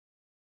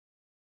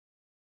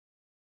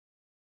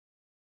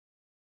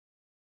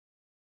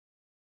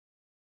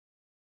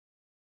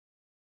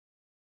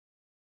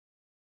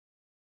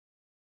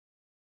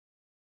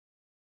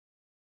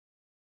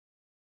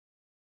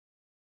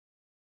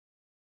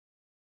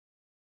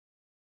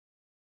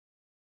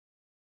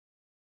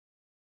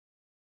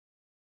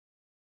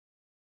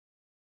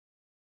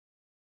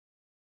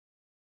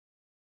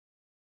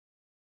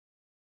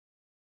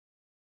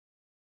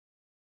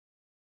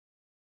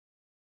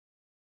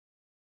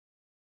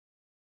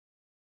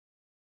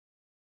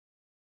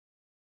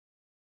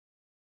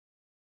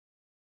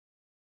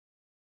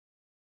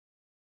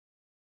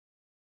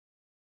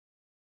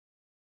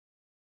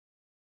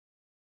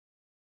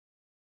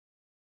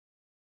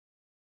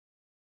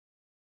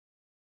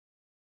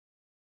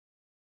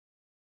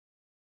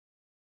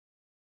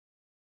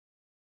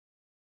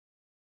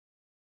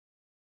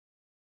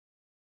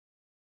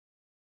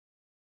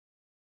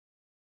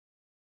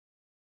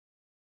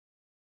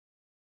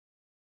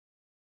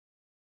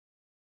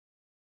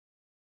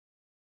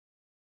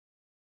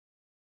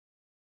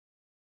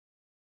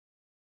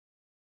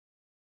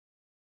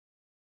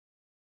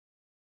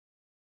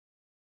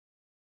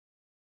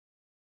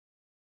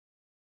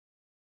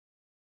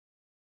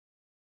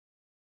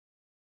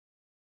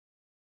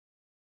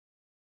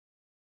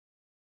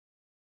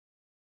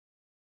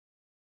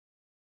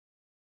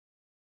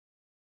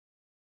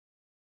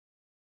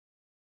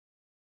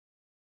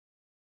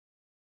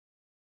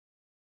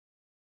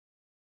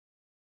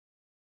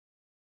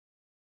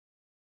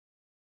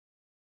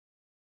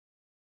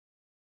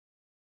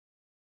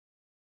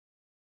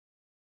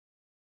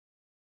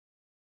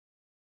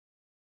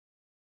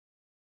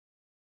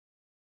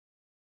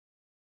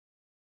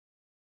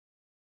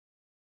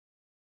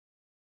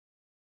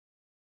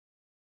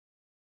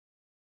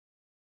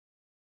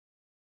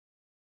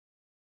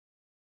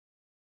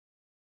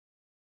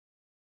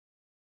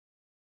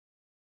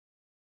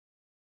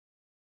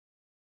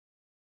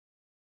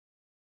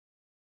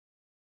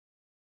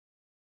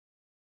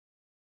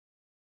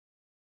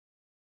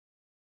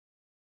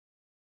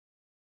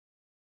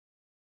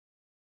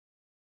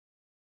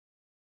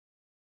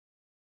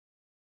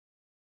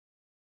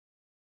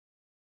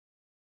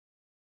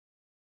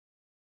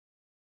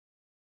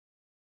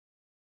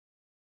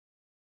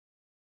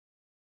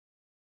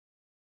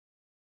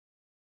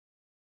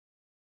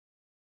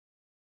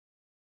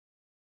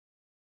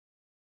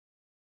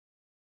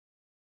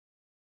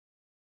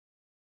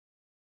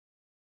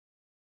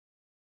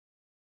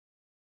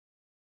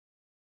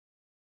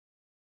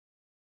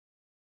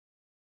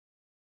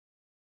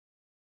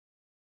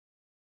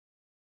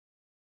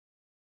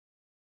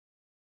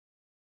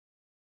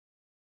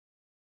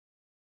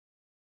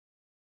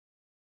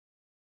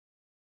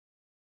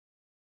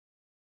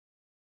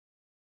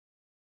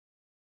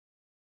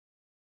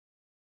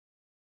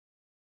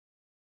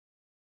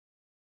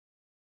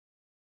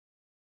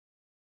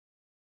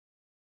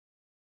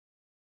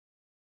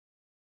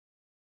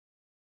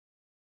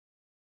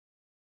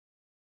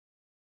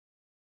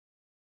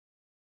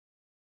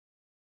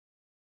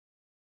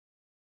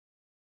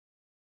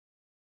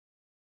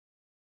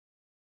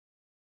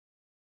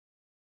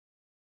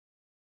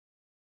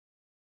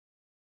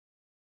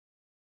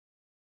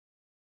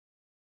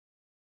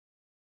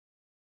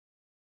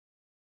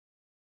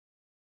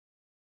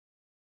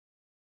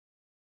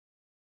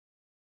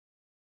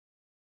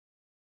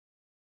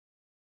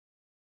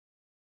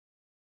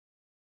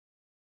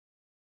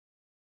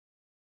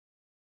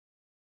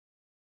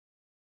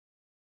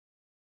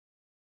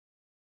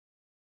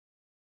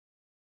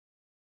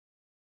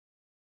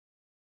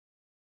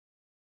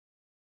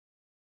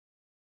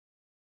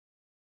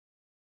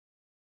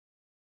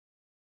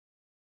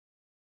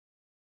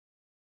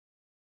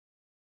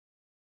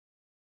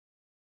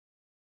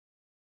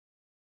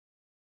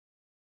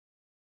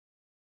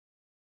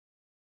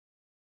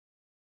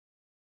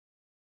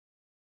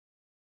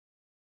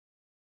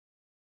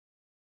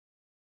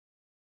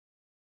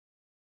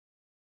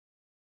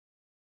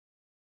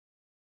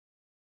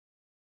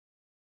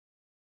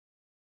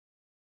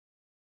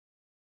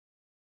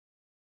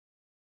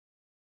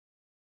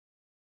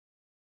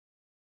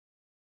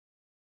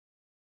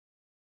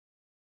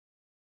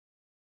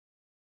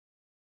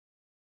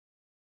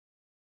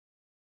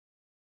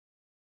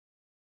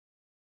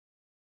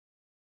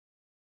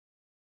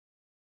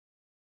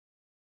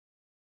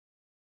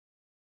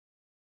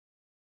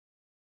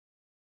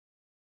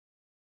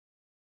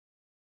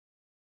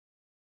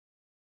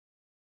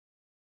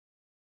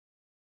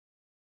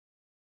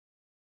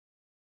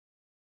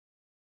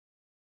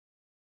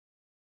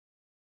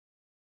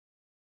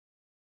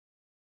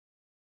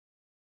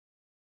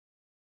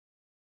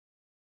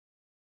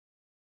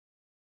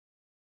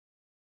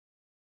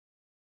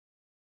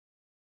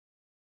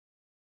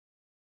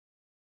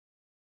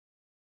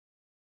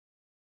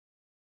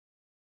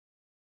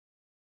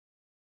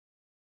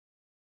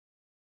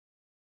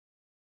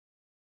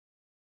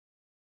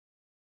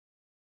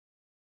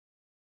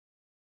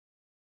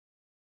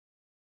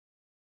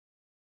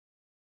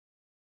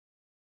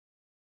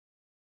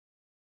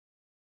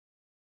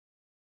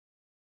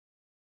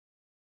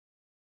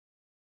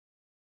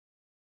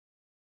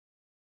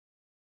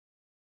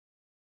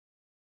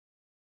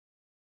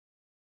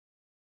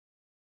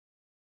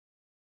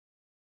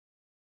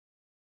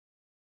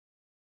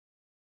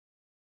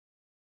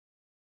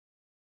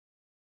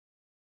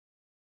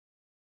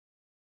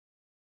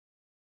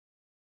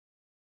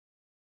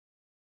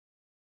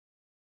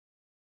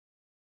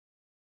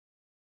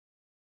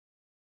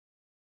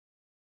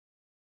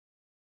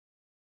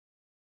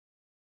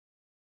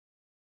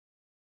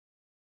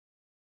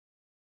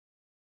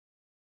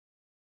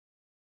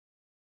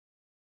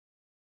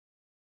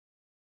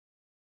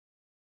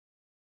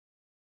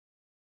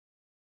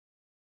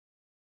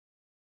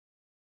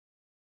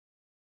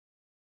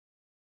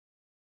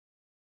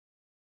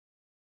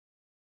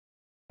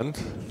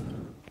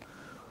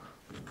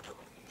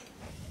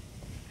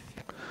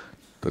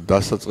და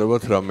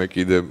დასაწყებად რამე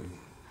კიდე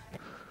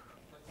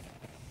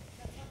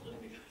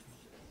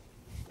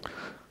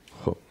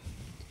ხო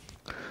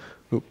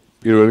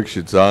პირველ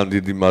რიგში ძალიან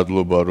დიდი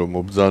მადლობა რომ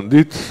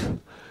მობრძანდით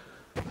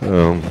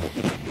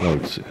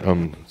ამ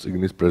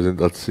წიგნის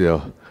პრეზენტაცია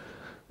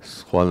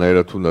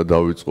სხვანაირად უნდა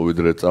დავიწყო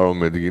ვიდრე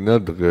წარმოვედგინა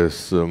დღეს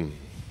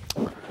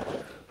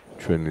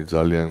ჩვენი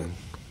ძალიან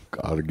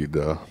კარგი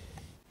და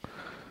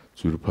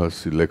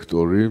ძვირფასი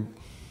ლექტორი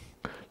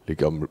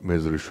ლიკა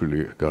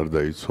მეზრიშვილი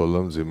გარდაიცვალა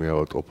მძიმე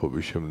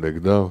ავადმყოფობის შემდეგ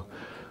და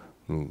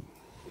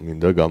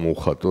მინდა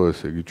გამოვხატო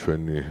ესე იგი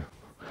ჩვენი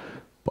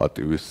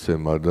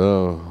პატივისცემა და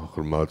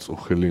ღრმა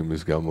წუხილი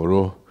იმის გამო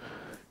რომ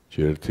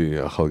ერთი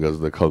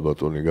ახალგაზრდა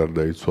ქალბატონი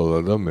გარდაიცვალა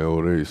და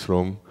მეორე ის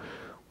რომ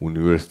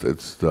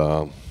უნივერსიტეტს და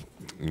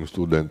იმ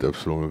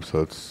სტუდენტებს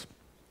რომლებსაც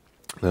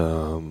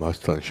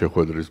მასთან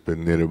შეხვედრის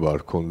ბედნიერება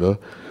არ ჰქონდა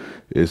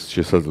ეს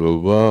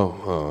შესაძლებლობა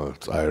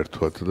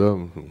წაერთვათ და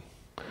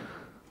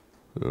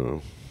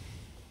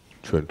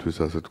ჩვენთვის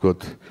ასე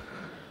ვთქვათ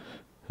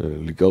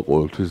ლიკა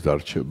ყოველთვის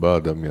დარჩება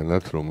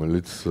ადამიანად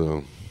რომელიც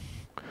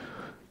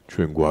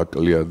ჩვენ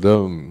გვაკლია და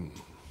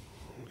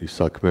ის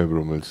საქმეები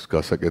რომელიც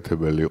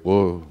გასაკეთებელი იყო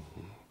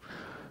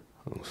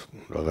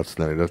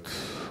რაღაცნაირად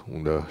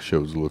უნდა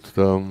შევძლოთ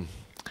და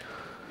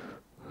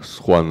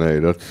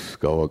სხვანაირად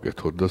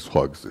გავაკეთოთ და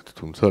სხვა გზით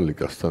თუმცა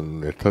ლიკასთან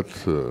ერთად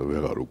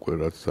ვეღარ უკვე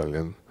რაც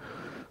ძალიან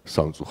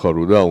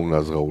სამწუხარო და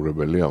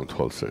აუნაზღაურებელი ამ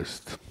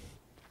თვალსაზრისით.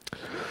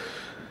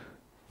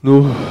 ნუ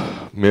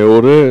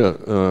მეორე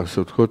ასე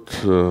ვთქვათ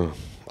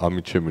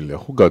ამით შემიძლია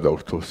ხო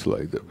გადავრთო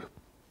სლაიდები.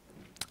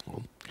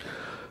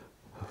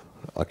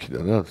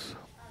 აქედანაც?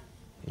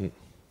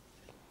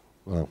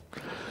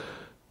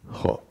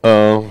 ხო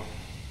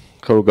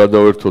ხო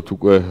გადავერთოთ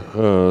უკვე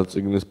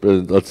წიგნის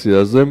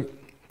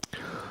პრეზენტაციაზე.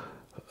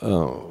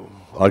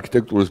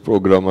 არქიტექტურის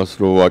პროგრამას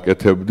რო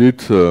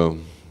ვაკეთებდით,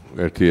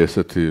 ერთი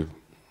ესეთი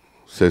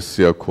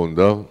სესია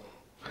ქონდა,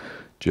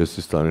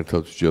 ჯესისთან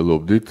ერთად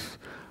ვსჯელობდით,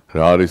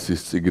 რა არის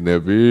ის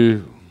წიგნები,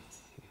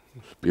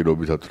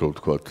 პირობითად რო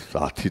ვთქვათ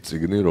 10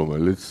 წიგნი,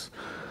 რომელიც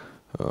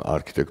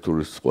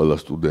არქიტექტურის ყველა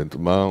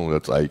სტუდენტმა უნდა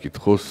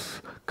წაიკითხოს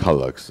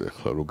ქალაქზე,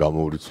 ხლა რომ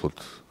გამოვრიცხოთ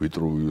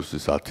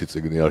ვიტრუვიუსის 10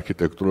 წიგნი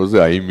არქიტექტურაზე,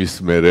 აი მის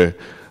მერე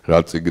რა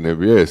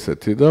წიგნებია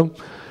ესეთი და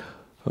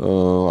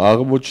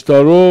აღმოჩნდა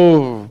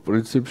რომ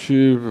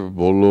პრინციპში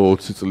ბოლო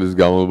 20 წლის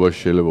განმავლობაში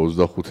შეიძლება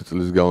 25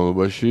 წლის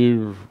განმავლობაში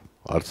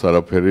არც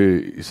არაფერი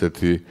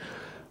ისეთი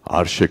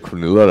არ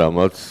შექმნილა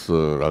რამაც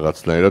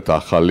რაღაცნაირად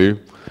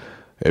ახალი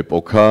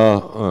ეპოქა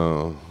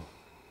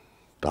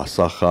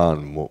დასახან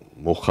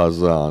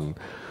მოხაზან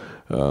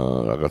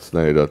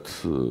რაღაცნაირად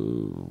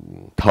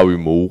თავი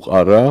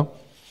მოუყარა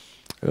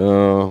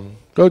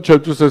და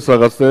ჩემთვის ეს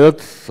რაღაცნაირად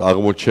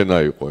აღმოჩენა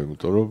იყო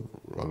იმიტომ რომ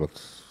რაღაც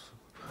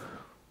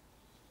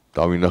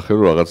დავინახე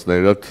რომ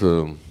რაღაცნაირად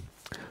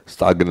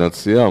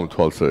სტაგნაცია ამ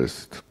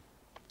თვალსაზრისით.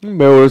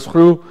 მეორე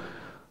მხრივ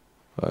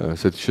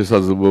ესეთი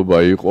შესაძლებლობა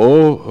იყო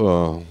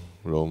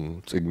რომ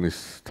წიგნის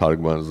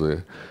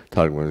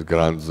თარგმანის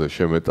გრანტზე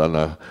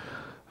შემეტანა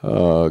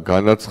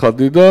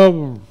განაცხადი და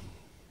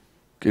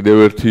კიდევ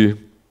ერთი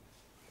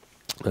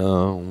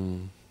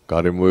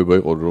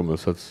გარემოება იყო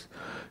რომელსაც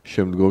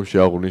შემდგომში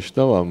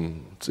აღვნიშნავ ამ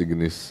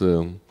წიგნის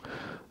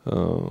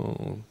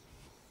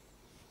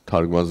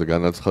თარგმანზე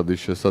განაცხადის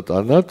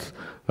შესატანად,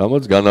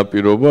 რამაც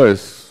განაპირობა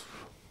ეს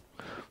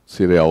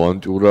მცირე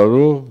ავანტიურა,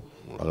 რომ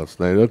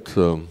რაღაცნაირად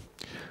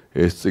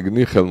ეს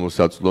წიგნი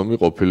ხელმოსაწვდომი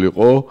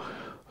ყოფილიყო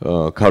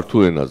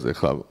ქართულ ენაზე.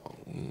 ხა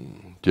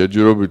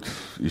ჯერჯერობით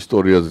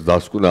ისტორიაზე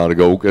დასკვნა არ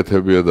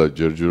გაუკეთებია და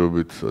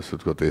ჯერჯერობით ასე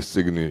ვთქვათ ეს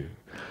წიგნი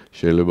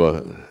შეიძლება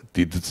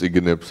დიდ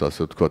წიგნებს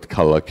ასე ვთქვათ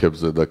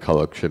ქალაქებზე და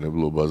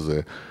ქალაქმშენებლობაზე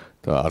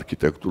და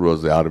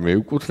არქიტექტურაზე არ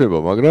მეიკუთვნება,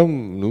 მაგრამ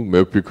ნუ მე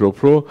ვფიქრობ,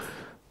 რომ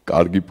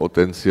კარგი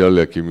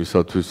პოტენციალი აქვს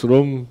იმისათვის,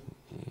 რომ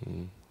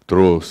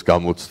დროის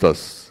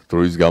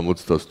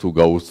გამოცდას თუ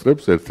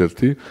გაუსწრებს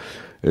ერთ-ერთი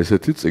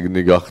ესეთი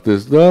წიგნი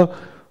გახდეს და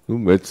ნუ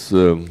მეც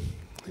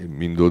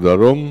მინდოდა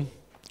რომ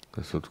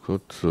ასე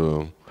ვთქვათ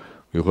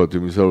მიუხედავად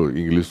იმისა, რომ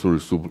ინგლისური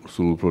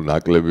სულ უფრო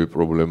ნაკლები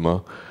პრობლემა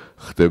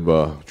ხდება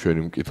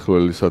ჩვენი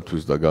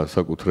მკითხველისათვის და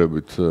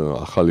განსაკუთრებით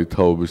ახალი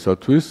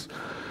თაობისათვის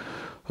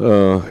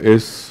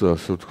ეს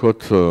ასე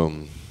ვთქვათ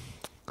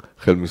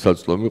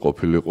ხელმისაწვდომი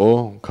ყოფილიყო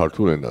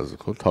ქართულ ენაზე,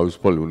 ხო?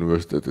 თავისუფალი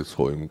უნივერსიტეტიც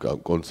ხო იმ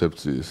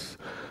კონცეფციის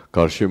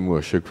გარშემოა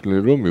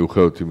შექმნილი, რომ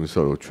მიუხედავად იმისა,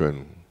 რომ ჩვენ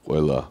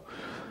ყველა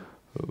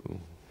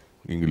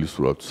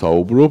ინგლისურად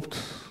საუბრობთ,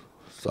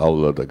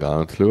 სწავლა და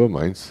განათლება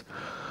მაინც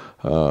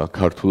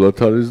ქართულად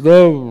არის და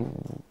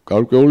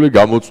გარკვეული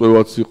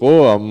გამოწვევაც იყო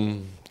ამ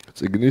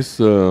წიგნის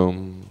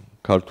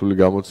ქართული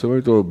გამოცემა,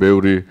 იმიტომ რომ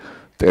ბევრი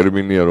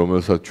ტერმინია,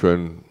 რომელსაც ჩვენ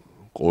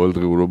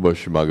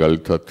ყოველდღიურობაში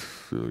მაგალითად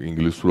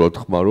ინგლისურად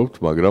ხმარობთ,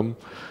 მაგრამ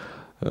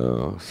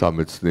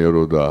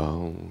სამეცნიერო და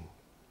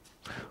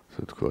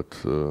ასე ვთქვათ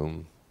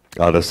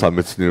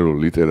არასამეცნიერო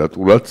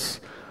ლიტერატურაც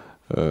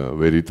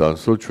ვერ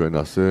იტანსო ჩვენ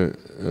ასე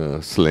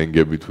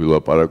სლენგებით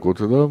ვილაპარაკოთ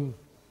და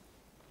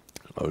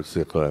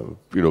ავიცი ახლა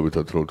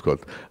პირობითად რომ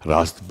ვთქვათ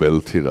Rust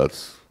Belt-ი რაც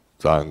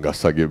ძალიან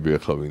გასაგებია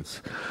ხა ვინც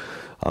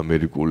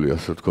ამერიკული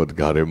ასე ვთქვათ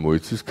გარემო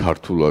იცის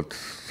ქართულად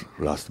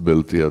Rust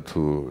Belt-ია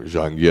თუ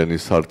ჟანგიანი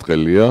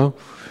სარტყელია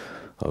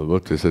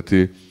ალბათ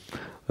ესეთი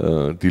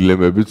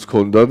დილემებიც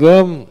ჰქონდა და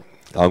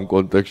ამ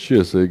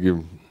კონტექსტში ესე იგი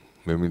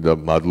მე მინდა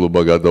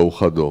მადლობა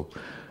გადაუხადო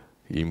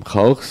იმ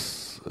ხალხს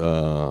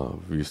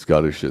ვის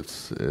გარეშეც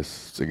ეს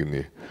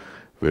წიგნი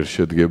ვერ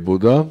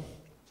შედგებოდა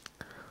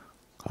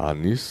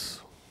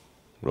ანის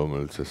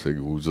რომელიც ესე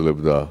იგი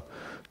უძლებდა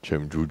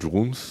ჩემ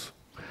ჯუჯღუნს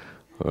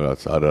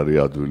რაც არ არის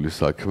ადვილი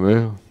საქმე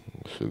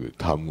ესე იგი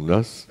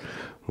თამუნას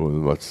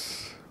რომელმაც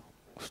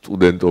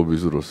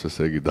სტუდენტობის დროს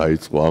ესე იგი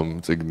დაიწყო ამ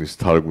წიგნის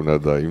თარგმნა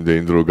და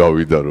იმდენი დრო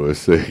გავიდა რომ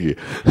ესე იგი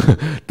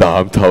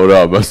დაამთავრა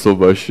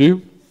ამასობაში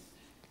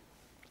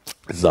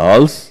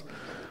ზალს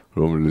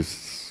რომელიც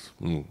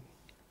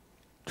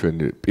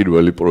ჩვენი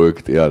პირველი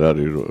პროექტი არ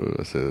არის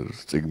ასე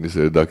წიგნის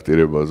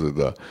რედაქტირებაზე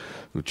და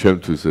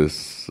ჩემთვის ეს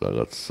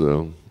რაღაც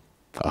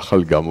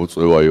ახალი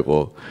გამოწვევა იყო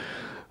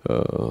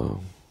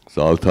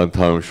ზალთან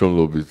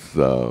თანამშრომლობით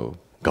და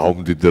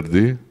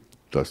გავმდიდრდი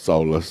და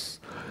სწავლას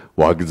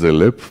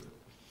ვაგრძელებ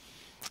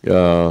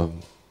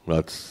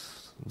რაც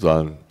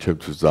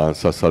ჩემთვის ძალიან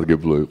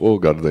სასარგებლო იყო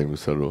გარდა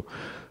იმისა რომ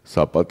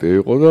საპატიო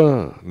იყო და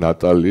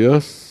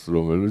ნატალიას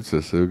რომელიც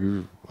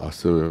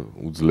ასევე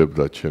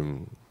უძლებდა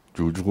ჩემ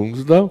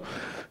ჯუჯღუნს და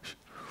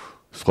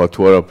სხვა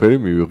თუ არაფერი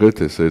მივიღეთ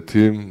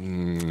ესეთი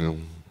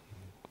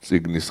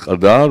წიგნის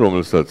ყდა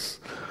რომელსაც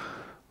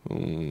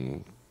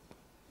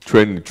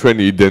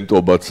ჩვენი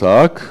იდენტობაც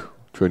აქვს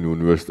ჩვენი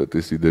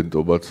უნივერსიტეტის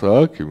იდენტობაც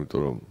აქვს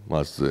იმიტომ რომ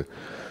მასზე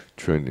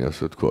ჩვენი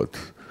ასე ვთქვათ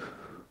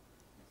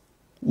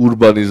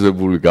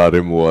ურბანიზებული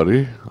გარემო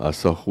არის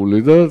ასახული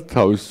და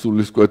თავის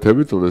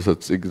სულისკვეთებით როდესაც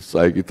წიგნს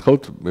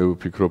წაიკითხავთ მე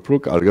ვფიქრობ რომ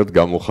კარგად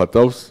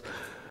გამოხატავს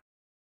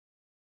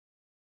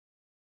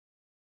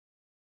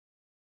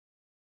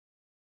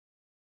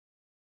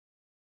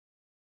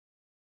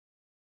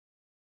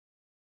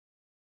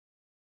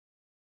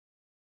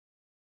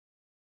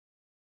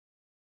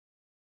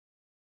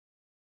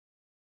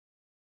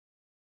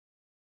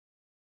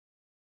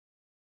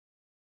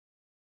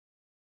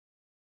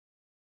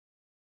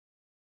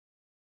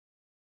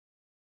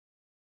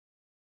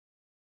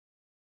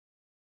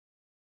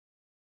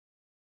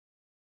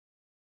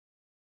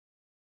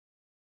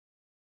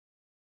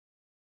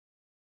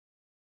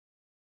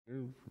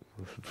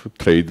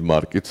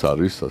ტრეიდმარკიც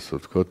არის, ასე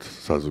ვთქვათ,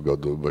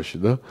 საზოგადოებაში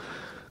და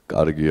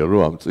კარგია,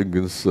 რომ ამ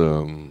წიგნს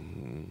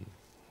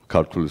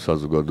ქართული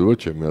საზოგადოება,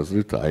 ჩემი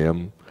აზრით, აი ამ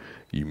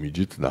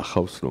იმიჯით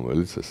ნახავს,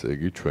 რომელიც ესე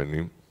იგი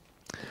ჩვენი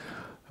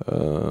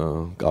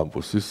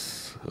კამპუსის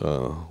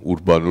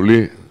ურბანული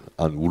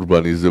ან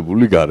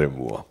ურბანიზებული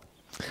გარემოა.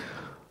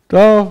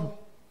 და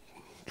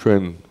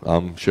ჩვენ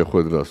ამ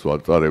შეხვედრას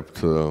ვატარებთ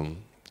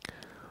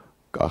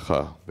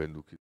კახა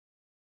ბენდუქის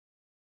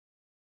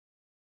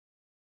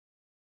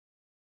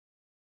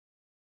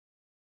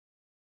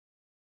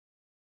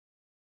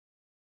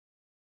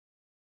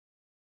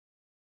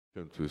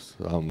ჩვენთვის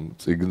ამ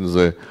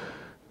წიგნზე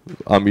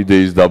ამ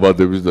იდეის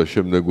დაბადების და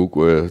შემდეგ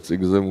უკვე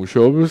წიგნზე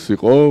მუშაობის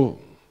იყო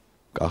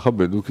კახა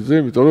ბენდუქიძე,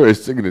 იმიტომ რომ ეს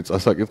წიგნი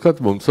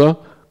წასაკითხად მომცა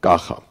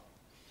კახა.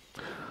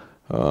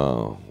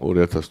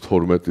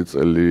 2012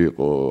 წელი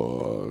იყო,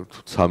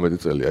 13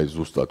 წელი, აი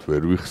ზუსტად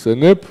ვერ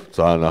ვიხსენებ,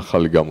 ძალიან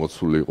ახალი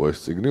გამოცული იყო ეს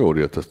წიგნი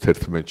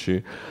 2011-ში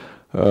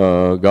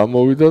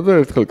გამოვიდა და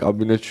ერთხელ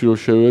კაბინეტში რო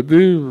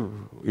შევედი,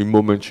 იმ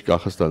მომენტში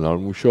კახასთან არ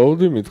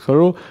მუშაობდი, მითხრა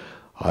რომ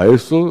აი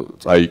ესო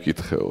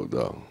წაიკითხეო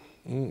და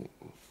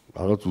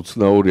რაღაც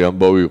უცნაური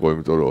ამბავი იყო,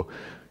 იმიტომ რომ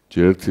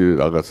ჯერ ერთი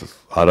რაღაც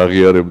არ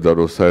აღიარებდა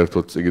რომ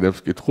საერთოდ წიგნებს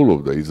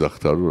კითხულობდა,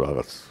 იძახდა რომ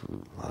რაღაც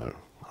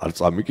არ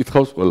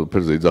წამიკითხავს,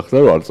 ყველაფერზე იძახდა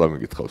რომ არ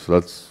წამიკითხავს,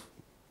 რაც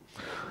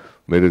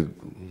მე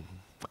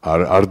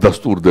არ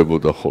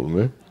დასტურდებოდა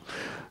ხოლმე.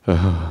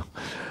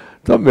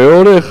 და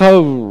მეორე ხა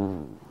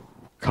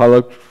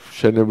ქალაქ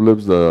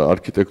შენებლებს და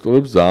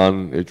არქიტექტურებს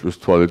ძალიან ეჭვის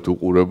თვალით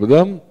უყურებდა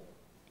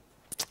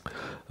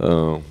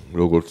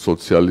როგორც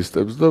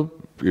სოციალისტებს და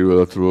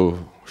პირველად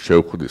რომ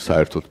შევხვდი,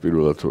 საერთოდ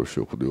პირველად რომ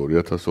შევხვდი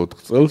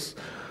 2004 წელს,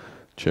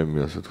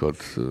 ჩემი ასე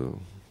ვთქვათ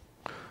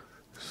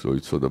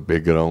იცოდა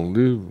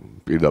ბექგრაუნდი,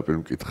 პირდაპირ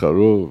მკითხა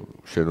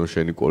რომ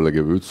შენი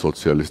კოლეგები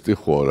სოციალისტი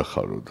ხო არა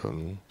ხარო და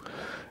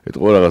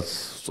ეთყო რაღაც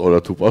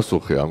სწორად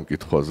უპასუხე ამ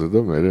კითხვაზე და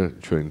მე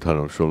ჩვენი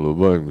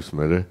თანამშრომლობა იმის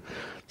მერე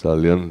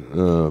ძალიან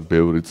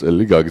ბევრი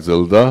წელი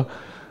გაგრძელდა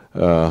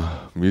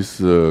მის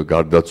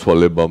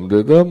გარდაცვალებამდე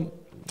და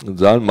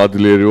ძალიან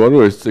მადლიერი ვარ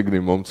რომ ეს წიგნი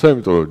მომცა,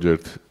 იმიტომ რომ ჯერ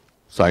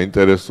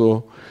საინტერესო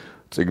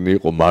წიგნი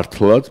იყო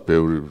მართლაც,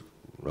 ბევრი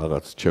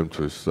რაღაც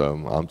ჩემთვის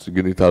ამ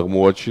წიგნით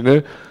აღმოაჩინე,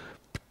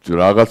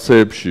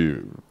 რაღაცეებში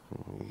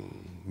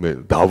მე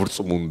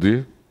დავრწმუნდი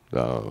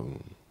და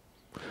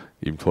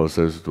იმ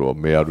თვალსაზრისით რომ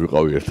მე არ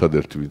ვიყავი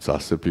ერთადერთი ვინც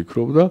ასე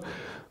ფიქრობდა,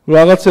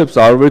 რაღაცებს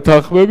არ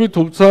ვეთანხმები,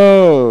 თუმცა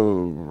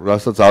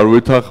რასაც არ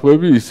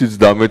ვეთანხმები, ისიც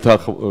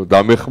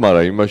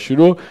დამეხმარა იმაში,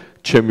 რომ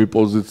ჩემი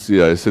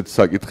პოზიცია ესეთ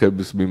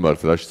საკითხების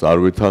მიმართ, რასაც არ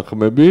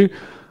ვეთანხმები,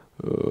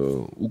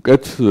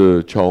 უკეთ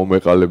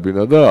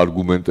ჩაომეყალებინა და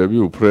არგუმენტები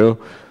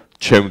უფრო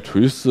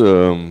ჩემთვის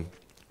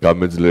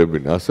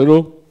გამეძლეებინა. ასე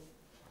რომ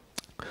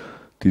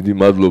დიდი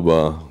მადლობა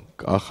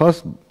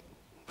კახას.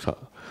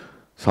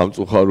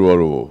 სამწუხაროა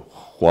რომ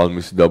ხვალ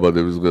მისი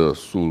დაბადების დღე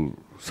სულ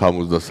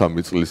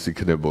 63 წლის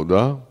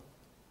იქნებოდა.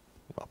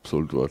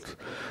 აბსოლუტურად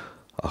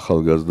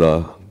ახალგაზრდა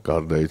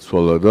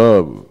გარდაიცვალა და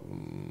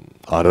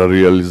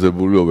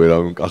არარეალიზებულიო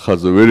ვერავინ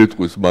კახაზე ვერ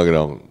იტყვის,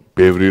 მაგრამ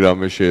ბევრი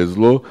რამე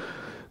შეეძლო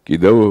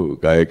კიდევ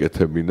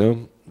გაეკეთებინა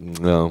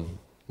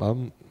ამ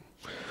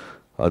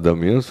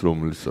ადამიანს,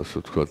 რომელიც ასე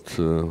ვთქვათ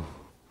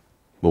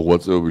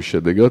მოღვაწეობის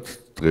შედეგად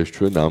დღეს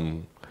ჩვენ ამ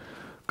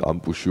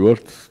კამპუსში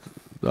ვართ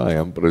და აი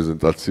ამ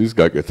პრეზენტაციის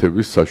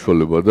გაკეთების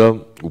საშუალება და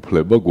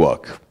უფლება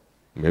გვაქვს.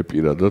 მე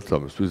პირადად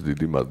ამისთვის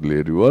დიდი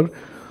მადლიერი ვარ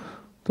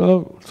და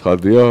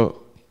ცხადია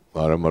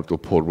არა მარტო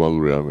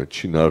ფორმალური, არამედ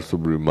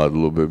შინაარსობრივი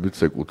მადლობებიც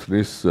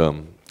ეკუთვნის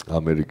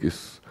ამერიკის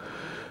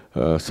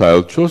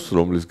საელჩოს,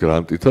 რომლის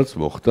გრანტითაც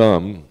მოხდა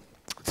ამ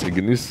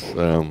წიგნის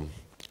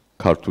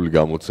ქართული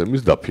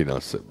გამოცემის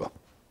დაფინანსება.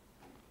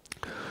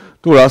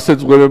 თუ რას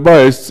ეძღვნება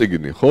ეს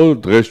წიგნი, ხო?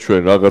 დღეს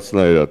ჩვენ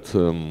რაღაცნაირად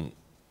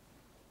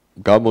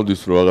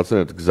გამოდის, რომ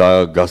რაღაცნაირად გზა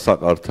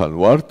გასაყართან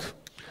ვართ.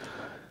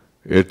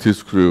 ერთის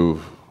მხრივ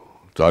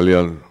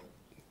ძალიან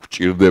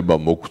გვჭირდება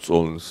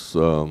მოგწონს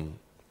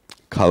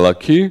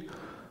ქალაქი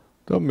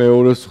და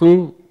მეორეს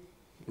მხრივ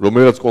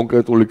რომელიღაც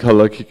კონკრეტული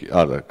ქალაქი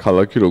არა,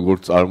 ქალაქი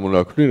როგორც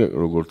წარმონაქმნი,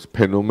 როგორც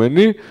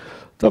ფენომენი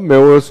და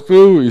მეორეს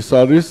მხრივ ის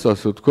არის,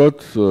 ასე ვთქვათ,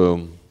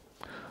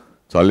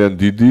 ძალიან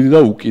დიდი და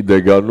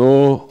უკიდეგანო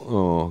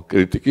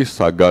კრიტიკის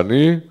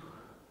საგანი,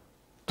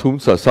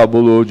 თუმცა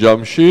საბოლოო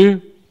ჯამში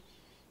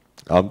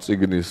ამ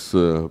წიგნის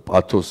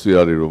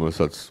პათოსი არის,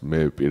 რომელსაც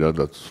მე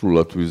პირადად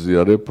სრულად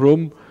ვიზიარებ, რომ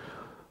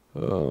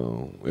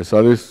ეს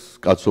არის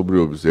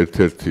კაცობრიობის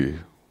ერთ-ერთი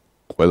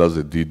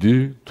ყველაზე დიდი,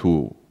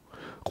 თუ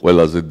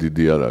ყველაზე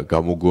დიდი არა,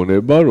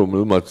 გამოგონება,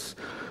 რომელმაც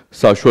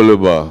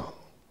საშუალება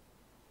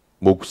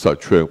მოგცა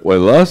ჩვენ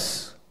ყველას,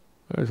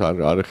 ეს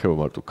არ ეხება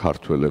მარტო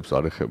ქართველებს,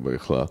 არ ეხება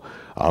ეხლა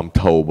ამ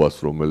თაობას,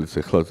 რომელიც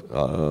ეხლა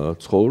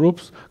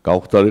ცხოვრობს,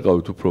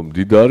 გავხდარიყავით უფრო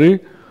მდიდარი,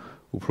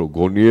 უფრო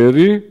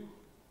გონიერი,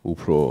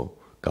 უფრო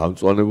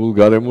გამწვანებულ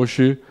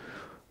გარემოში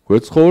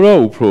გვეცხოვრა,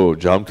 უფრო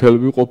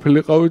ჯანმრთელები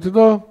ყოფილიყავით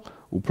და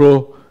უფრო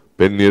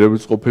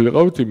ბედნიერებიც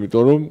ყოფილიყავით,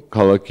 იმიტომ რომ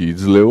ქალაქი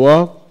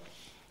იძლევა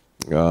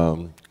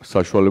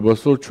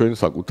საშუალებას, რომ ჩვენ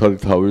საკუთარი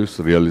თავის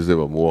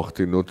რეალიზება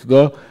მოახდინოთ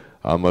და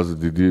ამაზე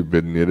დიდი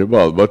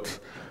ბედნიერება ალბათ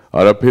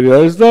არაფერი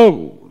არის და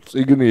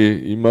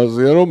წიგნი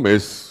იმაზეა, რომ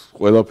ეს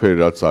ყველაფერი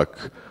რაც აქ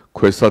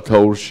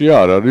ქვესათაურშია,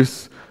 არ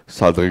არის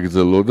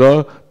სადღეგრძელო და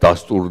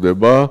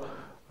დასტურდება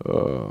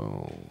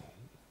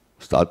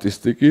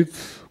სტატისტიკით,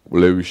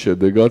 კვლევის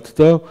შედეგად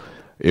და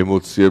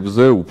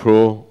ემოციებზე უფრო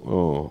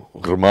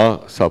ღრმა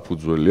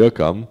საფუძველი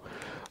აქვს ამ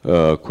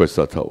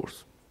ქვესათაურს.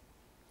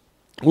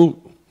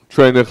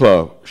 ჩვენ ახლა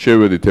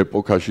შევედით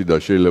ეპოქაში და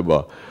შეიძლება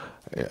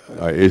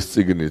ეს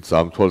წიგნიც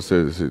ამ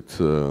თვალსაზრისით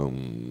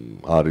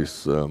არის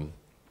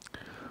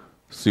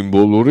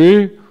სიმბოლური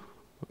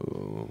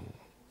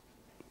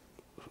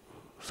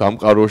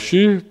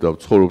სამყაროში და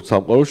ცხოვრობთ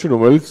სამყაროში,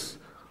 რომელიც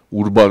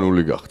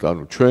ურბანული გახდა.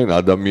 ანუ ჩვენ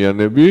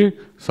ადამიანები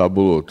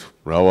საბოლოოდ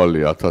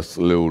მრავალი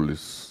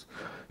ათასწლეულის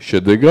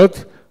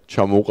შედეგად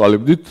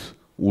ჩამოვყალიბდით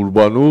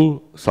ურბანულ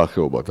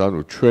სახეობად. ანუ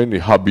ჩვენი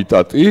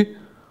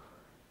ჰაბიტატი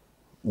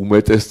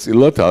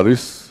უმეტესწილად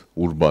არის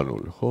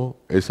ურბანული, ხო?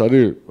 ეს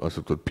არის,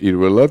 ასე ვთქვათ,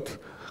 პირველად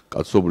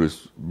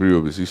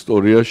კაცობრიობის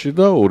ისტორიაში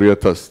და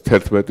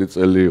 2011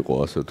 წელი იყო,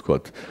 ასე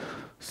ვთქვათ,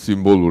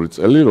 სიმბოლური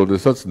წელი,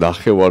 როდესაც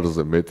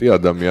ნახევარზე მეტი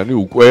ადამიანი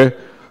უკვე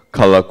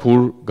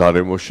ქალაქურ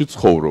გარემოში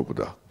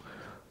ცხოვრობდა.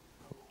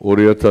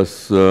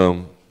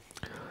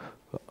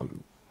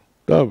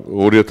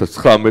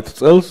 2019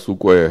 წელს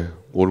უკვე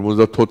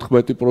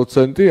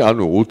 54%,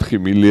 ანუ 4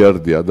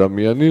 მილიარდი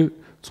ადამიანი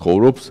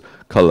ცხოვრობს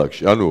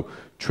ქალაქში. ანუ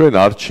ჩვენ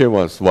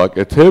არჩევანს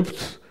ვაკეთებთ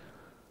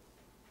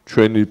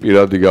ჩვენი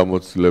პირადი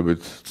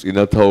გამოცდილებით,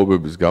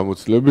 წინათაობების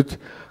გამოცდილებით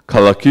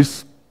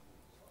ქალაქის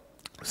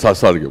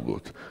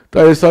სასარგებლოდ. და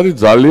ეს არის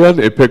ძალიან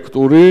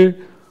ეფექტური,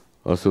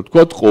 ასე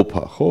ვთქვათ,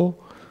 ყოფა, ხო?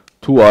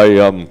 თუ აი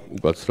ამ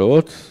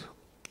უკაცრავად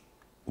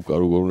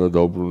უკარუგო უნდა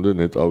დაუბრუნდე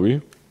ნეტავი.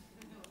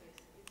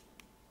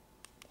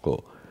 ხო.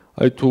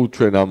 აი თუ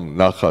ჩვენ ამ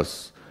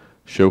ნახას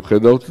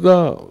შევხედავთ და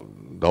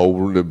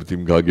დაუბრუნდებით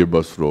იმ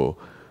გაგებას, რომ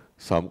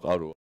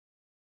სამყარო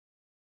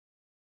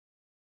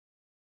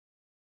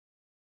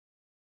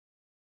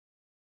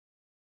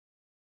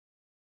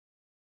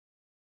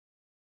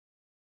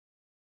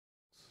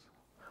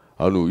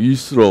ანუ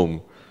ის რომ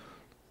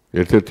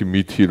ერთ-ერთი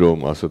მითი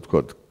რომ ასე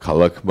ვთქვათ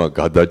ქალაქმა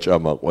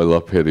გადაჭამა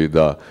ყველაფერი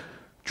და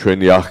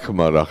ჩვენი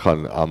აღქმა რახან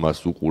ამას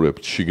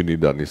უყურებთ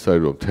შიგნიდან ის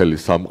არის რომ მთელი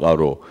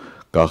სამყარო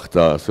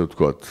გახდა ასე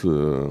ვთქვათ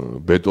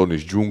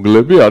ბეტონის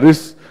ჯუნგლები არის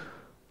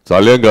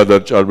ძალიან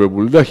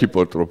გადაჭარბებული და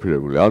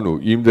ჰიპერტროფირებული. ანუ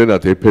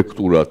იმდენად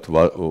ეფექტურად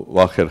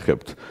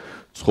ვახერხებთ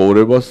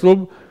ცხოვრებას რომ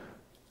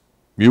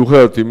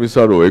მიუხედავად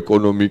იმისა რომ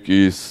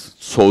ეკონომიკის,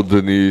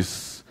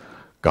 ცოდნის,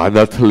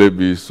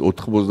 განათლების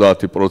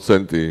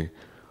 90%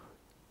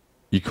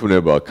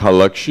 იქნება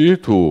ქალაქში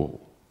თუ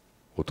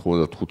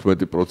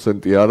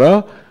 95% არა,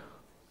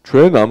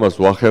 ჩვენ ამას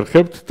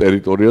ვახერხებთ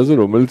ტერიტორიაზე,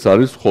 რომელიც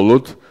არის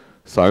მხოლოდ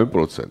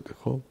 3%,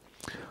 ხო?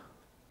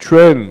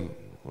 ჩვენ,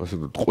 ასე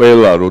ვთქვათ,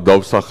 ყველა რო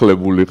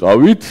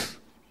დავსახლებულიყავით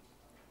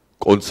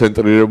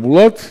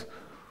კონცენტრირებულად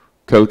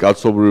თელ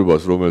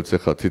კაცობრიობას, რომელიც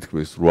ახლა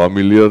თითქმის 8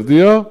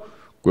 მილიარდია,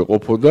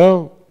 გვეყოფოდა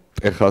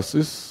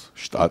ტეხასის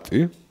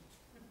შტატი,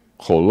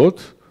 მხოლოდ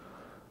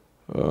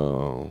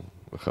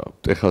ახლა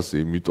ტეხასი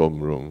იმიტომ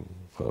რომ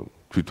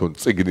თვითონ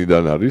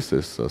წიგნიდან არის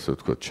ეს ასე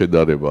ვთქვათ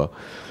შედარება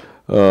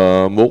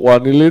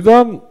მოყვანილი და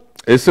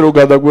ესე რომ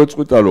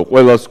გადაგვეწყვიტა რომ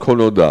ყველას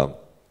ქონოდა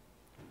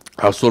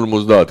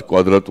 150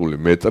 კვადრატული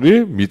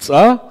მეტრი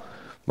მიწა,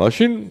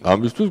 მაშინ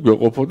ამისთვის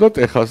გვეყოფოდა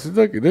ტეხასი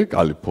და კიდე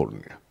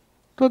კალიფორნია.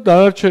 და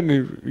დანარჩენი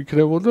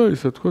იქნებოდა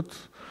ისე ვთქვათ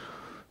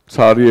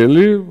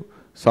ცარიელი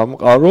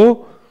სამყარო,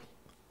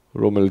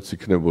 რომელიც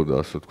იქნებოდა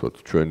ასე ვთქვათ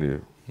ჩვენი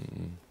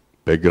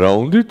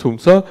ბექგრაუნდი,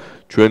 თუმცა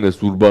ჩვენ ეს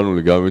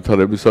ურბანული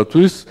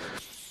განვითარებისათვის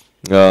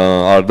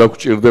არ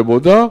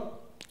დაგვჭირდებოდა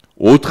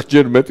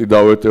 4-ჯერ მეტი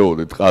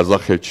დავეტეოდით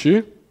ყაზახეთში.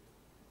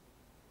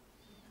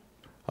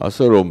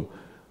 ასე რომ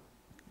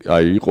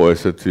აი იყო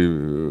ესეთი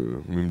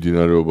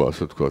მიმდინარეობა,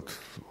 ასე ვთქვათ,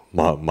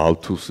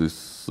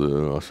 მალთუსის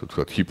ასე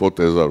ვთქვათ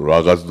ჰიპოთეზა, რომ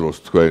რაღაც დროს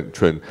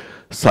ჩვენ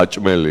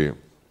საჭმელი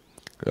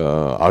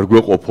არ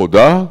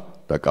გვეყოფოდა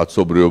და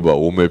კაცობრიობა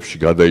ომებში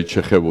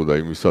გადაიჩეხებოდა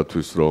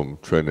იმისათვის, რომ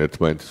ჩვენ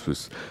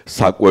ერთმანეთისთვის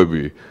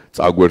საკვები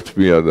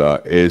წაგვერთმია და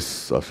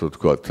ეს ასე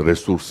ვთქვათ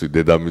რესურსი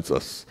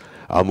დედამიწას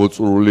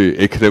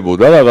ამოწურული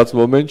ექნებოდა რაღაც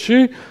მომენტში.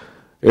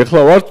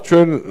 ეხლა ვართ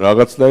ჩვენ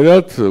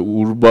რაღაცნაირად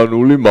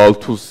ურბანული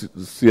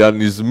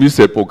მალთუსიანიზმის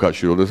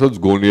ეპოქაში, როდესაც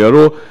გონია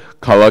რომ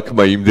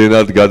ქალაქმა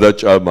იმდენად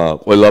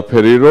გადაჭამა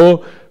ყველაფერი, რომ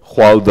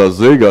ხვალ და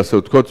ზეგ ასე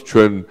ვთქვათ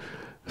ჩვენ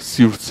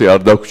სივრცე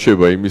არ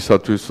დაგვრჩება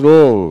იმისათვის,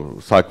 რომ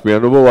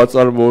საქმიანობა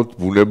ვაწარმოოთ,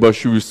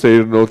 ბუნებაში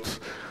ვისეირნოთ,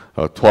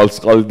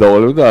 თვალსყალი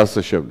დავალებოთ და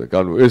ასე შემდეგ.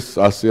 ანუ ეს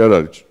ასე არ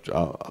არის,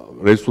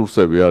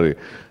 რესურსები არის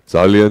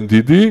ძალიან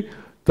დიდი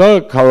და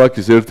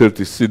ქალაქის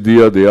ერთ-ერთი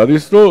სიდიადე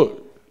არის, რომ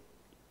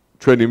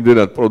ჩვენ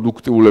იმდენად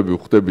პროდუქტიულები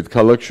ვხდებით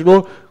ქალაქში, რომ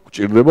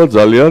გვჭირდება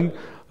ძალიან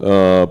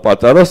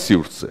პატარა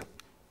სივრცე.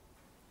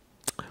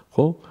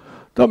 ხო?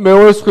 და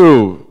მეორე მხრივ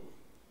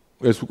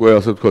ეს უკვე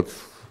ასე ვთქვათ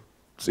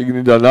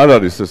წიგნიდან არ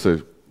არის ესე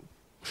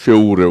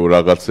შეურევ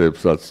რაღაცებს,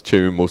 რაც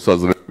ჩემი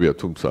მოსაზრებია,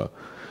 თუმცა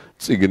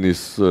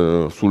წიგნის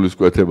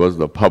სულისკვეთებას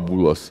და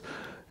ფაბულას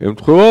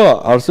ემთხვევა,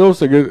 არსებობს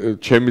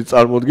ჩემი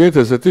წარმოდგენით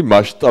ესეთი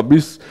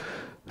მასშტაბის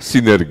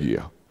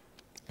სინერგია.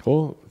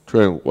 ხო?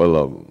 ჩვენ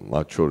ყველა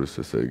მათ შორის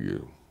ესე იგი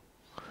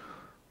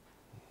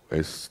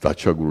ეს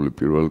დაჩაგრული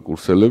პირველი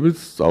კურსელებიც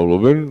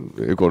სწავლობენ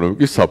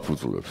ეკონომიკის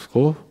საფუძვლებს,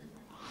 ხო?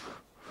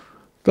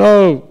 და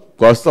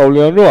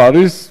გვასწავლიან, რომ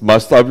არის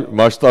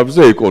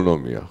მასშტაბზე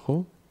ეკონომია, ხო?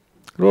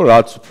 რომ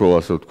რაც უფრო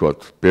ასე ვთქვათ,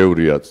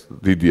 ბევრია,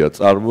 დიდია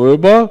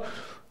წარმოება,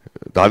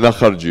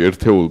 დანახარჯი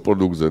ერთეულ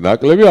პროდუქტზე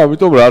ნაკლები,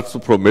 ამიტომ რაც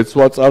უფრო მეც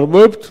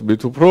ვაწარმოებთ,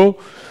 მით უფრო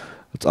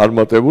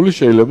წარმატებული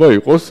შეიძლება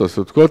იყოს, ასე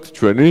ვთქვათ,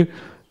 ჩვენი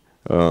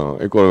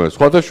ეკონომიკა.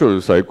 სხვათა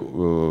შორის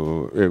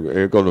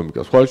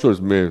ეკონომიკა, სხვათა შორის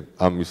მე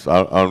ამის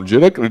არ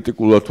მჯერა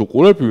კრიტიკულად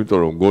უყურებ, იმიტომ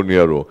რომ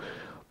მგონია, რომ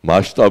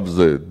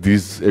მასშტაბზე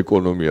დიზ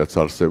ეკონომიაც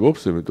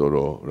არსებობს, იმიტომ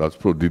რომ რაც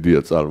უფრო დიდია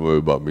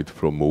წარმოება, მით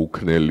უფრო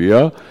მოუქნელია,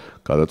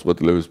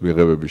 გადაწყვეტილების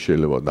მიღებები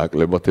შეიძლება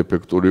ნაკლებად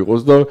ეფექტური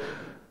იყოს და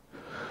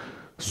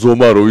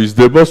ზომა რო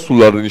იზრდება, სულ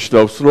არ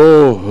ნიშნავს,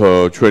 რომ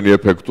ჩვენი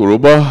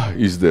ეფექტურობა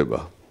იზრდება.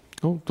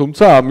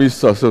 თუმცა ამის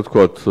ასე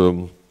ვთქვათ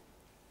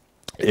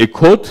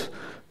ეკოთ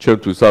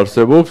ჩემთვის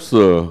არსებობს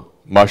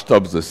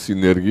მასშტაბზე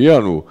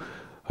სინერგია, ანუ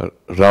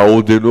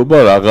რაოდენობა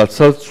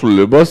რაღაცა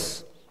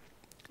ცვლილებას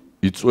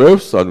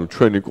იწვევს, ანუ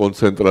ჩვენი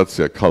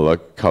კონცენტრაცია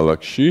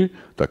ქალაქში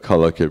და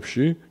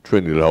ქალაქებში,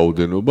 ჩვენი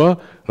რაოდენობა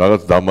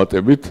რაღაც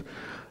დამატებით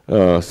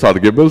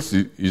სარგებელს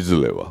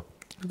იძლევა.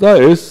 და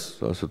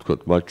ეს, ასე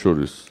ვთქვათ, მათ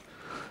შორის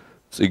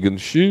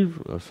წიგნში,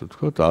 ასე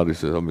ვთქვათ, არის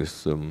ამის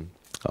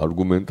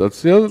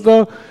არგუმენტაცია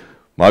და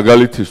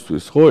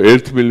მაგალითისთვის, ხო,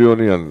 1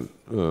 მილიონიან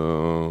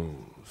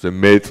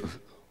მეტ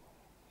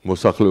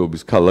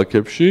მოსახლეობის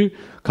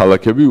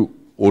ქალაქები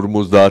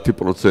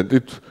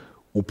 50%-ით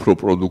უფრო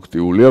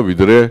პროდუქტიულია,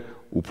 ვიდრე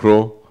უფრო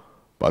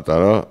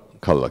პატარა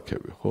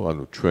ქალაქები, ხო?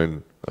 ანუ ჩვენ,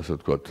 ასე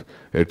ვთქვათ,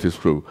 ერთის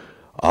მხრივ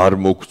არ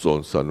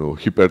მოგწონს, ანუ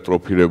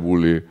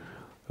ჰიპერტროფირებული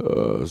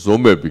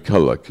ზომები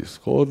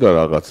ქალაქის, ხო? და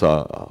რაღაცა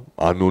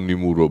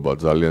ანონიმურობა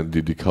ძალიან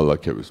დიდი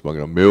ქალაქების,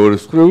 მაგრამ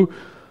მეორეს მხრივ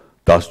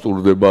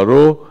დასტურდება,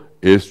 რომ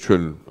ეს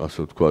ჩვენ, ასე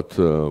ვთქვათ,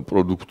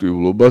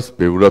 პროდუქტიულობას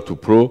ბევრად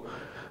უფრო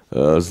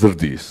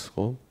ზრდის,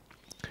 ხო?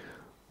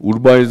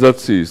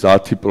 ურბანიზაციის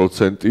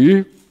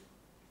 10%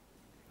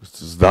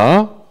 ზრდა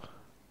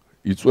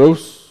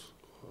იწვევს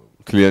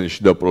მთლიანი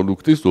შიდა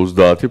პროდუქტის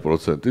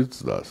 30%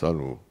 ზრდას.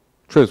 ანუ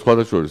ჩვენ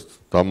სხვათა შორის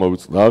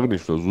დამავიწყდა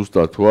აღნიშნო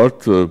ზუსტად ვართ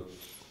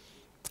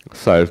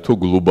საერთო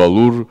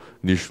გლობალურ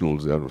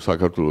ნიშნულზე, ანუ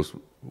საქართველოს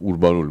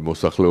ურბანული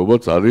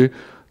მოსახლეობაც არის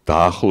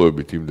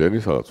დაახლოებით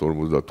იმდენი, სადაც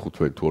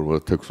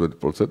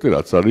 55-56%,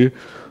 რაც არის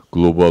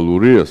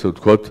გლობალური, ასე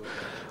ვთქვათ,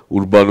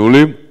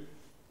 ურბანული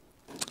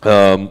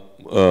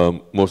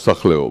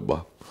მოსახლეობა.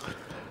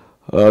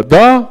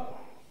 და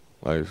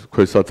აი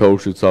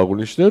ქვესათაურშიც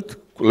აღვნიშნეთ,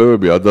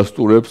 კვლევები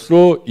ადასტურებს,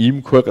 რომ იმ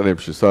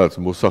ქვეყნებში, სადაც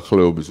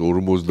მოსახლეობის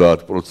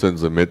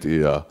 50%-ზე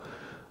მეტია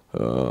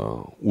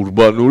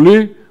ურბანული,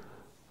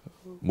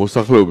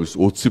 მოსახლეობის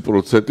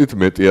 20%-ით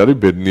მეტი არის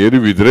ბედნიერი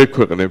ვიდრე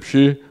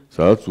ქვეყნებში,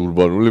 სადაც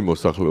ურბანული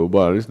მოსახლეობა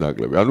არის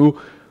ნაკლები. ანუ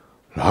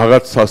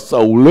რაღაც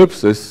სასწაულებს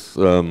ეს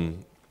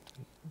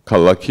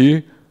ქალაქი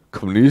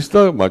ქმნის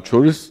და მათ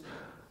შორის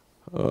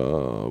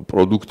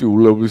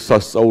პროდუქტიულობის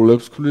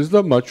სასწაულებს ქმნის და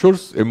მათ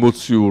შორის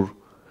ემოციურ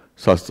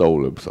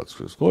სასწაულებსაც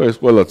ქმნის. ხო, ეს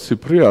ყველა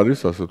ციფრი არის,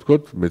 ასე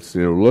ვთქვათ,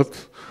 მეცნიერულად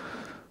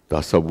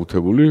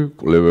დასაბუთებული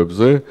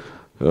კვლევებზე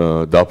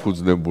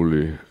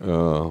დაფუძნებული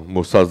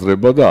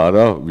მოსაზრება და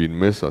არა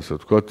ვინმეს,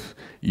 ასე ვთქვათ,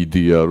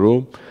 იდეა,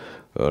 რომ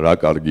რა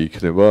კარგი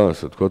იქნება,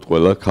 ასე ვთქვათ,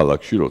 ყველა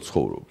ქალაქში რო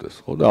ცხოვრობდეს.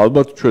 ხო, და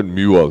ალბათ ჩვენ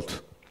მივალთ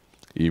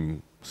იმ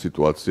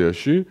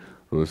სიტუაციაში,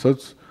 როდესაც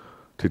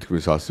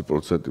თითქმის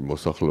 100%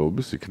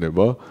 მოსახლეობის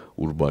იქნება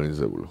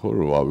ურბანიზებული, ხო,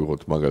 რომ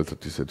ავიღოთ მაგალითად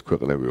ისეთ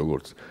ქვეყნები,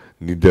 როგორც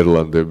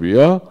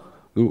ნიდერლანდებია,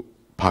 ну,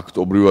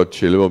 ფაქტობრივად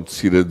შეიძლება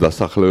მცირე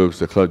დასახლებებს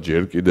ახლა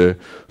ჯერ კიდე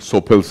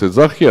სოფელს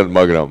ეძახიან,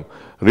 მაგრამ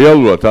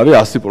რეალურად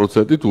არის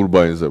 100%-ით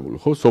ურბანიზებული,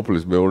 ხო?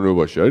 სოფლის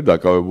მეურნეობაში არის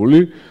დაკავებული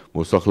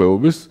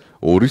მოსახლეობის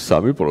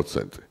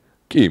 2-3%.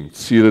 კი,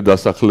 მცირე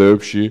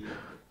დასახლებებში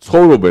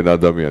ცხოვრობენ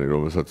ადამიანები,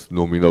 რომელსაც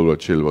ნომინალურად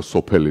შეიძლება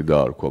სოფელი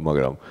დაარქვა,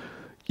 მაგრამ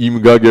იმ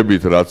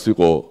გაგებით რაც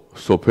იყო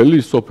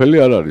სოფელი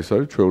არ არის,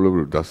 არის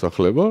ჩვეულებრივი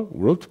დასახლება,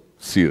 უბრალოდ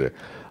მცირე.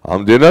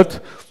 ამდენად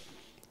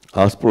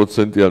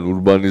 100%-იან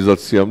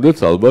ურბანიზაციამდეც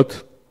ალბათ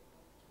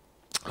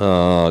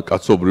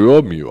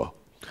კაცობრიობა მივა.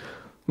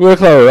 ну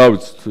ეხლა რა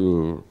ვიცით,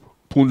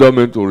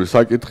 ფუნდამენტური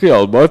საკითხი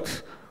ალბათ,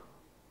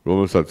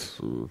 რომელსაც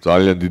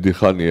ძალიან დიდი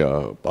ხანია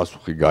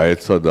პასუხი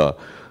გაეცა და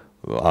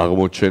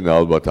აღმოჩენა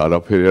ალბათ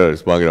არაფერი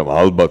არის, მაგრამ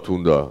ალბათ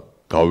უნდა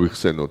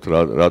გავიხსენოთ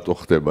რატო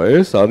ხდება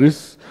ეს, არის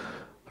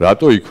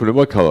რატო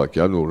იქნება ქალაქი,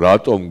 ანუ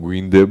რატომ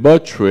გვინდება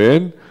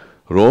ჩვენ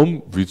რომ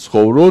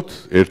ვიცხოვროთ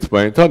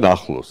ერთმანეთთან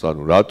ახლოს,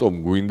 ანუ რატომ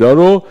გვინდა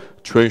რომ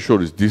ჩვენ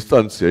შორის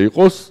დისტანცია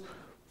იყოს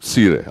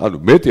მცირე, ანუ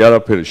მეტი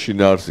არაფერი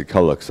შინაარსი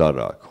ქალაქს არ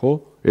აქვს, ხო?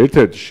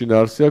 ერთ-ერთი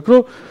შინაარსი აქვს,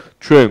 რომ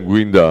ჩვენ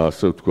გვინდა,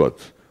 ასე ვთქვათ,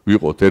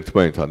 ვიყოთ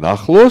ერთმანეთთან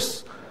ახლოს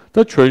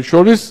და ჩვენ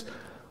შორის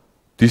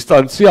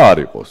დისტანცია არ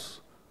იყოს.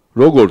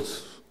 როგორც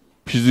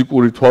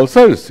ფიზიკური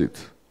თვალსაზრისით,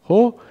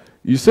 ხო?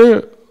 ისე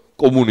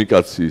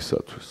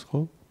კომუნიკაციისათვის,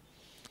 ხო?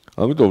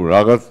 ამიტომ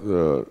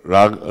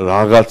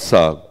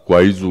რაღაცა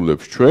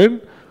გვაიძულებს ჩვენ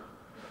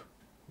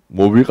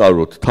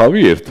მოვიყაროთ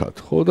თავი ერთად,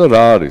 ხო? და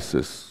რა არის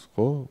ეს,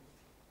 ხო?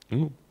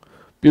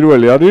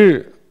 პირველი არის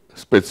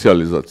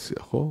სპეციალიზაცია,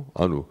 ხო?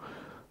 ანუ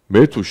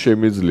მე თუ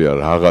შემიძლია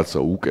რაღაცა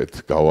უკეთ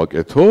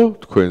გავაკეთო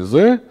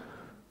თქვენზე,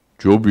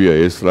 ჯობია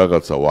ეს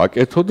რაღაცა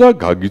ვაკეთო და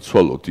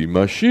გაგიცვალოთ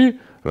იმაში,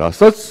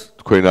 რასაც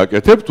თქვენ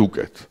აკეთებთ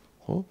უკეთ,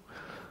 ხო?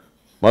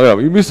 მაგრამ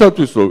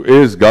იმისათვის, რომ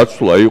ეს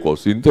გაცვლა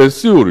იყოს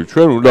ინტენსიური,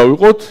 ჩვენ უნდა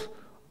ვიყოთ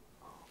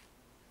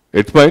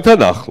ერთმანეთთან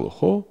ახლო,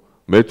 ხო?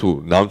 მე თუ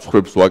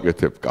ნამცხრებს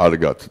ვაკეთებ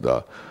კარგად და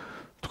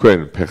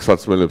თქვენ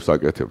ფეხსაცმელებს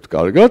აკეთებთ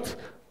კარგად,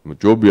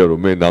 ჯობია რომ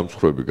მე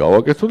ნამცხრები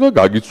გავაკეთო და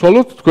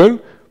გაგიცვალოთ თქვენ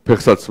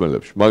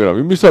ფეხსაცმელებში, მაგრამ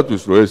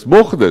იმისათვის, რომ ეს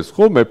მოხდეს,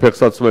 ხო, მე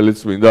ფეხსაცმელიც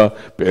მინდა,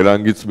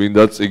 პერანგიც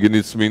მინდა,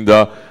 წიგნიც მინდა,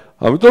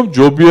 ამიტომ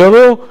ჯობია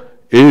რომ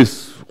ეს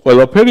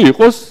ყველაფერი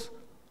იყოს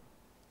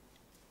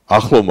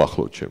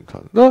ახლო-მახლო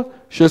ჩემთან და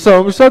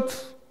შესაბამისად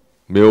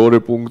მეორე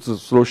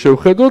პუნქტს რო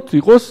შევხედოთ,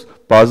 იყოს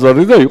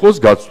ბაზარი და იყოს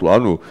გაცვლა.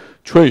 ანუ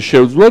ჩვენ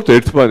შევძლოთ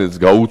ერთმანეთს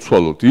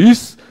გაუცვალოთ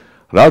ის,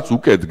 რაც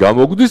უკეთ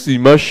გამოგდის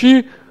იმაში,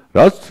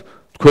 რაც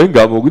თქვენ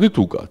გამოგდით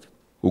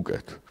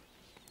უკეთ.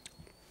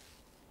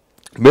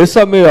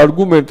 მესამე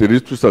არგუმენტი,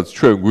 რისთვისაც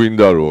ჩვენ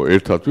გვინდა რომ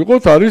ერთად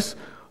ვიყოთ, არის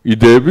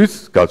იდეების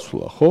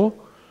გაცვლა, ხო?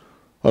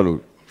 ანუ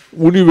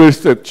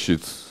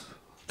უნივერსიტეტშიც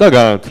და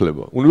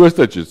განათლება.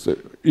 უნივერსიტეტშიც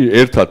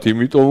ერთად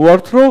იმიტომ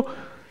ვართ, რომ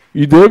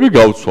იდეები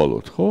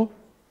გავცვალოთ, ხო?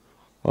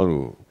 ანუ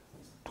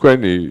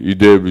თქვენი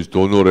იდეების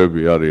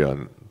დონორები არიან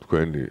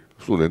თქვენი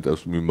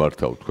სტუდენტებს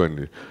მიმართავ,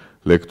 თქვენი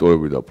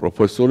ლექტორები და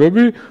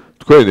პროფესორები,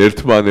 თქვენ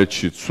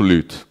ერთმანეთში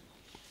ცვლით,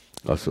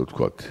 ასე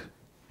ვთქვათ,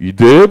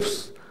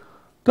 იდეებს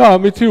და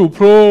ამითი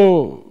უფრო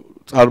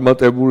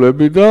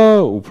წარმატებულები და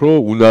უფრო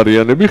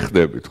უნარიანები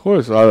ხდებით, ხო?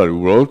 ეს არ არის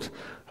უბრალოდ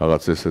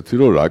რაღაც ესეთი,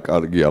 რომ რა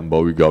კარგი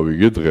ამბავი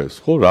გავიგე დღეს,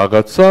 ხო?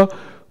 რაღაცა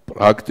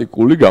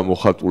პრაქტიკული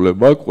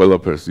გამოხატულება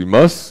ყველაფერს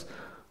იმას,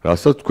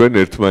 რასაც თქვენ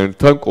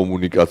ერთმანეთთან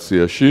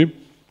კომუნიკაციაში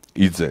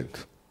იძენთ.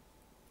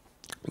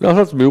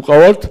 რასაც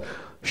მივყავართ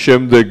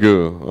შემდეგ,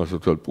 ასე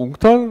ვთქვათ,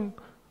 პუნქტთან,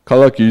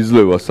 ქალაქი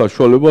იძლევა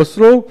საშუალებას,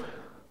 რომ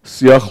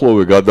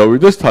სიახლოვე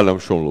გადავიდეს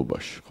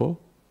თანამშრომლობაში, ხო?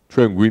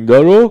 ჩვენ გვინდა,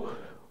 რომ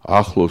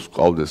ახლოს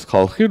ყავდეს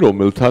ხალხი,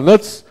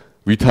 რომელთანაც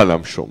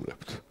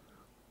ვითანამშრომლებთ.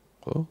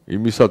 ხო?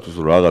 იმისათვის,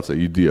 რომ რაღაცა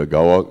იდეა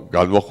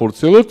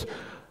განვახორციელოთ,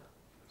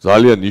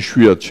 ძალიან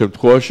იშვიათ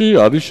შემთხვევაში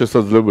არის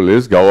შესაძლებელი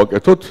ეს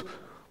გავაკეთოთ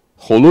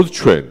მხოლოდ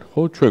ჩვენ,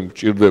 ხო? ჩვენ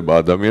გვჭირდება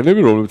ადამიანები,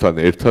 რომლებთან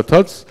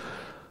ერთადაც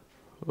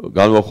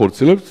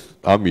განვახორციელებთ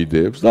ამ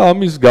იდეებს და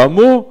ამის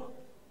გამო,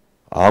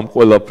 ამ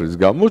ყველაფრის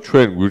გამო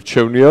ჩვენ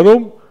გვირჩევნია,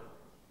 რომ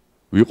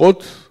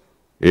ვიყოთ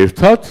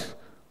ერთად,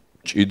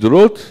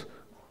 ჭიდროთ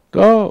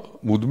და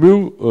მუდმივ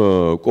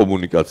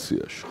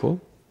კომუნიკაციაში, ხო?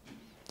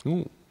 ნუ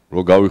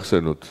რო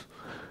გავიხსენოთ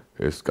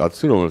ეს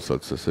კაცი,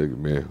 რომელსაც ესე იგი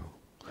მე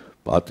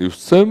პატივს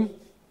ვცემ,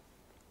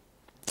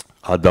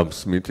 ადამ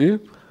სმიტი,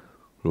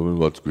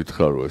 რომელმაც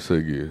გითხრა, რომ ესე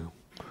იგი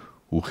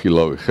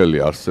უხილავი ხელი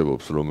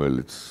არსებობს,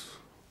 რომელიც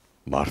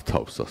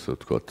მართავს, ასე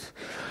ვთქვათ,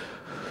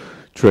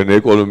 ჩვენ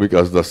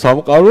ეკონომიკას და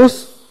სამყაროს,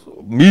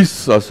 მის,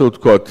 ასე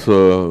ვთქვათ,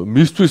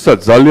 მისთვისაც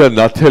ძალიან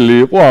ნათელი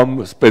იყო ამ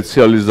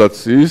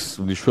სპეციალიზაციის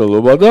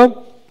მნიშვნელობა და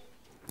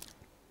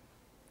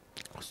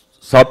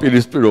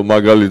საპირისპირო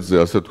მაგალითზე,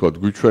 ასე ვთქვათ,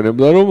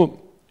 გვიჩვენებდა, რომ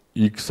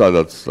იქ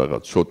სადაც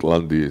რაღაც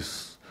შოტლანდიის,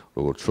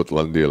 როგორც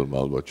შოტლანდიელმა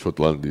ალბათ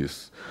შოტლანდიის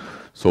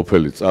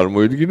სოფელი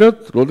წარმოიდგინათ,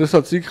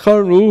 როდესაც იქ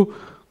ხარ, ნუ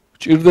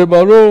ჭირდება,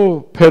 რომ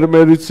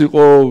ფერმერიც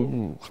იყო,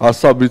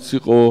 ყასაბიც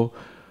იყო,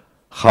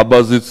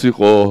 ხაბაზიც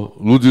იყო,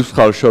 ლუძის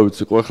ხარშავიც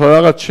იყო. ეხლა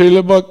რაღაც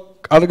შეიძლება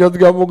კარგად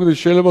გამოგდის,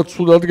 შეიძლება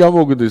ცუდად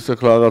გამოგდის,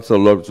 ეხლა რაღაცა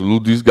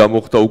ლუდის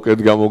გამოხდა უკეთ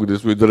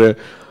გამოგდის, ვიდრე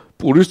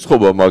პურის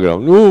ცხობა, მაგრამ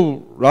ნუ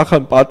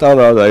რახან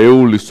პატარა და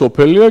ეული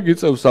სოფელია,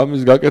 გიწევს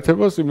ამის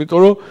გაკეთებას, იმიტომ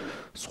რომ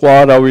სხვა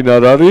არავინ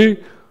არ არის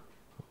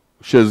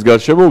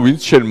შეზგარშემო,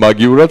 ვინც შენ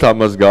მაგივრად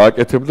ამას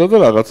გააკეთებდა და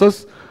რაღაცას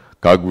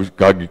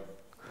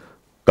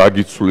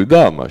გაგიცვლიდა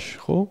ამაში,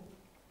 ხო?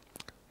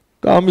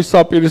 და ამის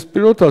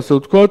საპირისპიროდ, ასე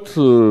ვთქვათ,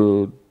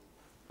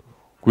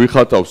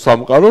 გვიხატავს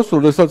სამყაროს,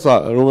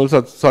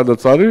 რომელსაც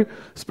სადაც არის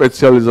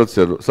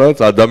სპეციალიზაცია, სადაც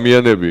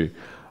ადამიანები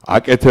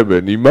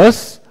აკეთებენ იმას,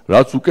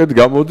 რაც უკეთ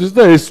გამოდის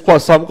და ეს სხვა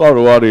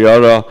სამყარო არის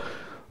არა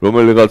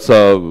რომელიღაცა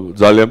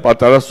ძალიან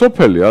პატარა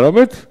სოფელი,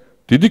 არამედ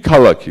დიდი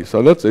ქალაქი,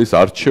 სადაც ეს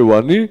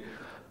არჩევანი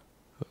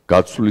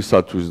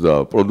გაცვლისათვის და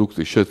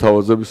პროდუქტის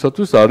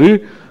შეთავაზებისათვის არის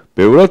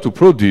ბევრად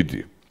უფრო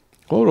დიდი.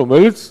 ხო,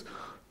 რომელიც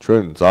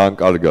ჩვენ ძალიან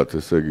კარგად,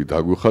 ესე იგი,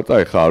 დაგვიხატა,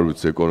 ეხლა არ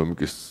ვიცი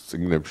ეკონომიკის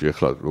წიგნებში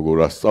ეხლა როგორ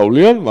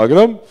ასწავლიან,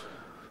 მაგრამ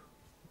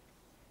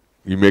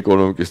იმ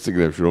ეკონომიკის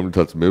წიგნებში,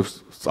 რომლითაც მე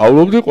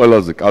სწავლობდი,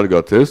 ყველაზე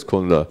კარგად ეს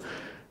ქონდა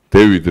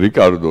დევიდ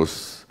რიკარდოს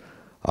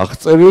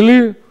აღწერილი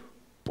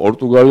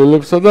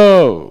პორტუგალიელებსა და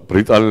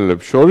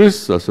ბრიტანელებს შორის,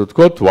 ასე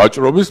ვთქვათ,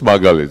 ვაჭრობის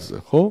მაგალითზე,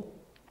 ხო?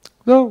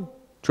 და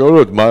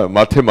ჩვენ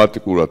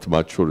მათემატიკურად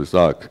მათ შორის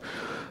აქ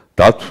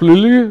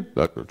დათვლილი,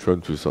 და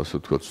ჩვენთვის, ასე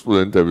ვთქვათ,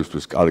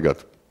 სტუდენტებისთვის კარგად,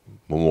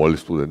 მომავალი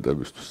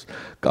სტუდენტებისთვის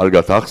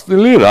კარგად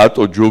ახსნილი,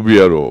 რატო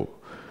ჯობია რომ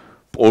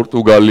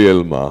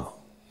პორტუგალიელმა,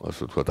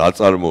 ასე ვთქვათ,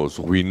 აწარმოოს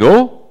ღვინო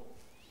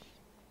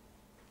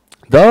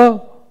და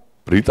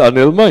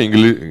ბრიტანელმა,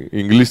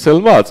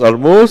 ინგლისელმა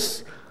აწარმოოს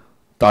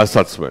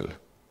ტანსაცმელი.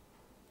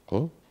 ხო?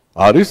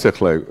 არის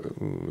ახლა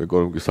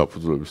ეკონომიკის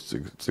საფუძვლების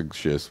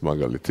წიგნში ეს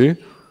მაგალითი?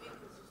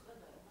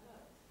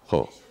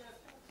 ხო.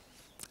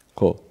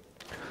 ხო.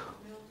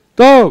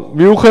 და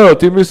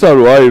მიუხედავად იმისა,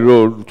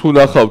 რომ თუ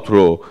ნახავთ,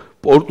 რომ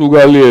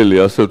პორტუგალიელი,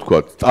 ასე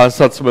ვთქვათ,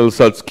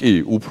 ტანსაცმელსაც კი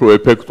უფრო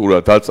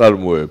ეფექტურად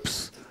აწარმოებს,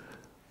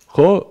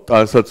 ხო?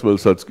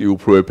 ტანსაცმელსაც კი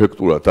უფრო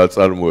ეფექტურად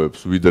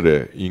აწარმოებს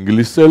ვიდრე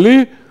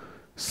ინგლისელი,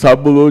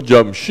 საბოლოო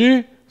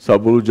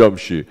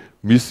ჯამში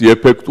მისი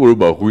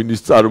ეფექტურობა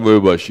ღვინის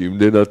წარმოებაში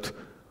იმდენად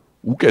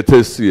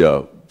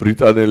უკეთესია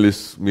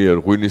ბრიტანელის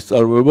მიერ ღვინის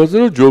წარმოებაზე,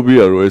 რომ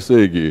ჯობია, რომ ესე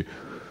იგი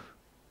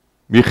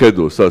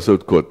მიხედოს, ასე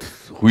ვთქვათ,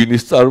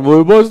 ღვინის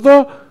წარმოებას და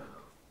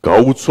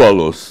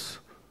გაუცვალოს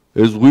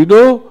ეს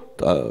ღვინო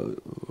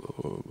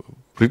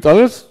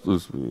ბრიტანელს,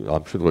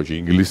 ამ შემთხვევაში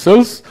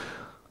ინგლისელს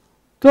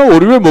და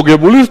ორივე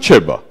მოგებული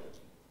რჩება.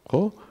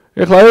 ხო?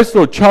 ეხლა ეს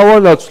რომ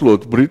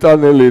ჩავანაცვლოთ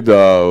ბრიტანელი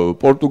და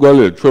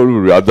პორტუგალიელი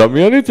ჩვეულებრივი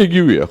ადამიანით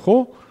იგივეა, ხო?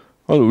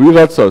 ანუ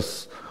ვიღაცას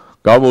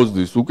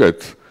გამოზდის უკეთ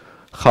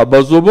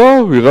ხაბაზობა,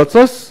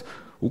 ვიღაცას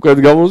უკეთ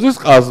გამოზდის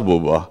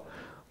ყაზბობა.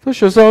 და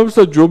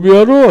შესაბამისად ჯობია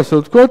რომ, ასე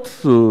ვთქვათ,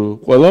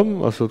 ყველამ,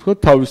 ასე ვთქვათ,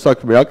 თავის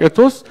საქმე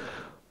აკეთოს,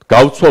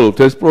 გავცვალოთ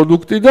ეს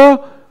პროდუქტი და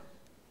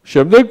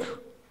შემდეგ,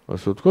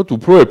 ასე ვთქვათ,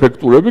 უფრო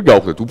ეფექტურები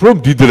გავხდეთ, უფრო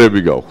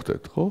მდიდრები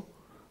გავხდეთ, ხო?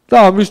 და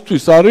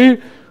ამისთვის არის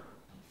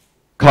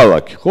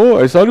ქალაქი, ხო?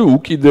 ეს არის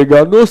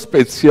უკიდეგანო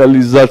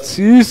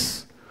სპეციალიზაციის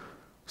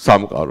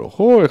სამყარო,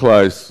 ხო? ეხლა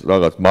ეს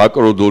რაღაც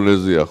მაკრო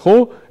დონეზეა, ხო?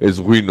 ეს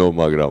ღვინო,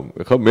 მაგრამ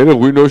ეხლა მე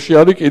ღვინოში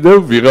არის კიდევ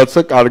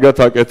ვიღაცა კარგად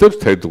აკეთებს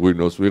თეთრ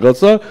ღვინოს,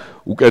 ვიღაცა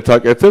უკეთ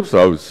აკეთებს,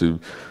 რა ვიცი,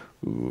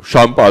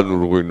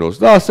 შამპანურ ღვინოს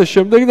და ასე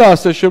შემდეგ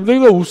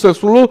და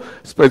უსასრულო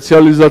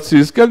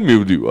სპეციალიზაციისკენ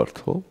მივდივართ,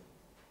 ხო?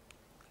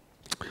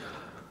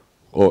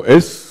 ო,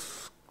 ეს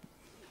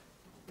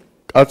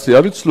კაცი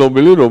არის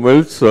ცნობილი,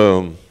 რომელიც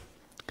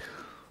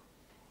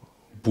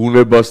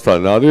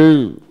ბუნებასთან არის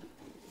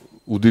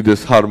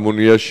უდიდეს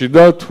ჰარმონიაში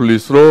და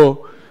თვლის,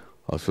 რომ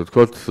ასე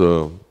ვთქვათ,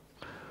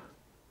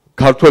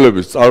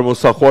 ქართველების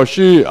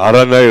წარმოსახვაში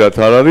არანაირად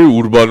არ არის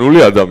ურბანული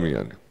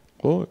ადამიანი,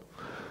 ხო?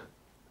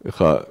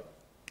 ეხლა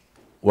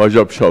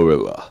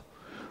ვაჟაფშაველა.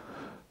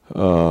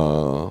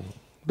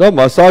 და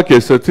მას აქვს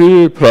ესეთი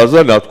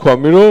ფრაზა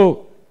ნათქვამი, რომ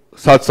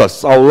საცა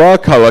სწავლა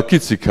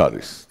ქალაქიც იქ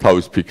არის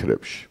თავის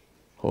ფიქრებში,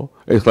 ხო?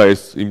 ეხლა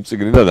ეს იმ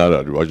წიგნიდან არ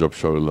არის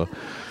ვაჟაფშაველა.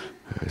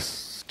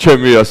 ეს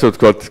ჩემი, ასე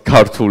ვთქვათ,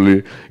 ქართული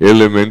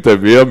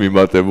ელემენტებია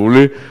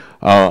მიმატებული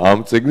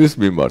ამ წიგნის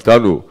მიმართ.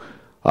 ანუ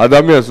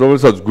ადამიანს,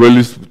 რომელსაც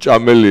გველის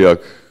ჭამელი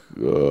აქვს,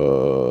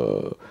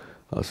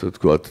 ასე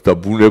ვთქვათ, და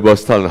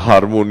ბუნებასთან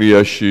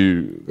ჰარმონიაში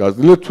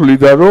გაძლია,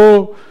 თვლიდა, რომ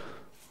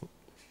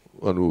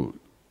ანუ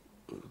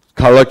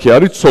ქალაქი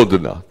არის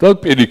ცოდნა და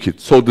პირიქით,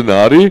 ცოდნა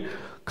არის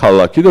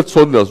ქალაქი და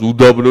ცოდნას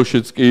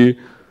უდაბნოშიც კი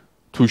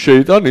თუ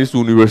შეიტან ის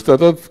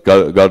უნივერსიტეტად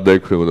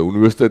გარდაიქმნება და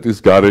უნივერსიტეტის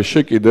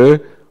გარეშე კიდე,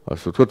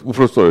 ასე ვთქვათ,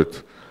 უბრალოდ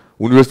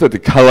უნივერსიტეტი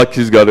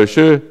ქალაქის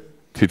გარეშე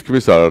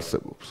თითქმის არ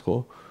არსებობს, ხო?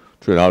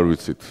 ჩვენ არ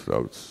ვიცით, რა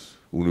ვიცი,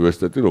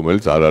 უნივერსიტეტი,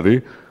 რომელიც არ არის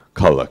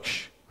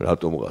ქალაქში,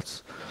 რატომღაც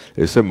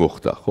ესე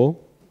მოხდა, ხო?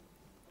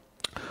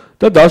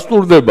 და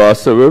დასტურდება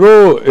ასევე,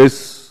 რომ ეს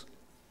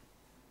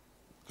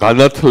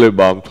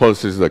განათლება ამ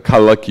თვალსაზრისით და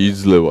ქალაქი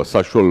იძლევა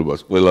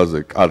საშუალებას ყველაზე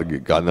კარგი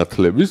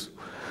განათლების,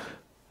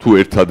 თუ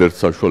ერთადერთ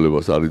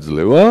საშუალებას არ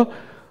იძლევა,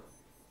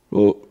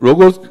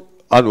 როგორც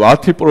ანუ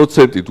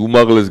 10%-ით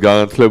უმაღლეს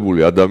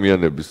განათლებული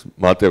ადამიანების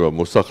მატება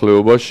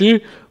მოსახლეობაში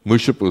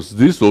მშპ-ს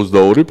ზრდის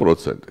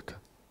 22%-ით.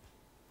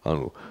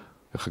 ანუ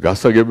ახლა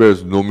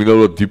გასაგებია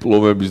ნომინალურად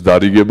დიპლომების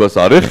დარიგებას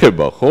არ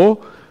ეხება,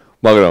 ხო?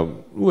 მაგრამ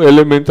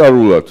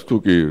ელემენტარულად თუ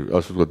კი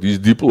ასე ვთქვათ ის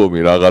დიპლომი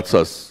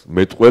რაღაცას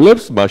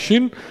მეტყველებს,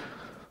 მაშინ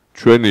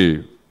ჩვენი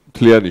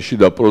მთლიანი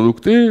შიდა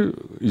პროდუქტი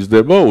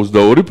იზრდება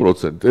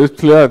 22%. ეს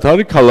მთლიანად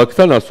არის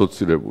ქალაქთან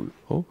ასოცირებული,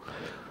 ხო?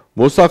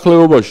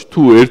 მოსახლეობაში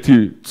თუ 1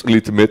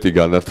 წლით მეტი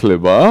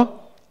განათლებაა,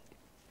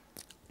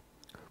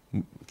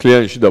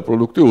 მთლიანი შიდა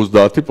პროდუქტი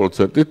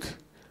 30%-ით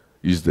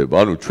იზრდება.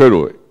 ანუ ჩვენ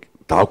რო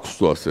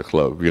დაგვსვას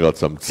ახლა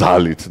ვიღაცამ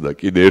ძალით და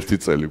კიდე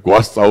 1 წელი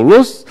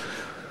გვასწავლოს,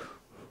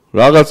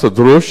 რაღაცა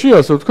დროში,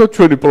 ასე ვთქვათ,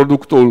 ჩვენი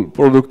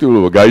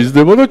პროდუქტიულობა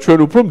გაიზრდება და ჩვენ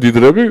უფრო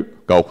მდიდრები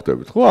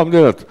გავხდებით, ხო?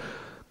 ამდენად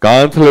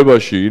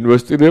განათლებაში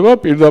ინვესტირება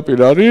პირდაპირ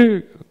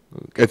არის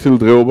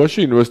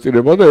კეთილდღეობაში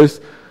ინვესტირება და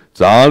ეს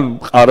ძალიან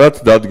მყარად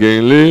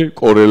დადგენილი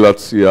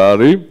კორელაცია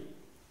არის.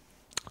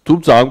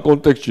 თუმცა ამ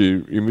კონტექსტში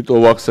იმიტომ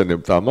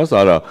ვახსენებთ ამას,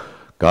 არა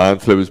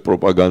განათლების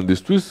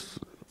პროპაგანდისთვის,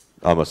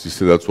 ამას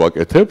ისედაც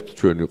ვაკეთებთ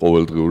ჩვენი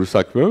ყოველდღიური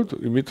საქმეებით,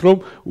 იმით რომ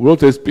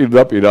უბრალოდ ეს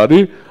პირდაპირ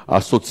არის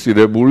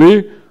ასოცირებული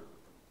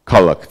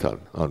ქალაქთან,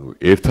 ანუ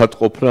ერთად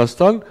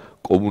ყოფნასთან,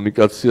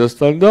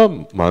 კომუნიკაციასთან და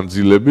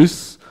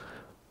მანძილების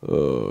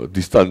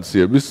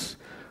დისტანციების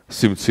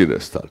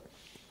სიმცირესთან.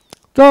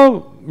 და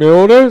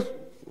მეორე,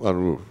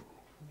 ანუ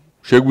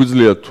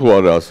შეგვიძლია თუ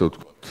არა ასე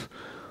ვთქვათ,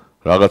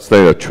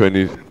 რაღაცნაირად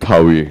ჩვენი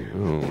თავი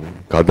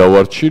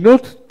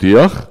გადავარჩინოთ,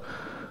 დიახ,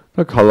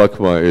 და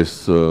ქალაქმა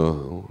ეს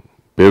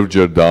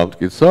ბევრჯერ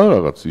დაამტკიცა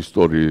რაღაც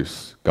ისტორიის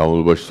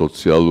განმავლობაში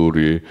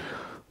სოციალური,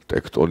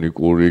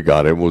 ტექტონიკური,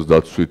 გარემოს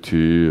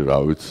დაცვითი, რა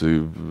ვიცი,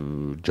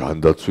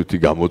 ჯანდაცვითი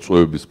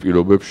გამოწვევების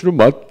პირობებში, რომ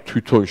მათ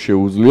თვითონ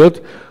შეუძლიათ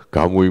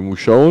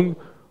გამოიმუშაონ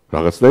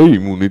რაღაცნაირი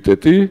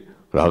იმუნიტეტი,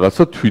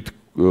 რაღაცა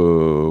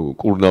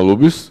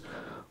თვითკურნალობის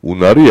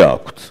უნარი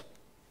აქვთ.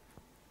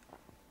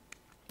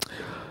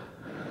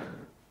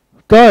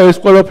 და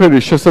ეს ყველაფერი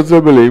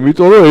შესაძლებელია,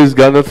 იმიტომ რომ ეს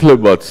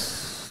განათლებაც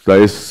და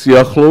ეს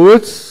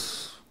სიახლოვეც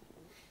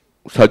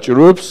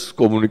საჭიროებს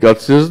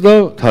კომუნიკაციას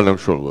და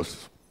თანამშრომლობას.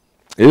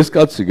 ეს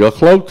კაცი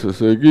გახლავთ,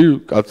 ესე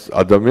იგი,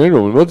 ადამიანი,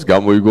 რომელმაც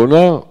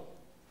გამოიგონა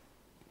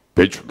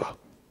ბეჭვდა.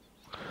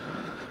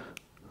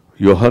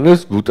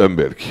 იოჰანეს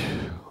გუტენბერგი,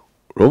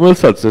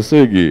 რომელსაც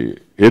ესე იგი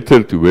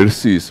ერთ-ერთი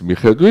ვერსიის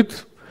მიხედვით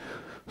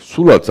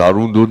სულაც არ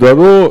უნდოდა,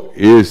 რომ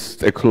ეს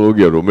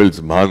ტექნოლოგია,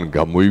 რომელიც მან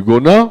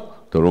გამოიგონა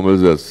და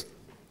რომელზეც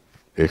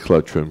ეხლა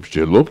ჩვენ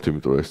მსჯელობთ,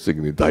 იმიტომ რომ ეს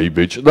წიგნი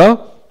დაიბეჭდა,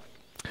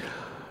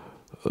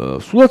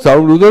 სულაც არ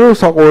უნდოდა, რომ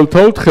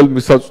საყოველთაოდ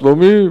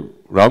ხელმისაწვდომი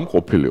რამ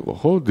ყოფილიყო,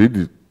 ხო?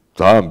 დიდი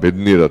ძალიან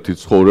ბედნიერად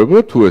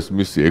იცხოვრებოდა, თუ ეს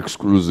მისი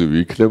ექსკლუზივი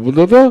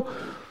იქნებოდა და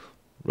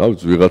რა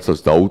ვიცი, ვიღაცას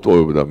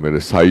დაუტოვებდა მე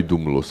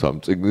საიდუმლოს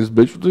ამ წიგნის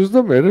ბეჭვდის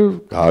და მე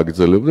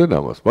გააგრძელებდნენ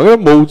ამას. მაგრამ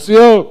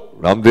მოუწია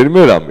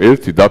რამდენიმე რამ,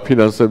 ერთი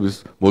დაფინანსების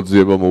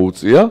მოძიება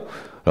მოუწია,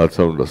 რაც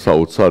არ უნდა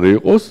საოცარი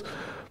იყოს.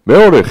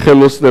 მეორე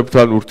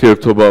ხელოსნებთან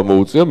ურთიერთობა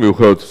მოუწია,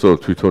 მიუხედავად იმისა, რომ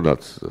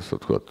თვითონაც, ასე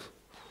ვთქვათ,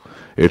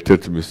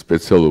 ერთ-ერთი მის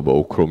სპეციალობა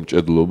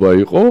ოქრომჭედლობა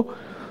იყო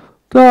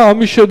და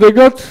ამის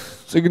შედეგად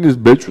წიგნის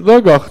ბეჭვდა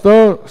გახდა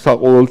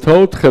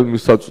საყოველთაოდ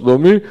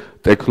ხელმისაწვდომი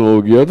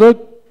ტექნოლოგია და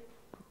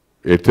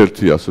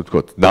ერთ-ერთი, ასე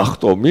ვთქვათ,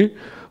 ნახტომი,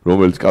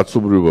 რომელიც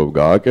კაცობრიობამ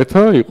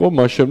გააკეთა, იყო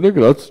მას შემდეგ,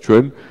 რაც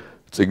ჩვენ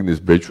წიგნის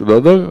ბეჭვდა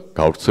და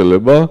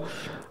გავრცელება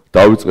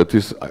დავიწყეთ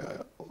ის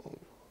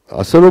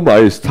ასე რომ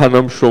აი ეს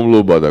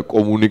თანამშრომლობა და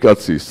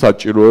კომუნიკაციის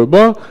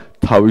საჭიროება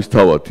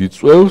თავისთავად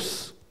იწვევს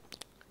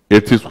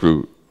ერთის მხრივ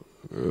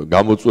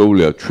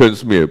გამოწვეულია ჩვენს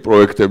მიერ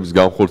პროექტების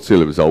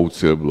განხორციელების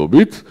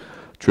აუცილებლობით,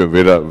 ჩვენ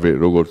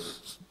როგორც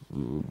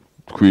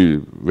თქვი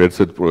ვერც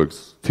ერთ პროექტს,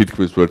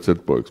 თითქმის ვერც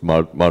ერთ პროექტს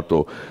მარტო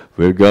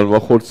ვერ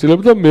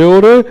განვახორციელებ და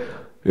მეორე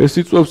ეს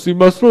იწვევს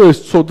იმას, რომ ეს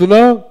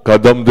ცოდნა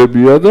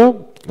გადამდებია და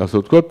ასე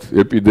ვთქვათ,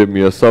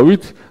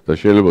 ეპიდემიასავით და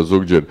შეიძლება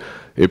ზოგჯერ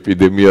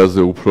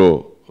ეპიდემიაზე უფრო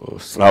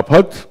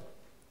სწრაფად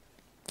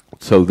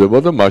ცელდება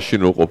და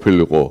მაშინ რო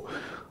ყოფილიყო,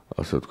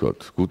 ასე ვთქვათ,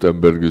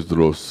 გუტენბერგის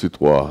დროს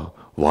სიტყვა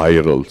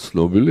viral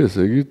ცნობილი,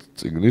 ესე იგი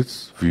წიგნიც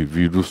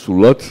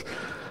ვირუსულად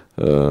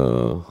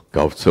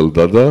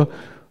გავრცელდა და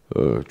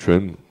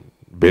ჩვენ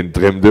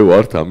დღემდე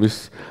ვართ ამის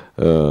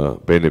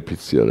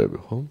ბენეფიციარები,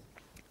 ხო?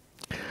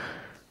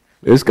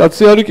 ეს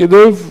კაცი არის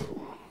კიდევ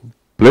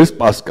ბლეს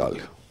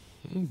პასკალი.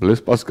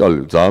 ბლეს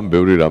პასკალი ძალიან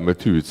ბევრი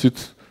რამეთი ვიცით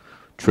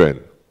ჩვენ.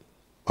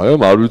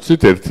 მაგრამ არ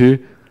ვიცით ერთი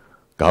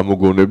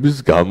გამოგონების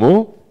გამო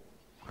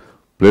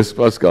ბლეს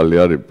პასკალი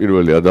არის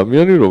პირველი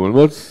ადამიანი,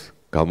 რომელმაც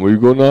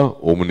გამოიგონა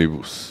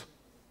ომნიბუსი.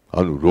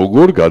 ანუ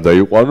როგორ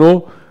გადაიყვანო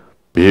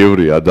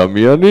ბევრი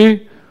ადამიანი,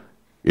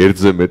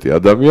 ერთზე მეტი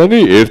ადამიანი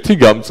ერთი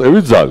გამწევი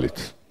ძალით.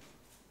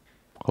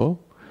 ხო?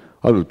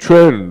 ანუ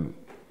ჩვენ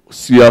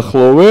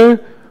სიახლოვე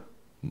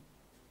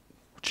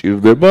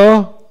ჭირდება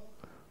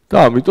და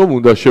ამიტომ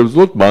უნდა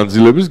შევძლოთ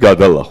მანძილების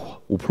გადალახვა,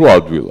 უფრო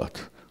ადვილად,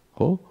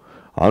 ხო?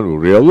 ანუ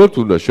რეალურად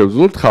უნდა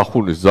შევძლოთ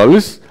ხახუნის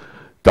ძალის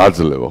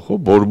დაძლევა, ხო?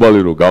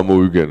 ბორბალი რო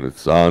გამოვიგენეთ,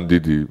 ძალიან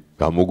დიდი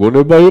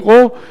გამოგონება იყო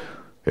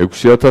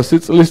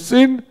 6000 წლის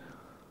წინ,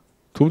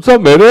 თუმცა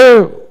მერე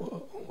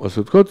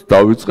ასე ვთქვათ,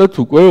 დავიწყეთ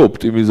უკვე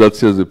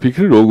ოპტიმიზაციაზე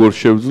ფიქრი, როგორ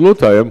შევძლოთ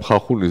აი ამ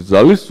ხახუნის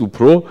ძალის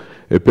უფრო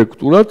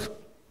ეფექტურად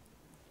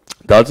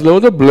დაძლევა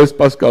და ბლეს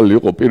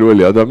პასკალი იყო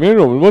პირველი ადამიანი,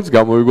 რომელმაც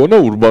გამოიგონა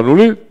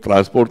ურბანული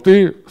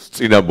ტრანსპორტის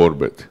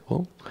წინაბორბეთი, ხო?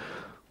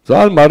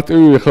 ძალიან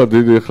მარტივი ახლა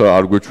დიდი ახლა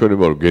არ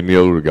გვეჩვენება რომ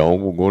გენიალური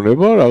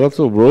გამოგონება,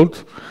 რაღაცა უბრალოდ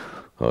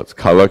რაღაც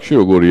ქალაქში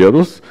როგორ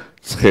იაროს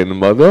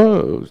ცხენმა და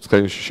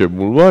ცხენში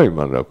შემულვა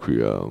იმან რა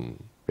ქვია,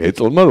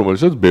 ეტლმა,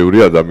 რომელსაც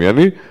ბევრი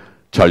ადამიანი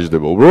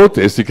ჩაჯდება. უბრალოდ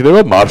ეს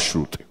იქნება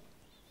მარშრუტი.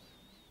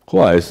 ხო,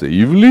 აი ესე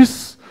ივლის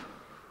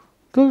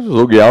და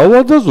ზოგი ავა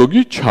და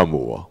ზოგი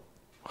ჩამოვა.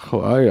 ხო,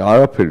 აი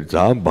არაფერი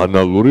ძალიან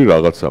ბანალური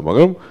რაღაცა,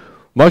 მაგრამ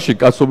მაშინ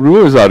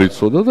კაცობრიობა ეს არ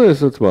იცოდა და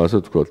ესეთმა ასე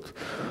ვთქვათ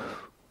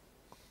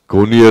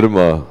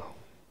გონიერმა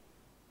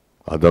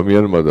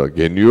ადამიანმა და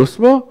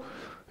გენიოსმა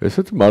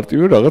ესეთ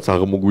მარტივი რაღაც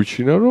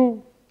აღმოგვიჩინა, რომ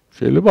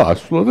შეიძლება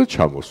ასვლა და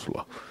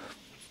ჩამოსვლა.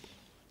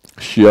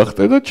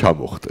 შეახტე და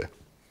ჩამოხტე.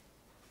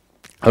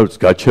 არც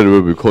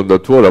გაჩერებები ქონდა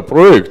თუ არა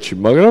პროექტში,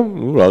 მაგრამ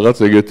რაღაც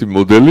ეგეთი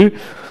მოდელი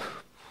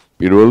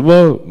პირველმა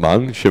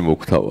მან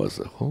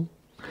შემოგთავაზა, ხო?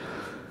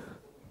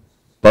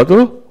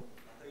 ბატონო?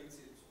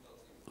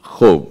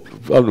 ხო,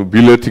 ანუ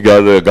ბილეთი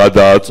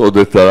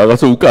გადააწოდეთ და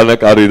რაღაცა უკანა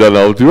კარიდან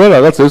ავდივარ,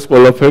 რაღაც ეს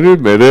ყველაფერი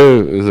მერე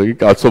ესე იგი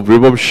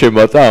კაცობრიობამ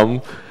შემატა ამ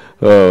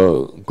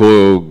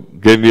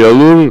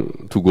გენიალურ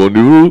თუ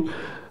გონიურ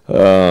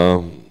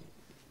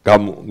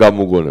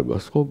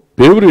გამოგონებას, ხო?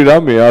 ბევრი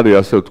რამე არის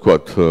ასე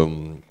ვთქვათ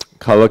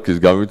ქალაქის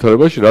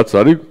განვითარებაში, რაც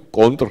არის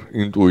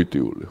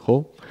კონტრინტუიტიული, ხო?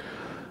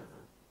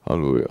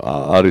 ანუ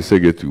არის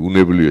ეგეთი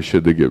უნებლიე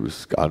შედეგების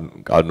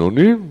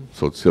კანონი,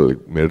 სოციალური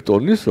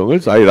მერტონის,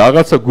 რომელიც აი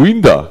რაღაცა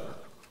გვინდა,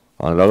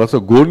 ან რაღაცა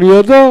გონია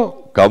და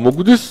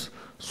გამოგვდის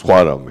სხვა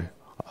რამე.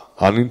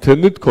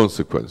 Unintended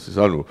consequences,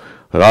 ანუ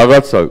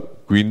რაღაცა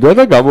გვინდა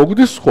და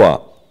გამოგვდის სხვა,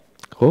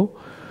 ხო?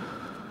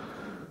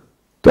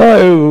 და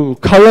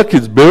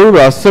ქალაქის ბევრ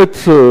ასეთ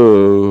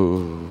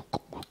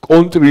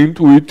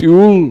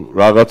კონტრინტუიტიულ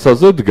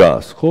რაღაცაზე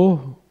დგას, ხო?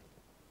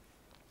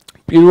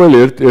 პირველი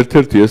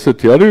ერთ-ერთი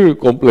ესეთი არის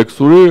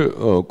კომპლექსური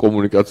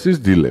კომუნიკაციის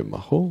დილემა,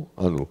 ხო?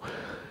 ანუ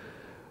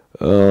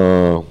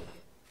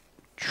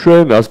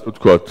ჩვენ ასე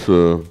ვთქვათ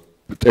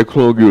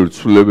ტექნოლოგიური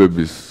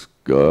ცვლილებების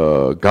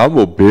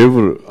გამო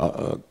ბევრ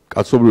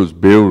კაცობრიობის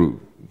ბევრ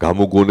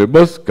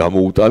გამოგონებას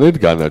გამოუტანეთ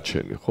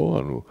განაჩენი, ხო?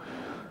 ანუ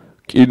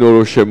კინო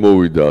რო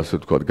შემოვიდა, ასე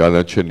ვთქვათ,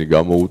 განაჩენი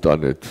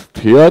გამოუტანეთ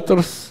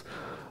თეატრს,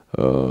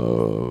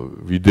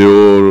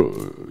 ვიდეო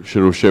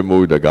რო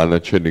შემოვიდა,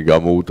 განაჩენი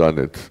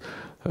გამოუტანეთ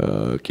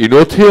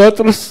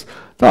კინოთეატრს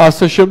და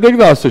ასე შემდეგ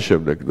და ასე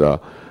შემდეგ და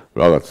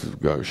რაღაც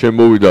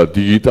შემოვიდა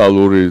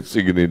დიგიტალური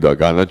წიგნი და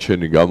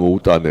განაჩენი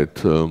გამოუტანეთ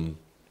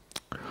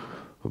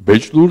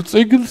ბეჭდურ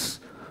წიგნს,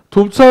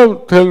 თუმცა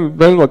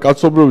თელმა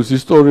კაცობრიობის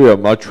ისტორია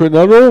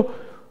მაჩვენა, რომ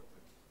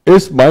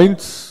ეს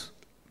მაინც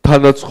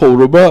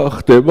თანაცხოვრობა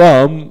ხდება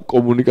ამ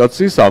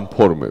კომუნიკაციის ამ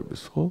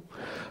ფორმების, ხო?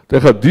 და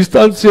ხა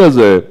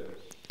დისტანციაზე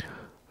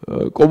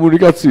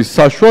კომუნიკაციის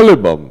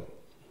საშუალებამ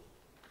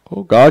ხო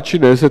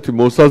გააჩინა ესეთი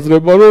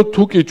მოსაზრება, რომ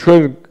თუ კი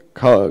ჩვენ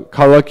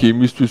ქალაქი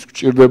იმისთვის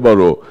გვჭირდება,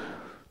 რომ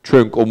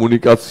ჩვენ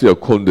კომუნიკაცია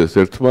გქონდეს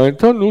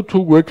ერთმანეთთან, ну თუ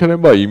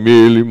გვექნება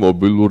იმეილი,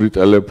 მობილური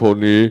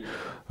ტელეფონი,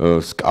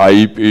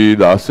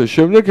 სკაიპი და ასე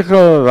შემდეგ,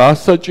 ხა რა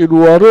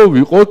საჭიროა, რომ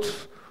ვიყოთ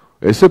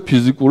ესე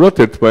ფიზიკურად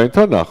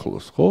ერთმანეთთან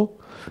ახლოს, ხო?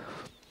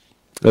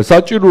 და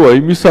საჭიროა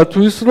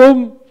იმისათვის, რომ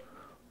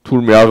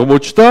თურმე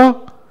აღმოჩნდა,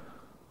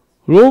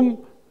 რომ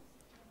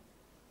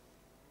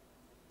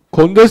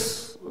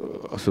გქონდეს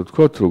ასე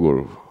ვთქვათ, როგორ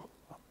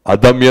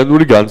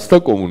ადამიანური განცდა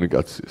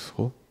კომუნიკაციის,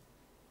 ხო?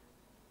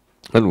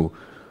 ანუ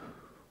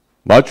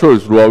მათ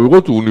შორის რო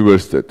ავიღოთ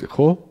უნივერსიტეტი,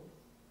 ხო?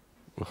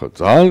 ახლა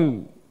ძალიან,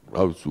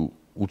 რა ვიცი,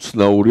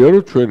 უცნაურია,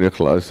 რომ ჩვენ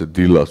ახლა ესე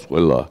დილას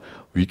ყველა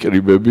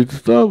ვიკრიბებით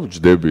და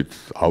ვჯდებით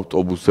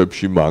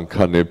ავტობუსებში,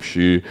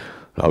 მანქანებში,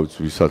 რა ვიცი,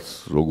 ვისაც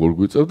როგორ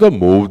გვიწევ და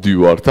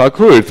მოვდივართ აქ,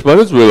 რომ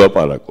ერთმანეთს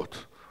ველაპარაკოთ.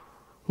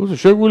 ხო,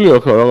 შეგვიძლია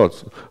ახლა რაღაც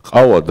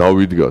ყავა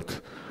დავიდგათ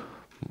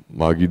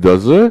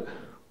მაგიდაზე,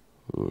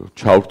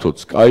 ჩავრთოთ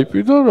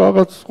სკაიპი და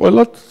რაღაც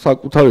ყველათ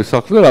საკუთარი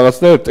სახლზე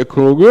რაღაცნაირ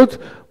ტექნოლოგიად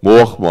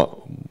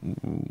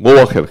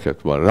მოვახერხეთ,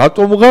 მაგრამ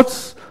რატომღაც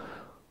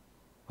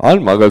ან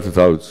მაგალითად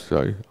არ ვიცი,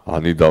 აი,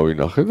 ანი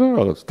დავინახე და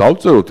რაღაც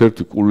დავწეროთ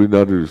ერთი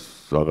კულინარიის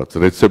რაღაც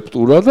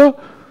რეცეპტურა და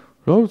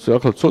რა ვიცი,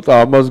 ახლა ცოტა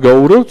ამას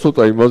გაურევ,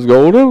 ცოტა იმას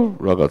გაურევ,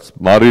 რაღაც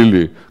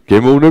მარილი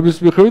გემოვნების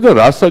მიხედვით და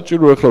რა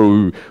საჭირო ახლა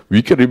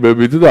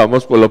ვიკრიბებით და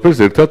ამას ყველაფერს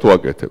ერთად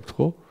ვაკეთებთ,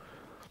 ხო?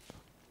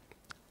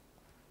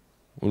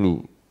 ანუ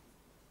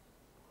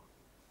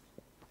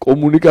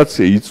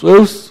კომუნიკაცია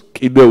იწვევს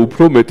კიდევ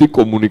უფრო მეტი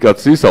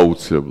კომუნიკაციის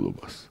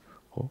აუცილებლობას,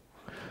 ხო?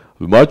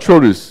 მათ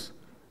შორის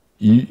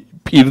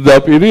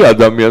პირდაპირი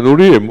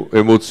ადამიანური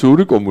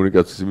ემოციური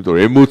კომუნიკაციის, იმიტომ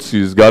რომ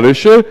ემოციის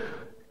გარეშე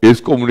ეს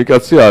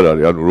კომუნიკაცია არ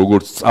არის, ანუ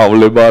როგორც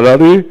სწავლება არ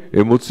არის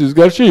ემოციის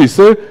გარეშე,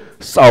 ისე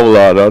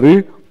სწავლა არ არის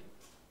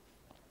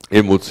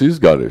ემოციის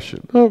გარეშე.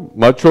 და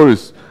მათ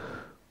შორის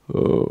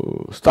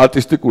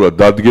სტატისტიკურად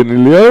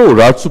დადგენილია, რომ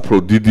რაც უფრო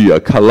დიდია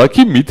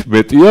ქალაქი, მით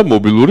მეტია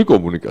მობილური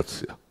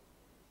კომუნიკაცია.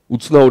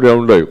 უცნაური არ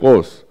უნდა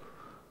იყოს?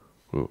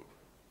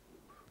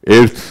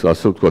 ერთ,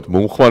 ასე ვთქვათ,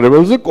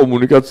 მომხმარებელზე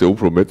კომუნიკაცია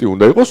უფრო მეტი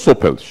უნდა იყოს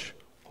სოფელში,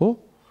 ხო?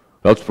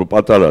 რაც უფრო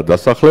პატარა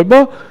დასახლება,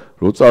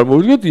 რო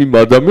წარმოვიდგინოთ, იმ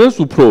ადამიანს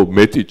უფრო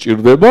მეტი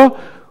ჭირდება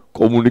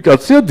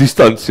კომუნიკაცია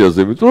დისტანციაზე,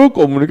 იმიტომ რომ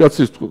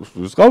კომუნიკაციის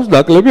გყავს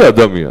ნაკლები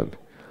ადამიანი.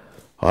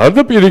 არ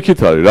და პირიქით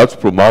არის, რაც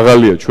უფრო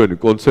მაღალია ჩვენი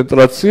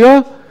კონცენტრაცია,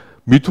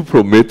 მით უფრო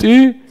მეტი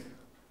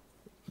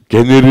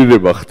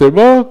გენერირება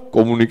ხდება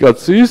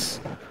კომუნიკაციის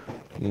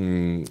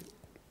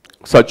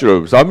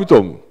საჭიროებებს.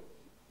 ამიტომ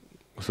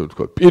ასე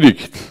ვთქვათ,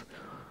 პირიქით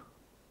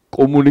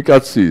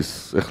კომუნიკაციის,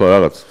 ეხლა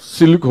რაღაც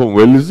Silicon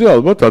Valley-ზე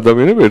ალბათ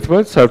ადამიანები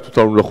ერთმანეთს საერთოდ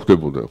არ უნდა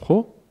ხვდებოდნენ, ხო?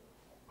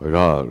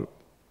 რა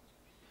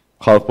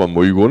ხალხმა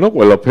მოიგონა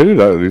ყველაფერი,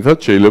 რითაც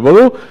შეიძლება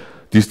რომ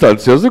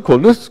დისტანციაზე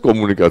ქონდეს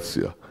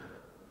კომუნიკაცია.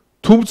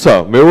 თუმცა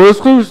მეორე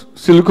მხრივ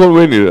Silicon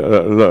Valley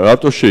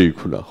რატო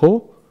შეიქმნა, ხო?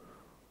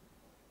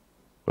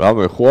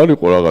 რამე ხო არ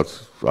იყო რაღაც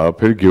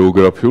არაფერი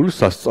გეოგრაფიული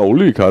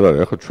სასწაული იქ არ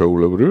არის, ახლა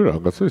ჩვეულებრივი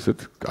რაღაცა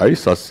ისეთი კაი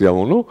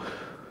სასიამოვნო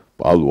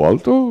პალო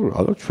ალტო,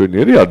 რაღაც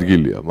ჩვენიერი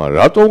ადგილია, მაგრამ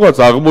რატომღაც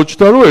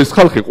აღმოჩნდა რომ ეს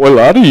ხალხი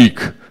ყველა არის იქ.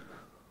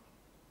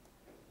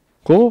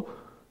 ხო?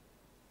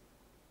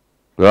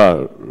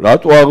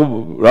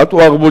 რატო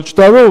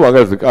აღმოჩნდა რომ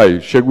მაგაზე კაი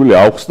შეგვიძლია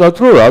ავხსნათ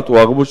რომ რატო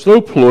აღმოჩნდა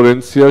რომ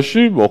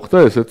ფლორენციაში მოხდა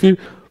ესეთი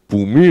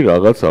ბუმი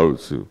რაღაც არ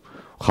ვიცი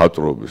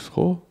ხატრობის,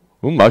 ხო?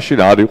 ნუ მაშინ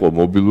არ იყო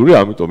მობილური,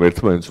 ამიტომ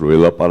ერთმანეთს რო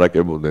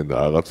ელაპარაკებოდნენ და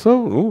რაღაცა,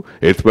 ნუ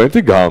ერთმანეთი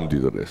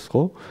გაამდიდრეს,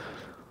 ხო?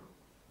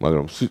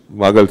 მაგრამ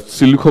მაგალითად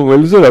Silicon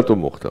Valley-ზე რატო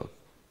მოხდა?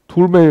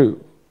 თურმე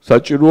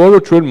საჭიროა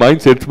რომ ჩვენ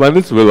მაინც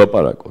ერთმანეთს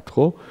ველაპარაკოთ,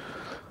 ხო?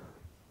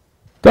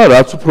 და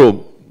რაც უფრო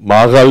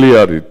მაღალი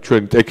არის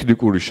ჩვენი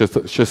ტექნიკური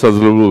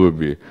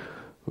შესაძლებლობები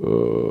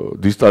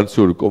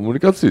დისტანციური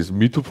კომუნიკაციის,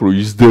 მით უფრო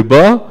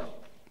იზრდება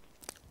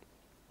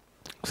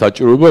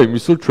საჭიროება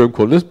იმის, რომ ჩვენ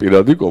გქონდეს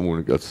პირადი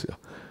კომუნიკაცია.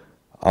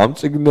 ამ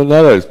წიგნიდან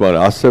არ არის,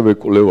 მაგრამ ასევე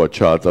კვლევა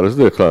ჩაატარეს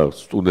და ეხლა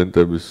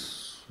სტუდენტების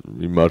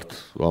მიმართ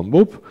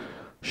ვამბობ,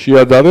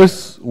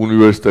 შეადარეს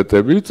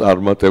უნივერსიტეტები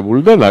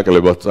წარმატებული და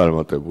ნაკლებად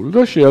წარმატებული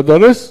და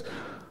შეადარეს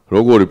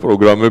როგორი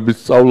პროგრამებით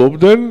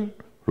სწავლობდნენ,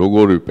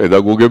 როგორი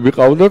პედაგოგები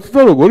ყავდათ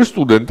და როგორი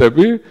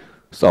სტუდენტები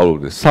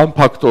სწავლობდნენ. სამ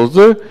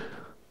ფაქტორზე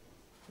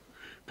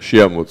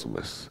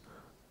შეამოწმეს.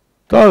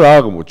 და რა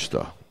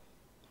აღმოჩნდა?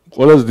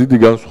 ყველაზე დიდი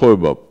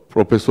განსხვავება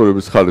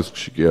პროფესორების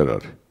ხარისხში კი არ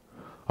არის.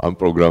 ამ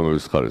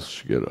პროგრამების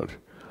ხარისხში კი არ არის.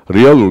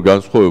 რეალურ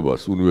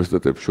განსხვავებას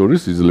უნივერსიტეტებს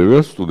შორის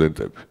იძლევიან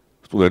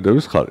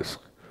სტუდენტების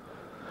ხარისხი.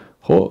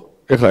 ხო?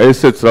 ეხლა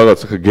ესეც რაღაც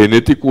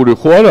გენეტიკური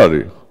ხო არ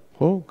არის?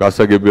 ხო?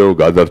 გასაგებია რომ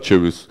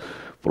გადარჩევის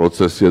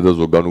პროცესია და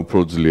ზოგან უფრო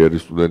ძლიერი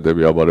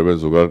სტუდენტები აბარებენ,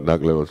 ზოგან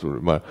ნაკლებად,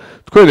 მაგრამ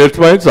თქვენ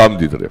ერთმანეთს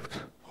ამდიდრებთ,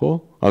 ხო?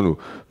 ანუ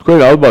თქვენ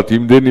ალბათ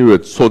იმდენივე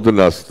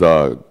ცოდნას და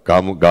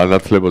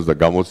განათლებას და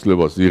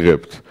გამოცდილებას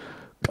იღებთ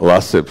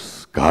კლასებს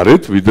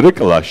გარეთ, ვიდრე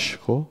კლასში,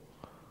 ხო?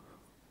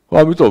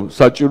 ამიტომ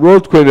საჭიროა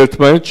თქვენ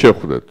ერთმანეთს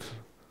შეხვდეთ,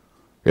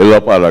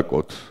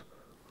 ელაპარაკოთ.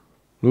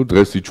 ნუ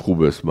დღეს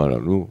იჩხუბეს,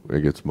 მაგრამ ნუ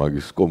ეგეც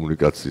მაგის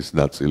კომუნიკაციის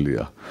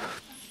ნაწილია.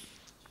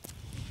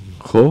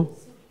 ხო?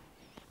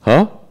 ჰა?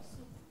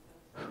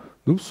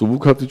 ნუ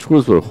სუბუქად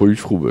იჩხუბეს, მაგრამ ხო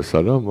იჩხუბეს,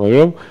 არა?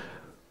 მაგრამ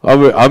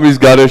ამის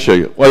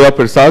გარეშე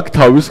ყველაფერს აქვს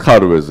თავის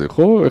ხარვეზე,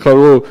 ხო? ეხლა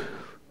რომ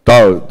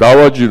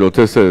დავაჯიროთ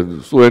ესე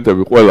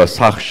სტუდენტები ყველა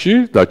სახში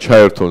და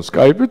ჩაერთონ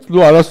Skype-ით, ნუ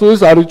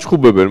არასოდეს არ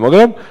იჩხუბებენ,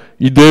 მაგრამ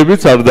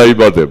იდეებიც არ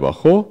დაიბადება,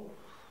 ხო?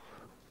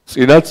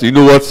 წინაც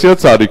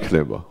ინოვაციაც არ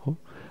იქნება, ხო?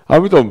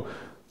 ამიტომ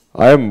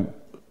აი ამ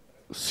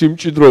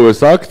სიმჭიდროვეს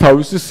აქვს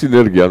თავისი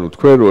სინერგია, ანუ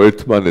თქვენ რო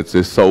ერთმანეთს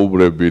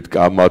ესაუბრებით,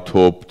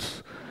 კამათობთ,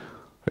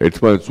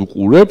 ერთმანეთს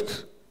უყურებთ,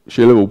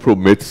 შეიძლება უფრო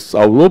მეტ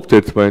სწავლობთ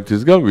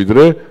ერთმანეთისგან,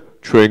 ვიდრე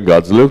ჩვენ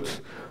გაძლევთ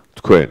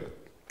თქვენ.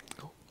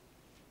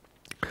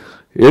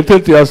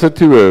 ერთ-ერთი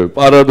ასეთივე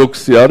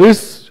პარადოქსი არის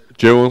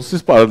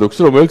ჯევონსის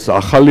პარადოქსი, რომელიც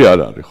ახალი არ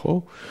არის, ხო?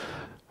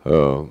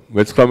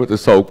 მე-19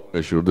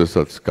 საუკუნეში,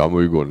 როდესაც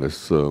გამოიგონეს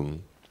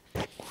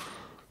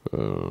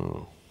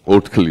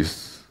ორთქლის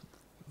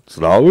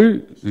ძრავი,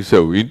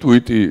 ისევ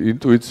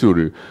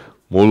ინტუიციური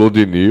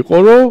მოლოდინი იყო,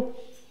 რომ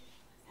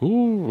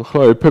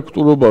ახლა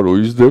ეფექტურობა რო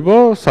იზრდება,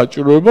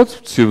 საჭიროებაც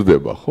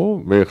მცირდება, ხო?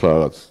 მე ახლა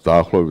რაღაც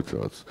დაახლოებით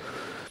რაღაც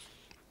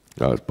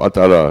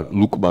პატარა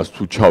ლუკმას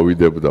თუ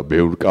ჩავიდებ და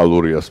ბევრ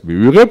კალორიას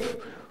მივიღებ,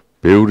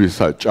 ბევრი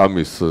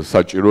ჭამის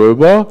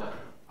საჭიროება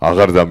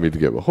აღარ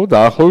დამიდგება, ხო?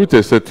 დაახლოებით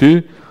ესეთი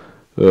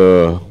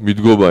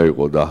მიდგომა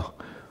იყო და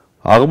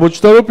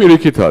აღმოჩნდა, რომ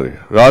პირიქით არის,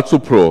 რაც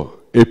უფრო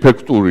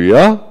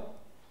ეფექტურია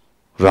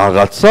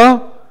რაღაცა,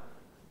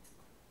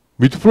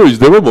 მით უფრო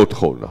იზრდება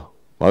მოთხოვნა.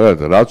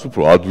 მაგალითად, რაც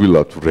უფრო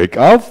ადვილად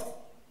ვრეკავ,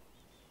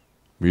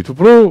 მით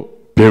უფრო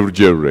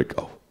ბევრჯერ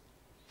ვრეკავ.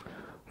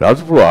 რაც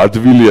უფრო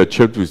ადვილია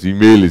ჩემთვის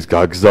იმეილის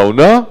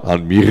გაგზავნა, ან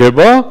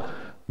მიღება,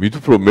 მით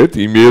უფრო მეტ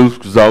იმეილს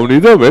გზავნი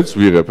და მეც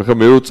ვიღებ. ეხლა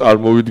მე რო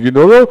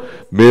წარმოვიდგინო, რომ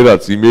მე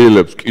რაც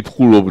იმეილებს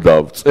კითხულობ და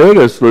ვწერ,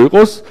 ეს რო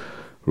იყოს,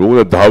 რომ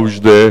უნდა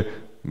დავждე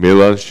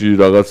მელანში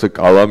რაღაცა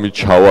კალამი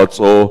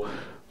ჩავაწო,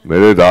 მე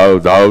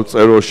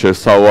დავწერო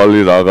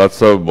შესავალი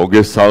რაღაცა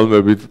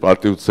მოგესალმებით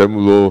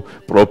პატივცემლო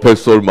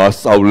პროფესორ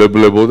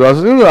მასწავლებლებო და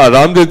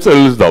რამდენ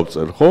წელს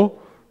დავწერ, ხო?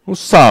 ნუ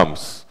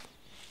 3-ს.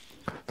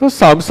 და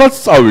 3-საც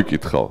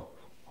წავიკითხავ,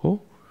 ხო?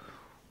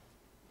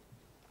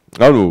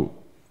 ანუ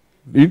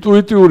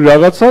ინტუიტიური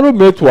რაღაცა, რომ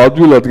მე თუ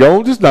ადვილად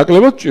გამოდის,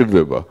 ნაკლებად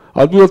ჭირდება.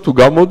 ადვილად თუ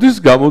გამოდის,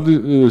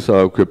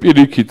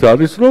 პირიქით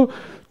არის, რომ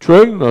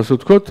ჩვენ, ასე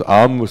ვთქვათ,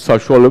 ამ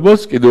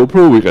საშუალებას კიდევ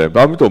უფრო ვიყენებთ.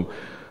 ამიტომ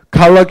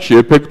ქალაქში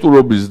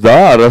ეფექტურობის და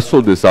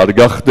არასოდეს არ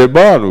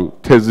გახდება, ანუ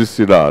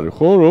თეზისი რა არის,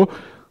 ხო, რომ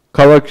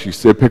ქალაქის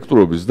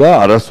ეფექტურობის და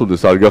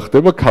არასოდეს არ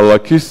გახდება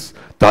ქალაქის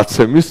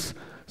დაცემის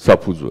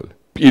საფუძველი.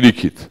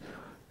 პირიქით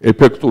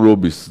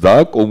ეფექტურობის და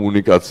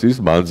კომუნიკაციის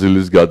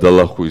მანძილის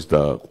გადალახვის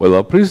და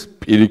ყველაფრის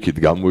პირიქით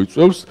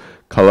გამოიწვევს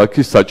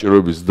ქალაქის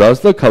საჭიროების დას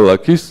და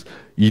ქალაქის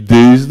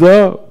იდეის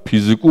და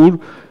ფიზიკურ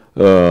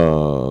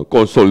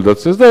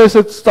კონსოლიდაციას და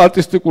ესეც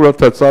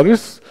სტატისტიკურადაც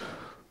არის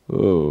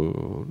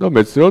და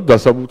მეცნიერად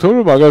დასაბუთებულია,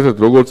 რომ მაგალითად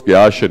როგორც კი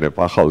ააშენებ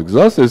ახალ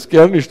გზას, ეს კი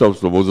არ ნიშნავს,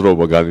 რომ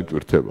მოძრაობა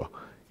განიტვირთება.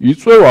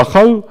 იწვევ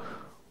ახალ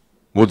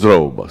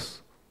მოძრაობას,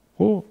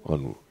 ხო?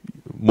 ანუ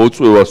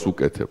მოწვევას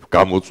უკეთებ,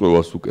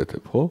 გამოწვევას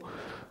უკეთებ, ხო?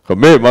 ხა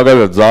მე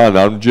მაგალითად ძალიან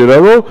არ მჯერა,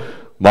 რომ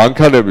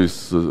მანქანების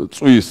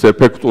წვის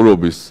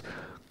ეფექტურობის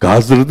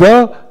გაზრდა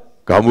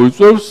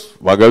გამოიწვევს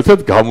მაგალითად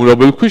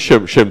გამუნაბელქვის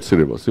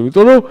შემცირებას,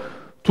 იმიტომ რომ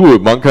თუ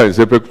მანქანის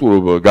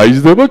ეფექტურობა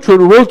გაიზრდება, ჩვენ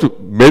უბრალოდ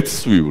მეც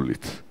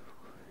ვივლით.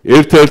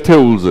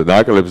 ერთ-ერთეულზე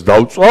ნაკლებს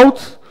დავწვავთ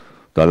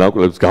და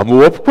ნაკლებს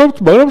გამოვაფქვევთ,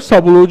 მაგრამ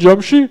საბოლოო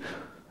ჯამში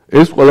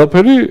ეს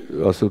ყველაფერი,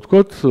 ასე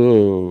ვთქვათ,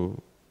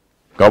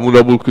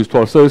 გამუნაბულქვის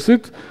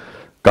თვალსაზრისით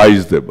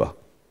გაიზრდება.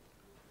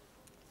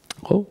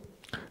 ხო?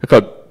 ეხლა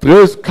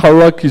დღეს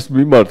ქალაქის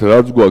მიმართ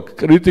რაც გვაქვს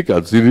კრიტიკა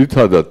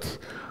ძირითადად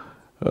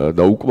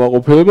და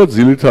უკმაყოფილება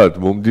ძირითადად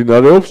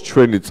მომდინარეობს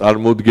ჩვენი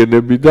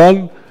წარმოდგენებიდან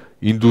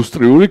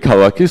ინდუსტრიული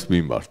ქალაქის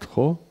მიმართ,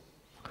 ხო?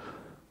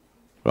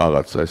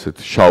 რაღაცა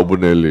ესეთი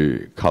შაუბნელი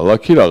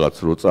ქალაქი, რაღაც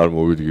რო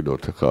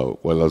წარმოვიდგინოთ, ეხლა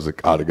ყველაზე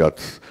კარგად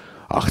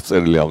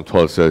აღწერილი ამ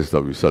თვალსაზრისით და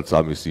ვისაც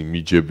ამის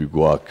იმიჯები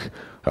გვაქვს,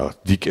 რაღაც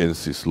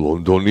დიკენსის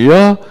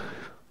ლონდონია,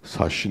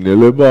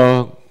 საშინელება,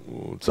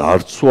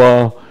 ძარცვა,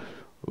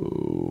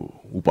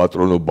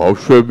 უპატრონო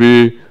ბავშვები,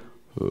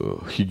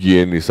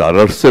 ჰიგიენის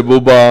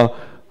არარსებობა,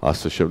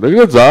 ასე შემდეგ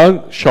და ძალიან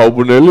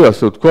შაუბნელი,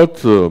 ასე ვთქვათ,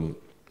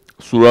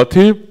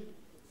 სურათი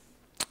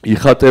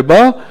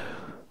იხატება.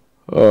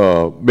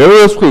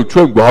 მეორე მხრივ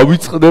ჩვენ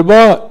გვავიწყდება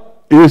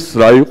ეს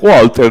რა იყო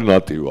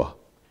ალტერნატივა.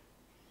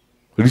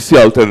 რისი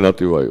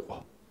ალტერნატივა იყო?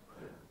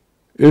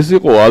 ეს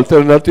იყო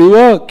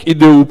ალტერნატივა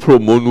კიდევ უფრო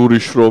მონური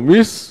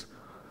შრომის,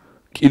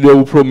 კიდევ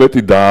უფრო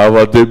მეტი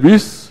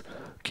დაავადების,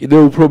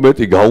 კიდევ უფრო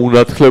მეტი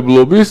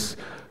გაუნათლებლობის,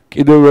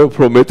 კიდევ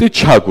უფრო მეტი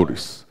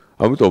ჩაგვრის.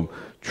 ამიტომ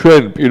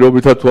ჩვენ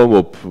პირობითად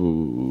ვამბობ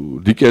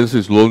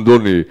დიკენსის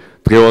ლონდონი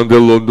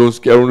დღევანდელ ლონდონს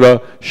კი არ უნდა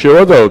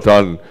შევადაროთ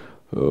ან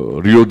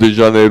რიო დე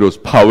ჟანეიროს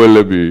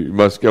ფაველები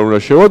იმას კი არ უნდა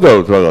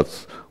შევადაროთ რაღაც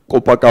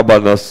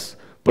კოპაკაბანას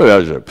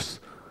პლაჟებს.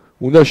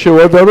 უნდა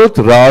შევადაროთ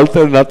რა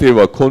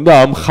ალტერნატივა ქონდა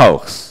ამ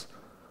ხალხს.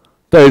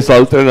 და ეს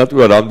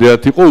ალტერნატივა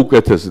რამდენად იყო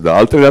უკეთესი და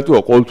ალტერნატივა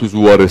ყოველთვის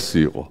უარესი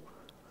იყო.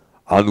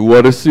 ან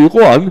უარესი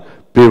იყო, ან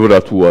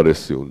ბევრად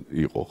უარესი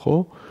იყო, ხო?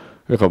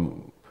 ეხლა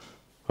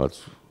რაც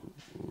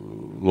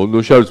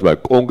ლონდონში არის,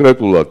 მაგრამ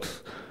კონკრეტულად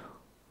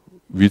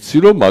ვიცი,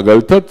 რომ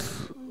მაგალითად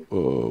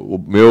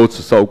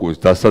მე-20 საუკუნის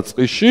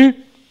დასაწყისში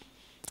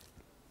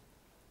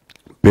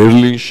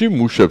ბერლინში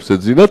მუშებს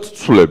ეძინათ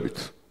ცვლებით.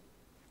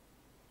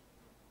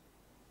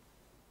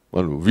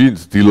 ანუ ვინც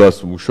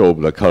დილას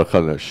მუშაობდა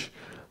ქარხანაში,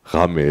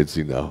 ღამე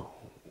ეძინა.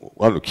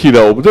 ანუ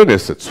ქირაობდნენ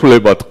ესე,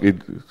 ცვლებად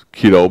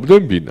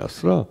ქირაობდნენ ბინას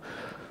რა.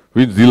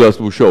 ვინც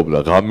დილას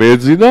მუშაობდა, ღამე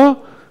ეძინა,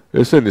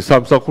 ესენი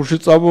სამსახურში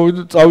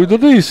წავიდო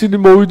და ისინი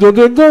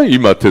მოვიდოდნენ და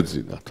იმათ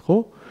ეძინათ, ხო?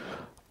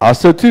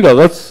 ასეთი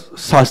რაღაც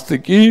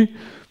სასტიკი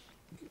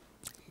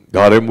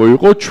გარემო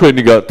იყო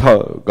ჩვენი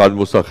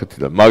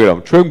განმოსახეთიდან, მაგრამ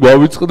ჩვენ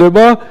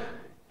გვავიწყდება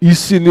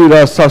ისინი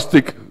რა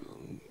სასტიკ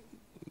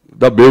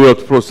და ბევრად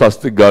უფრო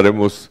სასტიკ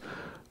გარემოს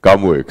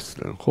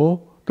გამოექცნენ, ხო?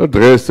 და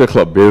დღეს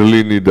ახლა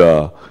ბერლინი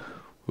და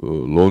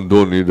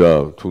ლონდონი და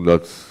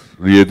თუნდაც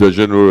რიო დე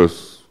ჟანეიროს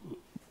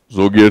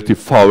ზოგიერთი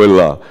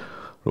ფაველა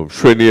რომ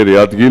შვენიერი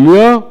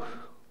ადგილია,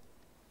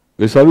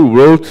 ეს არის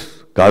უბრალოდ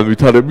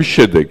განვითარების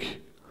შედეგი.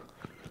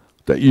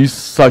 და ის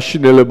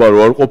საშინელება რო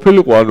არ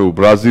ყოფილიყო, ანუ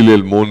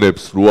ბრაზილიელ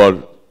მონებს რო არ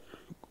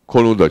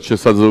ქონოდათ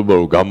შესაძლებლობა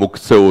რომ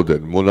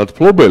გამოქცეოდნენ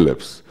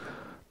მონათფლობელებს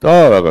და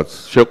რაღაც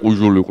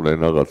შეყუჟულიყვნენ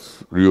რაღაც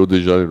რიო დე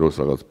ჟანეიროს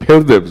რაღაც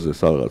ფერდებზე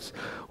რაღაც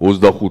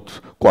 25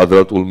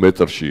 კვადრატულ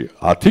მეტრში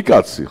 10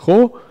 კაცი, ხო?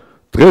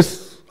 დღეს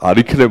არ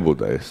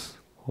იქნებოდა ეს,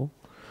 ხო?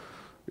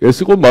 ეს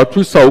იყო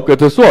მათთვის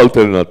საუკეთესო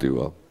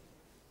ალტერნატივა.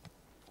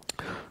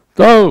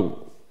 და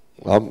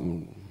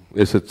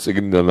ესეც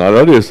წიგნიდან არ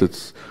არის, ესეც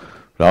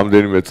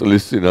რამდენიმე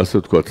წლის წინ ასე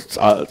ვთქვათ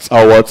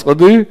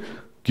წავაწყდი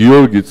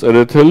გიორგი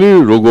წერეთელი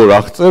როგორ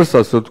აღწერს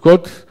ასე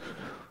ვთქვათ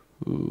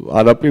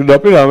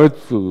არაპირდაპირ ამეთ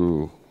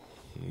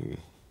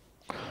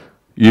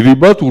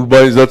ირიბად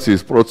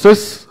ურბანიზაციის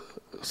პროცესს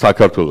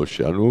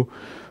საქართველოში, ანუ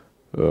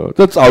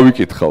და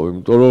წავიკითხავ,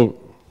 იმიტომ რომ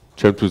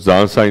ჩემთვის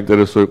ძალიან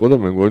საინტერესო იყო და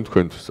მე მგონი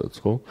თქვენთვისაც,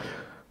 ხო?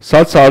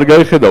 სადაც არ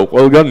გაიხედავ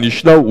ყველგან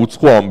ნიშნავ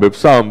უცხო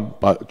ამბებსა ამ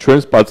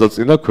ჩვენს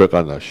პაწაწინა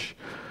ქვეყანაში.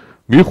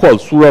 მიხვალ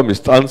სურამის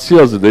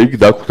სტანციაზე და იქ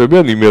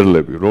დაგვხვდებიან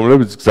იმერლები,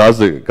 რომლებიც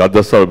გზაზე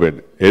გადასარბენ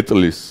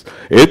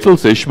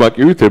ეტლს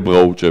ეშმაკივით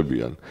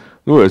ებღაუჭებიან.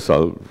 ნუ ეს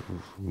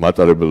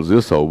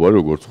მატარებელზეა საუბარი,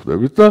 როგორც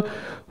ხვდებით და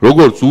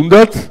როგორც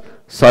უნდათ,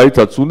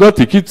 საითაც უნდათ,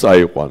 იქით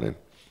წაიყვანენ.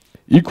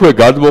 იქვე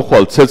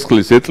გადმოხვალ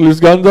ცეცხლის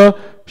ეტლისგან და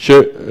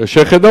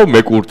შეხედავ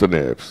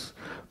მეკურტნეებს.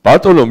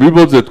 ბატონო,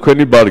 მიბოძე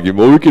თქვენი ბარგი,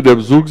 მოვიკიდებ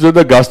ზურგზე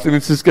და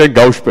გასტინიცისკენ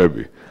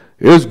გავშპები.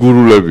 ეს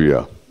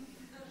გურულებია.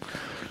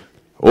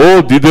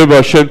 ო,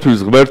 დიდება შენთვის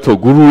ღმერთო,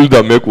 გურული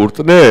და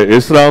მეკურტნე,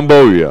 ეს რა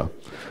ამბავია?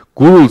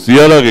 გურულს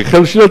იარაღი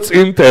ხელში და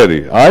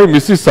წინტერი, აი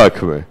მისი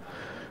საქმე.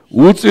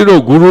 უწირო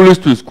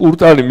გურულისთვის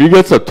კურტანი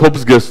მიგეცა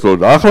თობს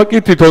გესროლ. ახლა კი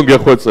თვითონ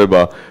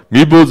გეხვეწება,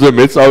 მიბოძე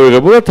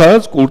მეწავიღებო და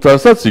თანაც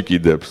კურტანსაც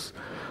იკიდებს.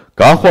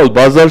 გახვალ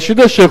ბაზარში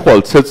და შეხვალ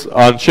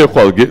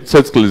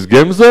ცეცხლის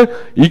გემზე,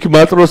 იქ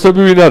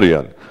მატროსები ვინ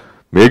არიან?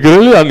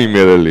 მეგრელი ან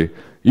იმერელი?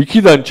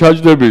 იქიდან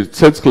ჩაჯდები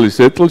ცეცხლის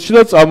ეტლში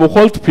და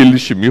წამოხვალ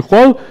თბილისში,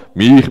 მიხვალ,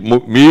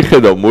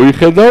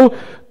 მოიხედავ,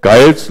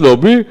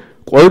 გაეცნობი,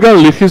 ყველგან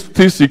ლიხის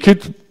მთის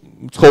იქით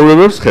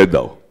ცხოვრებებს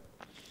ხედავ.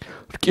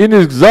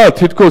 რკინის გზა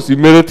თითქოს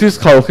იმერეთის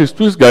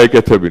ხალხისთვის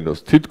გაეკეთებინოს,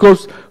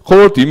 თითქოს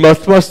მხოლოდ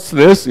იმასთმას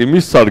ცნეს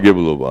იმის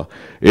სარგებლობა.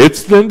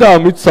 ეცდნენ და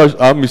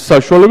ამის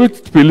საშუალებით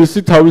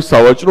თბილისი თავის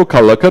სავაჭრო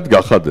ქალაქად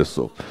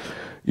გახადესო.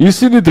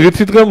 ისინი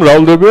დღითიდღე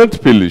მრავლდებიან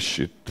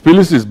თბილისში.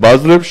 თბილისის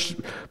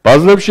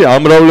ბაზრებში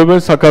ამრავლებენ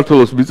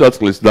საქართველოს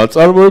მიწაწყლის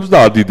ნაწარმოებს და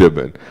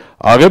ადიდებენ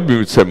აღებ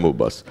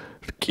მიცემობას.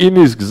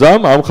 რკინის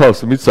გზამ ამ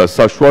ხალხს მისცა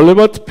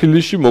საშუალება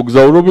თბილისში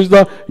მოგზაურობის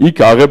და იქ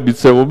აღებ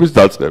მიცემობის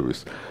დაწყების.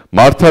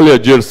 მართალია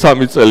ჯერ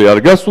 3 წელი არ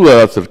გასულა,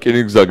 რაც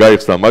რკინის გზა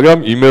გაიხსნა, მაგრამ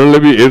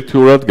იმერლები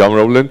ერთიურად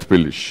გამრავლენ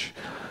თბილისში.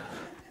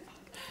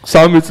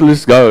 3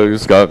 წლის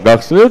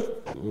გახსნათ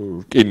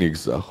რკინის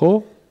გზა,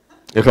 ხო?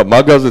 ეხლა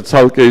მაგაზე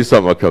ცალკე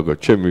ისამაკა,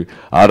 ჩემი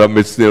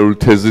არამეცნიერული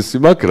თეზისი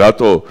მაქვს,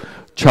 რატო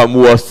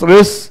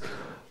ჩამოასწრეს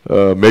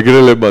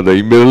მეგრელებმა და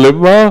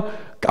იმერლებმა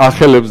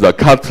კახელებს და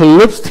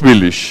ქართველებს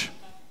თბილისში.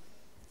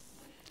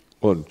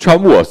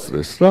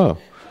 ჩამოასწრეს რა.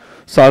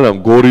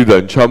 სანამ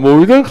გორიდან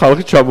ჩამოვიდნენ,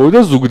 ხალხი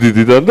ჩამოვიდა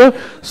ზუგდიდიდან და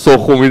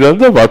სოხუმიდან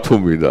და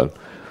ბათუმიდან.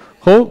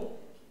 ხო?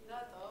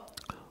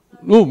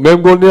 ნუ მე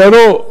მგონია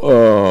რომ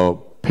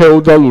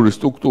ფეოდალური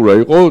სტრუქტურა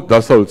იყო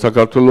დასავლეთ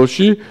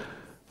საქართველოში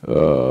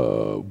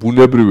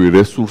ბუნებრივი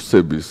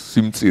რესურსების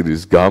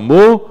სიმწირის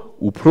გამო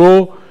უფრო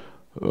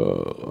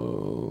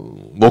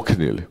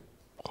მოქნილი.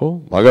 ხო?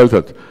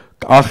 მაგალითად,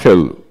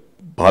 კახელ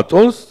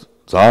ბატონს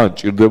ძალიან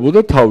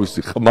ჭირდებოდა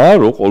თავისი ყმა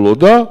რო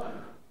ყოლოდა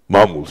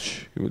მამულში.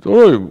 იმიტომ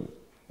რომ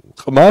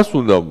ყმას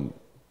უნდა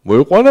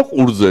მოიყვანა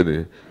ყურძენი.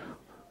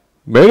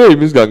 მერე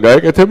იმისგან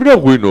გაეკეთებინა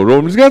ღვინო,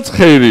 რომლისგანაც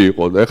ხეირი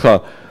იყო და ეხა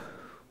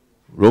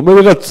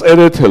რომელიღაც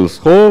წერეთელს,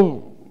 ხო?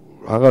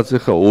 რაღაც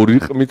ეხა 2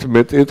 ყმით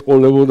მეტი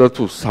ეთყოლებოდა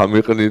თუ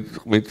 3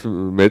 ყმით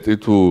მეტი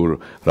თუ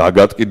რა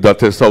გატკი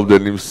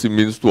დათესავდნენ იმ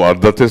სიმინს თუ არ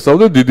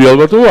დათესავდნენ, დიდი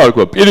ალბათობა არ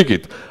ყვა.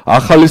 პირიქით,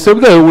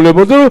 ახალისებდა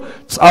ეუბნებოდა რომ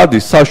წადი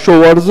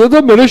საშოვარზე და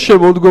მერე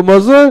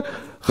შემოდგომაზე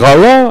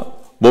ღალა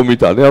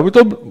მომიტანე,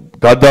 ამიტომ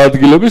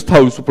გადაადგილების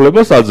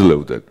თავისუფლებას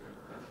აძლევდნენ.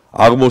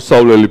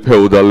 აღმოსავლელი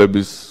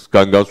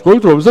ფეოდალებისგან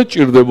განსხვავებით, რომელსაც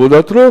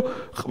ჭირდებოდათ, რომ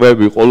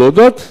ყმები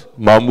ყოლოდათ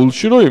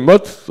მამულში, რომ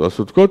იმათ, ასე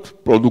ვთქვათ,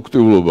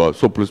 პროდუქტიულობა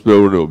სოფლის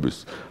მეურნეობის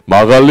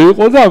მაღალი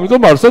იყო და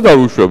ამიტომ არსად არ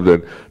უშვებდნენ.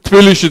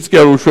 თბილისშიც კი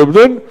არ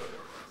უშვებდნენ,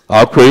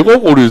 აქვე იყო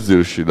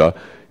ყურისძირში და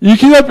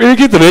იქიდან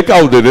პირიქით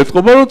რეკავდნენ,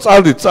 ეთყობა, რომ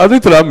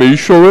წადით რამე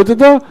იშოვეთ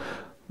და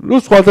ნუ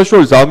სხვათა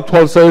შორის ამ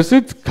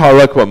თვალსაზრისით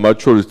ქალაქმა მათ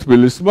შორის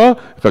თბილისმა,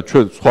 ხა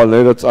ჩვენ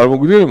სხვანაირად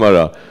წარმოგვიდგენთ,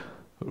 მაგრამ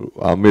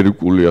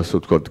ამერიკული ასე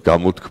ვთქვათ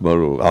გამოთქმა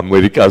რომ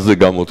ამერიკაზე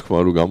გამოთქმა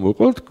რომ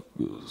გამოიყოთ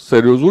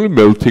სერიოზული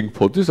melting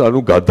pot-ის,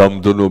 ანუ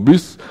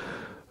გადამდნობის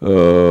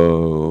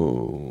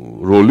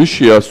როლი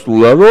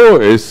შეასრულა,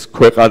 რომ ეს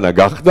ქვეყანა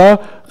გახდა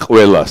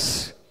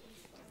ყველასი.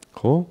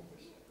 ხო?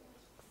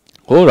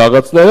 ხო,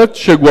 რაღაცნაირად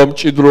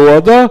შეგვამჭიდროა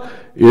და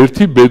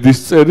ერთი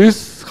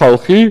ბედისწერის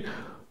ხალხი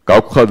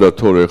გავხადა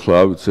თორე ახლა,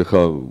 ვიცი,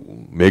 ახლა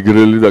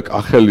მეგრელი და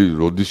კახელი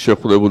როდის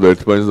შეხვდებოდა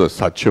ერთმანეთს და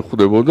სად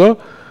შეხვდებოდა,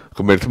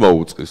 ღმერთმა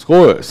უწყის, ხო?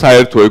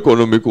 საერთო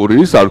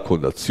ეკონომიკური ის არ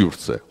ქონდა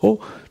სივრცე, ხო?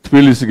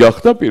 თბილისი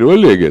გახდა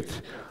პირველი ეგეთი.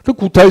 და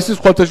ქუთაისი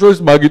სხვათა შორის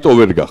მაგიტო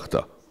ვერ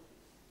გახდა.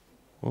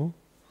 ხო?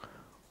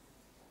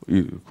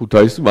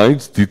 ქუთაისი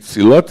მაინც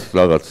დიდწილად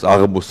რაღაც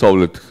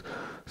აღმოსავლეთ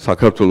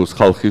საქართველოს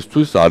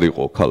ხალხისთვის არ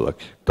იყო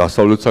ქალაქი.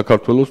 დასავლეთ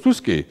საქართველოსთვის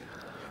კი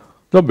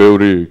და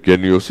ბევრი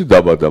გენიოსი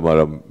დაბადა,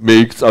 მაგრამ მე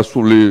იქ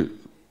წასული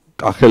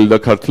კახელი და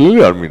ქართლელი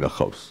არ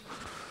მინახავს.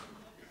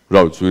 რა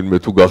ვიცი, ვინმე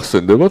თუ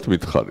გახსენდებათ,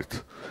 მითხარით.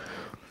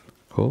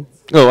 ხო?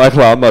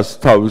 ახლა ამას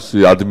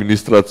თავისი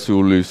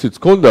ადმინისტრაციული ისიც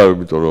ქონდა,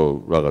 იმიტომ რომ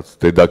რაღაც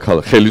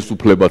დედაქალაქი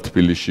ხელისუფლება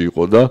თბილისში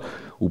იყო და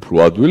უფრო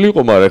ადვილი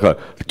იყო, მაგრამ ახლა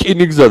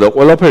რკინიგზა და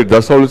ყველაფერი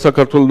დასავლეთ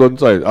საქართველოსთან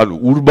წაი, ანუ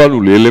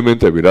ურბანული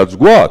ელემენტები რაც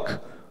გვაქვს,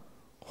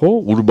 ხო?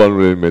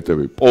 ურბანული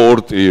ელემენტები,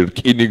 პორტი,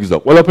 რკინიგზა,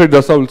 ყველაფერი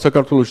დასავლეთ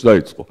საქართველოში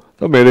დაიწყო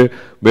და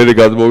მე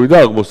გადმოვიდა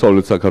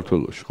აღმოსავლეთ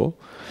საქართველოში, ხო?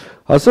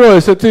 ასე რომ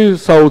ესეთი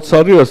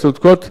საოცარი, ასე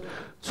ვთქვათ,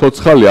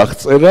 ცოცხალი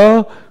აღწერა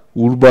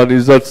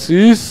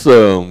ურბანიზაციის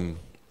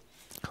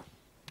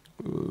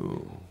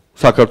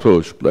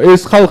საქართველოში. და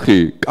ეს ხალხი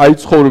კაი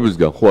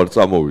ცხოვრებისგან ხო არ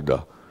წამოვიდა.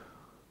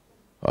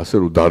 ასე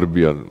რომ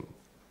დარბიან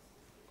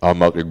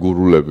ამაყი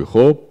გურულები,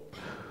 ხო?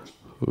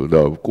 და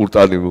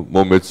კურტანი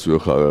მომეციო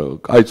ხა,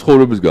 კაი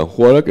ცხოვრებისგან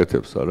ხო არ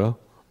აკეთებს არა?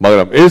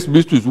 მაგრამ ეს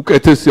მისთვის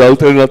უკეთესი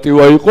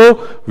ალტერნატივა იყო,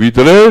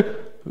 ვიდრე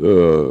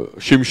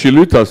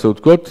შიმშილით, ასე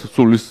ვთქვათ,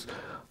 სულის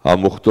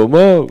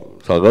ამოხდომა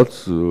რაღაც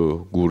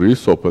გურიის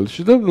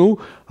სოფელში და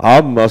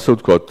ამ ასე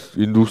ვთქვათ,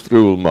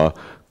 ინდუსტრიულმა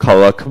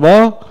ქალაქმა,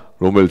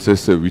 რომელიც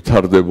ესე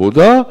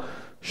ვითარდებოდა,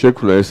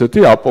 შექმნა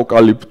ესეთი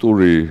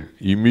აპოკალიფტური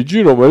იმიჯი,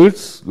 რომელიც,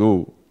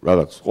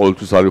 რაღაც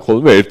ყოველთვის არის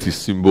ხოლმე ერთი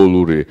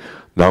სიმბოლური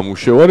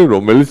ნამუშევარი,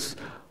 რომელიც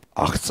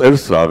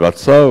აღწერს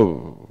რაღაცა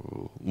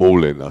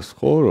მოვლენას,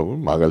 ხო?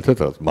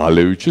 მაგალითად,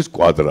 მალევიჩის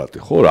კვადრატი,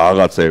 ხო?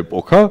 რაღაცა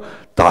ეპოქა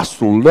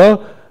დასრულდა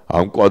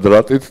ამ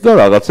კვადრატით და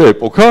რაღაცა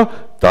ეპოქა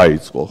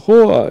დაიწყო, ხო?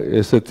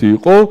 ესეთი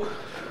იყო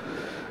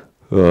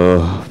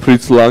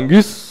ფრიც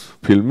ლანგის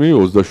ფილმი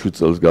 27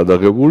 წელს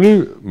გადაღებული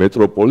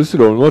მეტროპოლისი,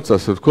 რომელმაც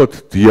ასე ვთქვათ,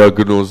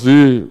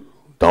 დიაგნოზი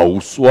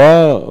დაუსვა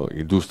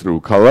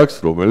ინდუსტრიულ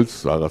ქალაქს, რომელიც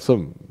რაღაცა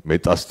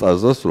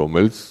მეტასტაზას,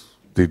 რომელიც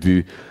დიდი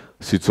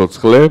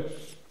სიცოცხლე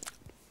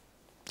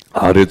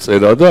არ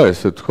ეწერა და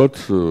ესე ვთქვათ,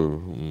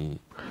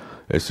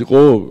 ეს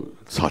იყო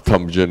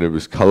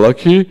ცათამბჯენების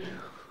ქალაქი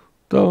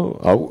და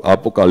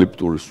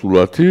აპოკალიფტური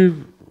სურათი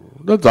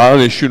და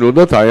ძალიან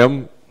ეშინოდათ აი ამ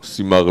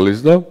სიმაღლის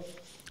და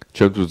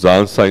ჩემთვის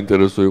ძალიან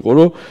საინტერესო იყო,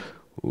 რომ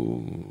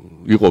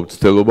იყო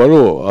მცდელობა,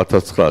 რომ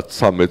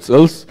 1913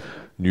 წელს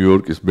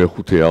ნიუ-იორკის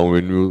მეხუთე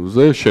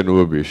ავენიუზე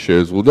შენობები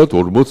შეეზღუდათ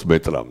 40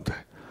 მეტრამდე.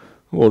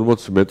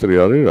 40 მეტრი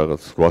არის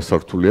რაღაც 8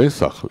 სართულიანი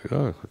სახლი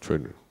რა,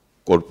 ჩვენი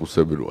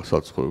კორპუსები როა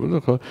საცხოვრებელი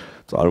და ხა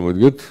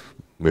წარმოიდგეთ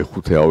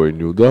მეხუთე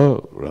ავენიუ და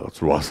რაღაც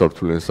 8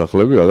 სართულიანი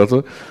სახლები, რაღაცა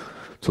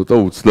ცოტა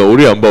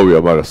უცნაური ამბავია,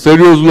 მაგრამ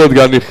სერიოზულად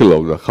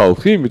განიხილავდა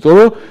ხალხი, იმიტომ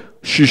რომ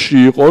შიში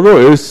იყო, რომ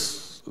ეს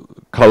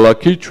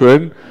ქალაქი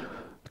ჩვენ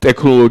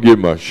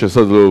ტექნოლოგიებმა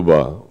შესაძლებლობა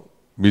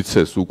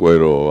მიცეს უკვე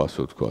რომ ასე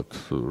ვთქვათ,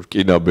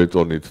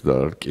 რკინაბეტონით და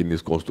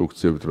რკინის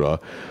კონსტრუქციებით რა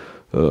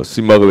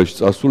სიმაღლეში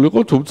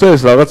წასულიყო, თუმცა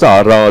ეს რაღაცა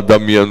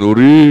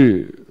არაადამიანური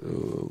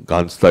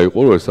განცდა იყო,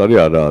 რომ ეს არის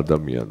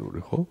არაადამიანური,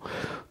 ხო?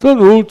 და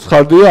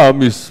ცხადია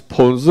ამის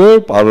ფონზე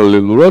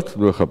პარალელურად,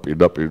 ეხლა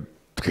პირდაპირ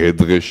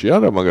დღე-დღეში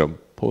არა, მაგრამ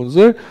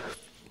ფონზე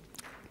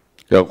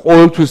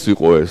ყოველთვის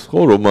იყო ეს, ხო,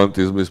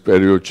 რომანტიზმის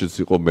პერიოდშიც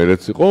იყო,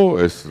 მერეც იყო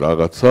ეს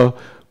რაღაცა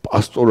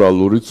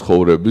პასტორალური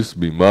ცხოვრების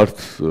მიმართ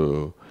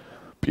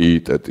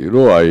პიიტეტი,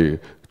 რომ აი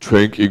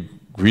ჩვენ კი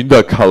გვინდა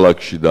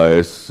ქალაქში და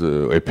ეს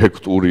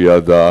ეფექტურია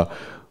და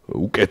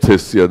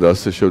უკეთესია და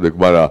ასე შემდეგ,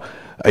 მაგრამ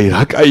აი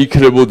რა კაი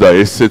იქნებოდა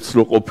ესეც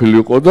რო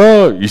ყოფილიყო და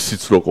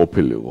ისიც რო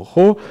ყოფილიყო,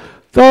 ხო?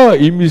 და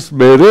იმის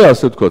მერე,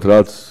 ასე ვთქვათ,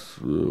 რაც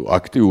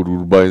აქტიური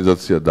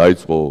ურბანიზაცია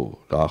დაიწყო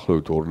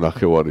დაახლოებით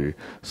 2.5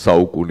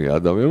 საუკუნე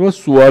ადამიანმა,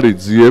 სულ არის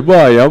ძიება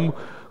აი ამ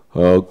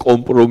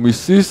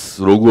კომპრომისის,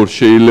 როგორ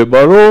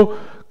შეიძლება რომ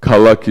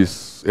ქალაქის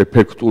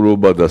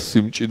ეფექტურობა და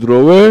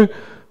სიმჭიდროვე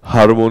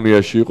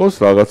ჰარმონიაში იყოს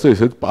რაღაცა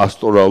ისეთ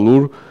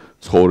პასტორალურ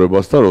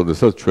ცხოვრებასთან,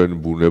 როდესაც ჩვენ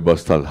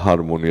ბუნებასთან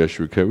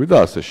ჰარმონიაში ვიქნები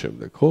და ასე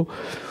შემდეგ, ხო?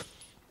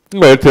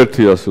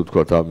 ერთ-ერთი ასე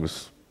ვთქვათ ამის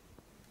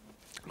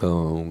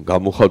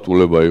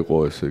გამოხატულება იყო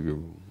ესე იგი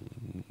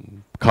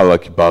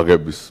ქალაქი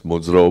ბაღების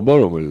მოძრაობა,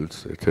 რომელიც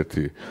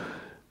ერთ-ერთი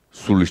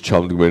სულის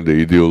ჩამდგმელი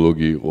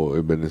იდეოლოგი იყო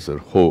ებენეზერ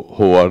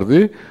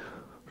ჰოვარდი,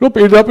 რომ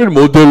პირდაპირ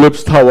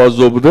მოდელებს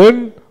თავაზობდნენ,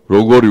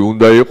 როგორი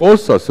უნდა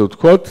იყოს, ასე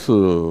ვთქვათ,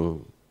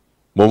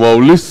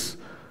 მომავლის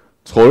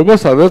ცხოვრება,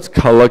 სადაც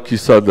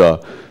ქალაქისა და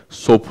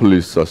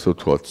სოფლის, ასე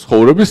ვთქვათ,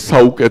 ცხოვრების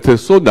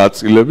საუკეთესო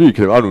ნაწილები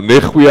იქნება. ანუ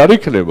ნეხვი არ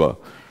იქნება,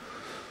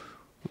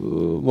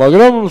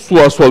 მაგრამ სულ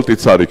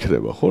ასფალტიც არ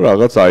იქნება, ხო,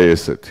 რაღაც აი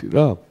ესეთი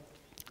რა.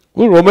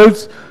 რომელიც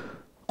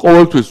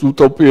ყოველთვის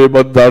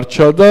უტოპიებად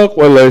დარჩა და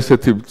ყველა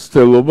ესეთი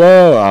მცდელობა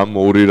ამ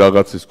ორი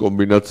რაღაცის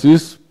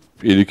კომბინაციის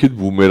პირიქით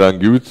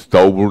ბუმერანგივით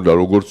დაუბრუნდა,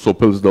 როგორც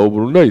სოფელს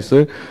დაუბრუნდა, ისე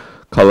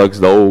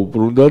ქალაქს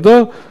დაუბრუნდა და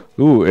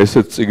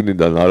ესეც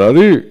წიგნიდან არ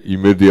არის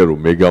იმედია რომ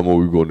მე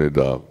გამოვიგონე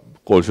და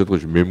ყოველ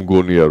შემთხვევაში მე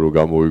მგონია რომ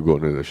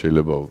გამოვიგონე და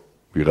შეიძლება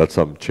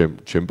ვიღაცამ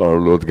ჩემ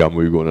პარალელურად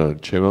გამოიგონა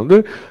ჩემამდე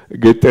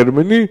ეგ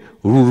ტერმინი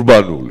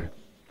ურბანული.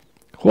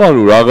 ხო,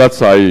 ანუ რაღაც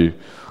აი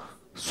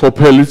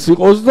სოფელიც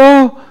იყოს და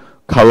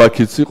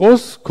ქალაქიც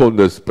იყოს,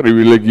 კონდეს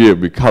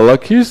პრივილეგიები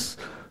ქალაქის,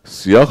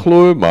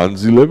 სიახლოვე,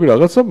 მანძილები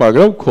რაღაცა,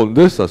 მაგრამ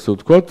კონდეს ასე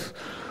ვთქვათ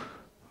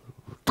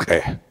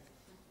ტყე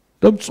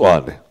და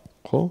მწვანე,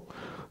 ხო?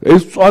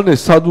 ეს მწვანე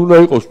სად უნდა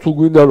იყოს, თუ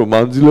გვინდა რომ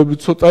მანძილები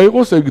ცოტა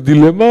იყოს, ეგ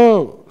დილემა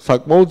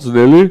საკმაოდ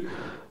ძნელი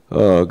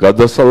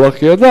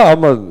გადასალახია და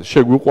ამან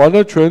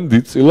შეგვიყვანა ჩვენ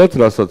დიდწილად,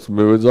 რასაც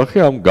მე ვეძახი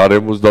ამ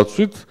გარემოს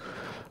დაცვით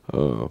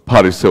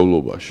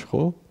ფარისევლობაში,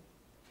 ხო?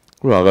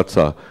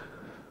 რაღაცა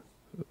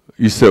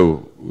ისევ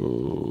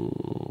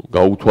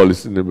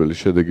გაუთვალისწინებელი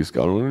შედეგის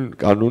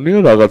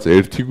კანონია, რაღაც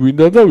ერთი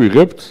გვინდა და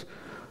ვიღებთ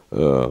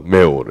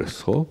მეორეს,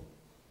 ხო?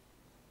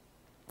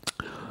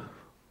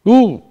 ნუ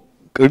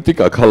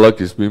კრიტიკა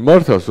ქალაქის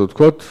მიმართ, ასე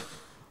ვთქვათ,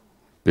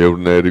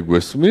 ბევრნაირი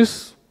გვესმის,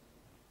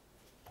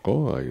 ხო?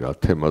 აი რა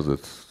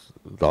თემაზეც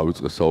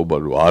დავიწყე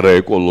საუბარი, რომ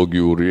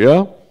არაეკოლოგიურია,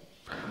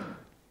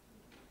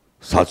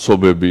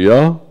 საცობებია,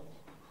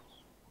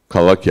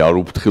 ქალაქი არ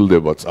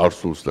უფრთხილდება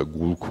წარსულს და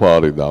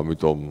გულქვარი და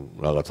ამიტომ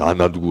რაღაც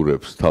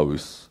ანადგურებს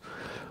თავის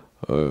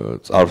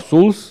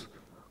წარსულს,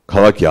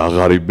 ქალაქი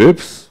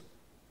აღარიბებს,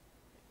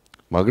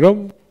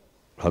 მაგრამ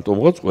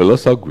რატომღაც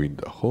ყველას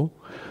აგვინდა, ხო?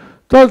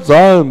 და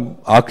ძალიან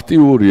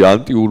აქტიური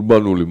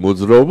ანტიურბანული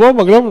მოძრაობა,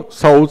 მაგრამ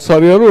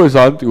საოცარია რომ ეს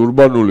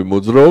ანტიურბანული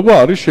მოძრაობა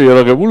არის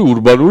შეიარაღებული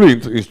ურბანული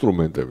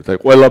ინსტრუმენტებით. აი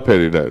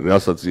ყველაფერი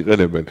რასაც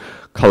იყენებენ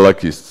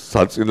ქალაქის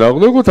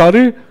საწინააღმდეგოდ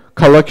არის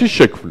ქალაქის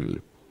შექმნილი.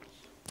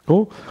 ხო?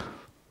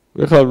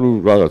 ეხლა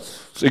რაღაც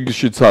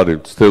წიგნშიც არის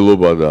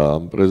ცდელობა და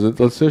ამ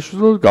პრეზენტაციაში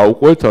რომ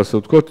გავყვეთ ასე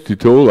ვთქვათ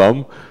თითოეულ ამ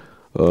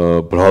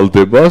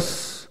ბრალდებას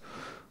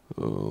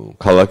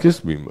ქალაქის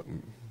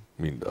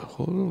მინდა,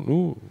 ხო? ნუ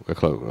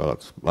ეხლა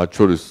რაღაც მათ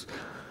შორის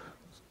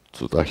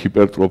ცოტა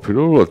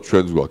ჰიპერტროფირებულად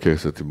ჩვენს გვაქვს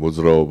ესეთი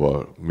მოძრაობა,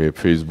 მე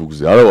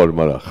Facebook-ზე არა ვარ,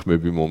 მაგრამ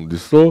ხმები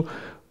მომდის, რომ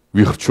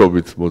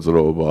ვიხრჩობით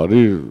მოძრაობა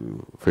არის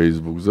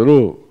Facebook-ზე,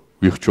 რომ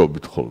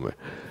ვიხრჩობით ხოლმე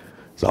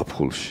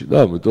ზაფხულში და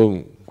ამიტომ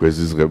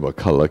გვეზიზღება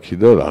ქალაქი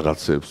და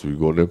რაღაცებს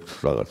ვიგონებთ,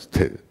 რაღაც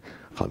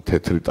ხან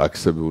თეთრი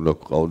ტაქსები უნდა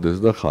გვყავდეს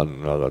და ხან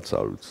რაღაც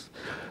არ ვიცი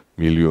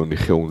მილიონი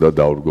ხე უნდა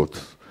დავრგოთ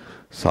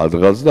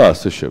სადღაც და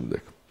ასე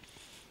შემდეგ.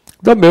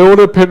 და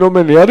მეორე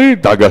ფენომენი არის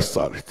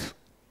დაგასწარით.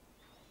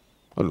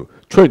 ანუ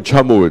ჩვენ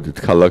ჩამოვედით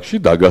ქალაქში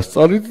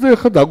დაგასწარით და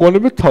ეხლა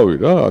დაგვანებეთ თავი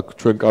რა, აქ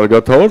ჩვენ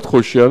კარგად ავართ,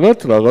 ხოშიანად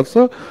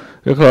რაღაცა,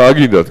 ეხლა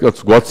აგინდათ კაც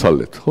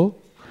გვაცალეთ, ხო?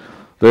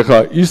 და ეხლა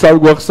ის არ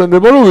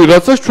გვახსენდება რომ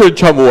ვიღაცას ჩვენ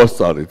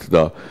ჩამოვასწარით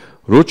და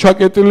რო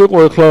ჩაკეტილიყო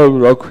ეხლა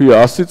რა ქვია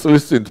 100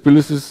 წლის წინ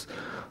თბილისის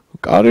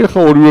კარი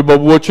ეხლა ორივე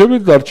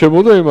ბაბუაჩემით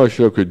დარჩებოდა იმაში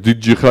რა ქვია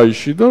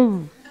დიდჯიხაიში და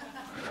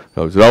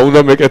რა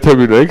უნდა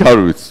მეკეთებინა იქ არ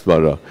ვიცი,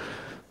 მაგრამ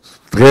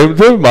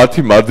დღემდე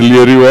მათი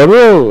მადლიერი ვარ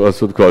რომ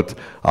ასე ვთქვათ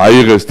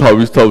აიღეს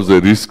თავის თავზე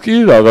რისკი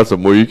რაღაცა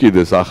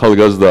მოიკიდეს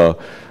ახალგაზრდა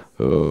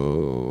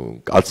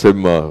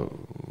კაცებმა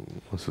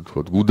ასე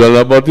ვთქვათ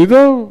გუდალაბადი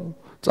და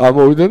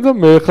წამოვიდნენ და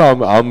მე ხა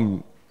ამ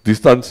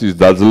დისტანციის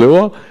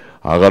დაძლევა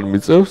აღარ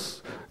მიწევს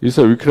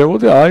ისე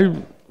ვიქნებოდი აი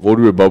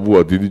ორივე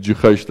ბაბუა დიდი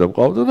ჯიხაიში და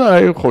მყავდა და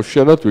აი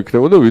ხოშიანად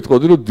ვიქნებოდი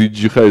ვიტყოდი რომ დიდი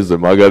ჯიხაიზე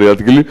მაგარი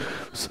ადგილი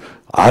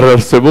არ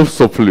არსებობს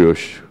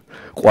სოფლიოში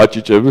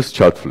ყვაჭიჭების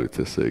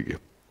ჩათვლით ესე იგი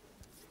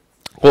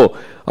ხო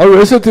ანუ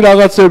ესეთი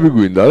რაღაცები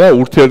გვინდა რა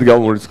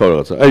ურთიერთგამორიცხავ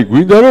რაღაცა აი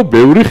გვინდა რომ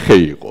ბევრი ხე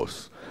იყოს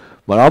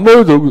მაგრამ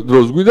ამავე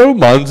დროს გვინდა რომ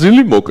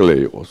მანძილი მოკლე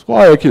იყოს ხო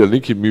აი აქედან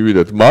იქ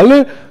მივიდეთ მალე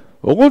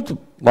ოღონდ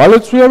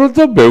მალეც ვიაროთ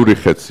და ბევრი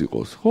ხეც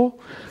იყოს ხო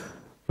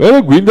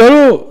მე გვინდა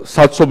რომ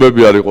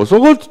საცობები არ იყოს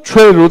ოღონდ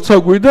ჩვენ როცა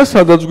გვინდა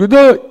სადაც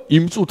გვინდა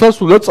იმ წუთას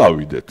უნდა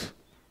წავიდეთ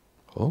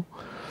ხო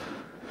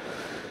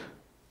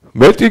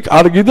მეტი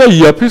კარგი და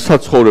იაფი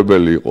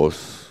საცხოვრებელი იყოს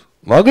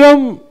მაგრამ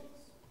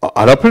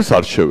არაფერს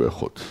არ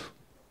შევეხოთ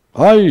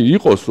აი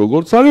იყოს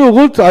როგორც არის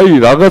ოღონდ აი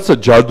რაღაცა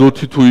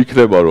ჯადოთი თუ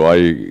იქნება რომ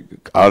აი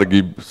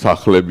კარგი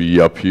სახლები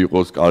იაფი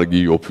იყოს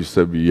კარგი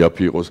ოფისები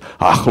იაფი იყოს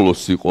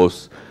ახლოს იყოს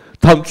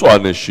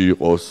თამწვანეში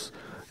იყოს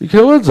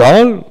იქნება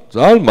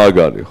ძალიან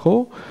მაგარი ხო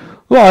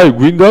ну აი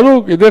გვინდა რომ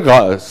კიდე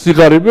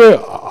სიგარები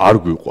არ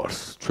გვიყვარს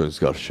ჩვენს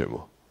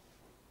გარშემო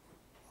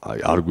აი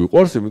არ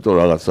გვიყვარს იმიტომ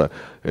რაღაცა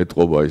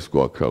ეთყობა ის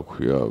გვაქვს რა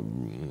ქვია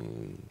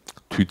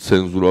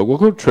თვითცენზურა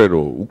გვაქვს ჩვენ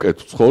რომ უკეთ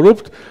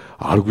ცხოვრობთ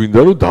არ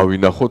გვინდა რომ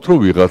დავინახოთ რომ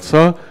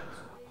ვიღაცა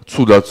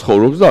ცუდად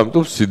ცხოვრობს და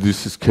ამიტომ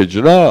სიდისის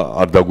ქეჯრა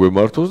არ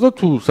დაგვემართოს და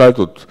თუ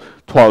საერთოდ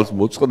თვალს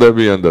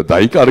მოწყდებიან და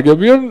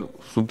დაიკარგებიან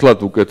სულთლად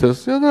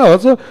უკეთესია და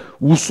რაღაცა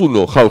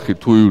უსუნო ხალხი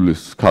თუ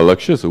ივლის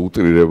ქალაქში ესე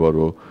უტრირება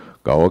რომ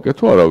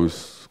გავაკეთო არავის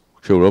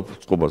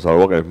შეურაცხყოფას არ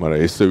ვაყენებ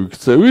მაგრამ ესე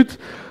ვიქცევით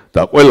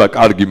და ყველა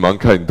კარგი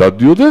მანქანი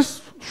დადიოდეს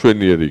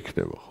შვენიერი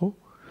იქნება ხო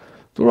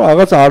თუ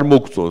რაღაცა არ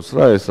მოგწონს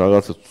რა ეს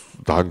რაღაცა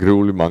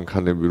დანგრეული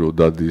მანქანები რო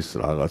დადის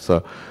რაღაცა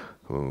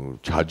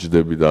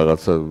ჩაჯდები და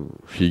რაღაცა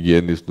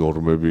ჰიგიენის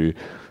ნორმები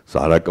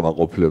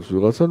არაკმაყოფილებს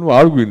ვიღაცა ნუ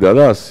არ გვინდა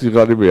რა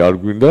სიგარები არ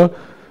გვინდა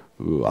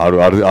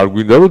არ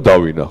გვინდა რომ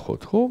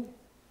დავინახოთ ხო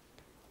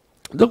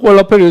და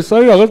ყველაფერი ეს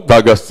არის რაღაც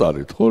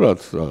დაგასწარით, ხო,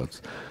 რაც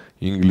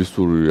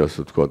ინგლისური ასე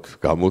ვთქვათ,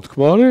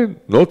 გამოთქმა არის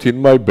not in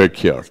my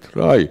backyard,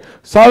 რა, აი,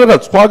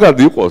 სადღაც სხვაგან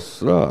იყოს,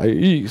 რა,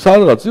 აი,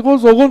 სადღაც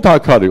იყოს, ოღონდ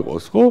აქ არ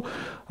იყოს, ხო?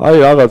 აი,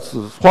 რაღაც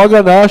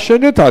სხვაგან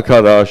ააშენეთ, აქ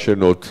არ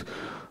ააშენოთ.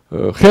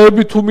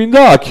 ხეები თუ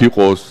მინდა აქ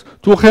იყოს,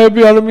 თუ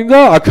ხეები არ მინდა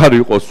აქ არ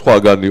იყოს,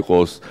 სხვაგან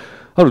იყოს.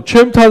 ანუ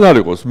ჩემთან არ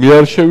იყოს, მე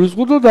არ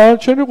შევიზღუდო და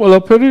დანარჩენი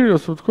ყველაფერი,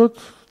 ასე ვთქვათ,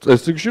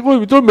 წესრიგში იყო,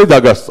 იმიტომ მე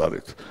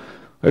დაგასწარით.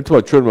 ერთმა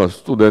ჩვენმა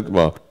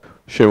სტუდენტმა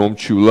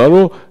შემომჩივლა,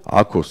 რომ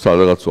აქო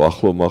სადღაც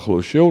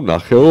ახლო-მახლოშიო,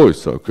 ნახეო,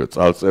 ისა ვქეთ,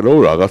 წარწერაო,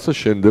 რაღაცა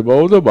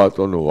შენდებაო და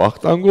ბატონო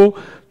ვახტანგო,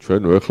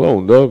 ჩვენ ეხლა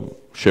უნდა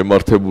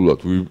შემართებულად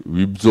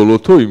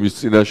ვიბრძოლოთო იმის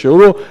წინაშეო,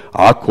 რომ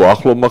აქო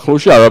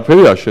ახლო-მახლოში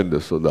არაფერი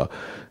აშენდესო და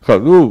ხა,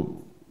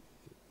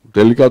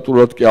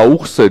 დელიკატურად კი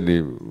აუხსენი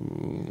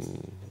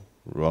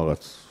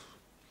რაღაც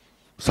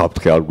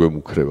საფრთხე არ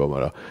გვემუქრება,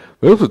 მაგრამ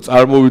მე ვთქვი,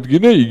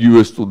 წარმოვიდგინე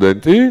იგივე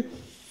სტუდენტი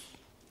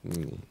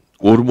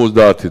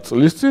 50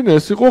 წლის წინ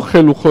ეს იყო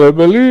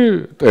ხელუხლებელი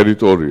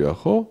ტერიტორია,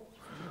 ხო?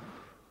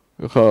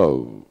 ეხა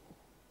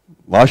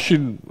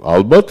მაშინ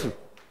ალბათ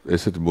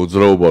ესეთი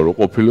მოძრაობა რო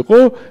ყოფილიყო,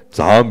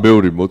 ძალიან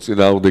ბევრი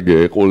მოწინააღმდეგე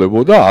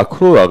ეყოლებოდა აქ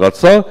რო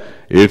რაღაცა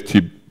ერთი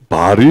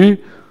ბარი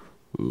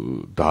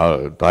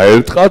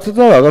დაერტყათ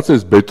და რაღაც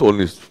ეს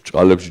ბეტონის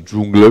ჭყალებში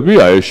ჯუნგლები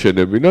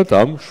აეშენებინათ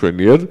ამ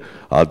შვენიერ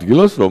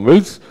ადგილას,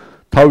 რომელიც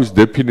თავის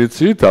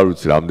დეფინიციით, არ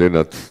ვიცი,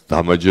 რამდენად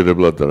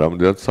დამაჯერებლად და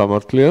რამდენად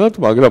სამართლიანად,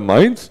 მაგრამ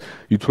მაინც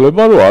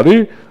ითვლება, რომ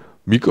არის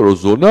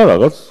მიკროზონა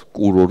რაღაც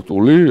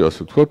კურორტული,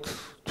 ასე ვთქვათ,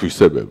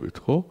 თვისებებით,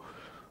 ხო?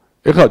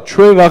 ეხლა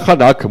ჩვენ ახან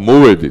აქ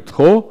მოვედით,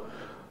 ხო?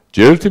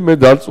 ჯერერთი მე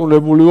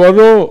დარწმუნებული ვარ,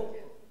 რომ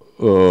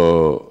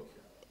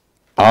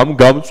ამ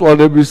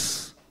გამწვანების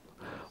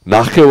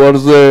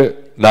ნახევარზე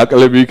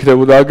ნაკლები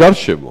იქნებოდა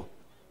გარშემო.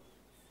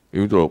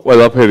 იმიტომ რომ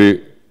ყველაფერი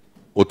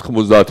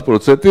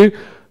 90%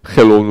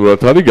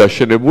 ხელოვნურად არის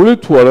გაშენებული,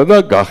 თუ არა და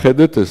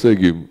გახედეთ, ესე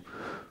იგი,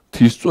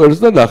 მთის წვერს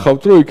და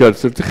ნახავთ, რომ იქ არც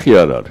ერთი ხე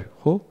არ არის,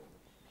 ხო?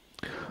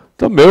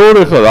 და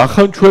მეორე ხარ,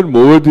 ახან ჩვენ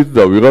მოვედით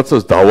და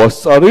ვიღაცას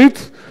დავასწარით,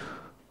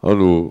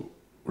 ანუ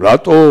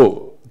რატო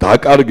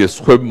დაკარგეს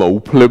სხვებმა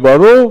უფლება,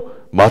 რომ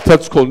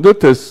მათაც ჰქონდეთ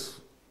ეს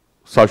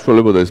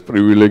საშუალება და ეს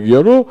პრივილეგია,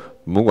 რომ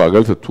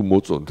მაგალითად თუ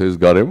მოწონთ ეს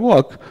გარემო,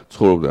 აქ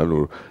ცხოვრობდნენ, ანუ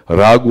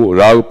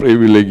რა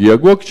პრივილეგია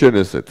გვაქვს ჩვენ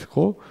ესეთი,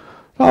 ხო?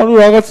 ანუ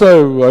რაღაცა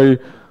აი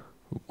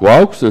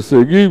გვაქვს, ესე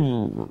იგი,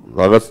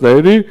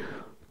 რაღაცნაირი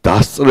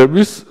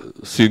დასწრების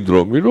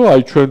სინდრომი, რომ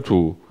აი ჩვენ თუ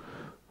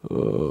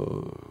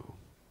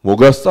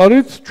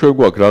მოგასწარით, ჩვენ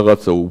გვაქვს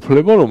რაღაცა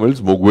უფლება, რომელიც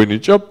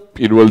მოგვენიჭა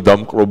პირველ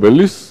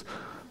დამკრობელის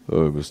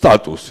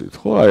სტატუსით,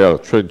 ხო? აი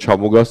ჩვენ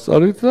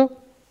ჩამოგასწარით და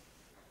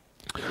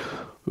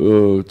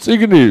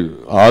წიგნი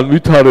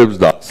ანვითარებს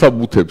და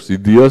საბუთებს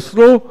იდეას,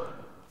 რომ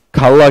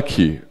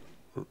ქალაქი,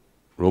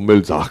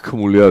 რომელიც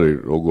აღქმული არის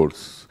როგორც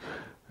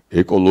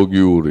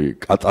ეკოლოგიური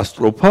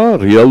კატასტროფა,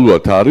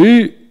 რეალურად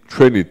არის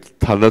ჩვენი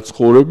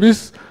თანაცხოვრების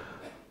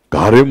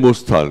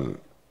გარემოსთან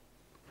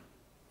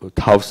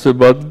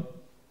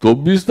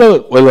თავსებადობის და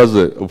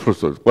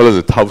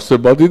ყველაზე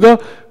თავსებადი და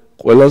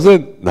ყველაზე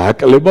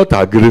ნაკლებად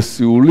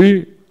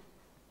აგრესიული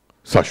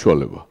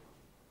საშუალება.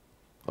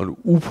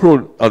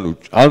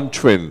 ან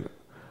ჩვენ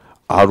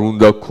არ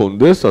უნდა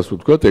გქონდეს, ასე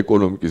ვთქვათ,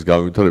 ეკონომიკის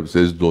განვითარების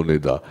ეს დონე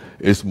და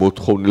ეს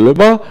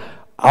მოთხოვნილება,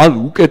 ან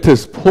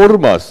უკეთეს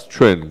ფორმას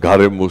ჩვენ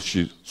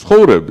გარემოში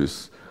ცხოვრების,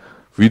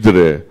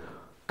 ვიდრე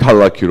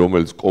ქალაქი,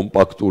 რომელიც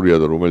კომპაქტურია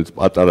და რომელიც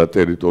პატარა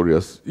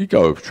ტერიტორიას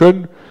იკავებს, ჩვენ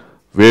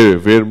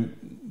ვერ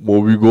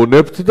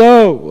მოვიგონებთ და,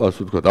 ასე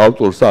ვთქვათ,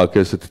 ავტორს აქვს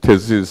ესეთი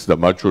თეზის და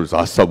მათ შორის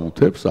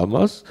ასაბუთებს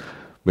ამას,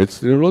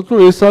 მეცნიერულად, რომ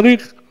ეს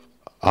არის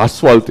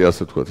ასფალტი,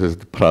 ასე ვთქვათ,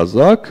 ესეთი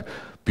ფრაზა აქვს,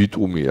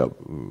 ბიტუმია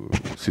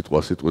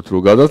სიტყვით რო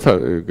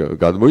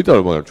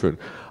გადმოიტარო, მაგრამ ჩვენ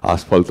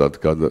ასფალტად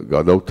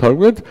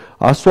გადავთარგმნეთ,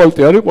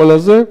 ასფალტი არის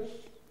ყველაზე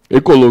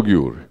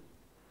ეკოლოგიური.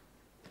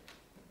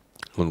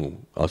 ანუ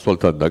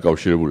ასფალტთან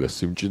დაკავშირებულია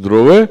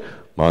სიმჭიდროვე,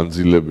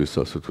 მანძილების,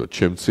 ასე ვთქვათ,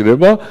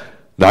 შემცირება,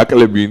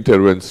 ნაკლები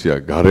ინტერვენცია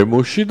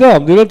გარემოში და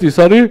ამდენად ის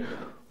არის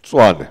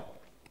მწვანე.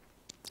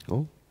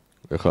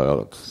 ეხლა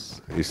რაღაც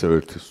ისევ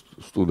ერთი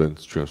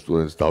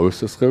სტუდენტს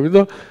დავესესხები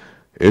და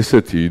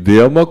ესეთი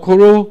იდეა მაქვს,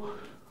 რომ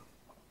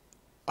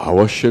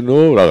ავაშენო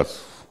რაღაც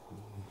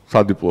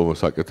სადიპლომო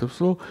საკეთებს,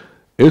 რომ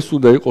ეს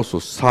უნდა იყოსო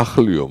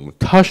სახლიო,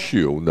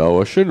 მთაშიო უნდა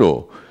ავაშენო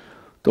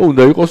და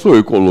უნდა იყოსო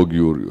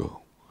ეკოლოგიურიო.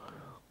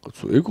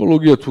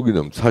 ეკოლოგია თუ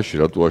გინდა მთაში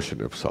რატო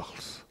აშენებ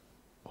სახლს?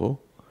 ხო?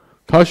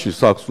 მთაში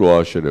სახლს რო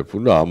აშენებ,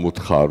 უნდა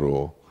ამოთხარო,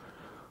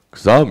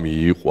 გზა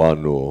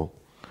მიიყვანო,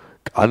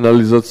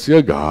 კანალიზაცია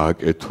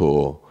გააკეთო,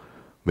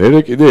 მერე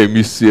კიდე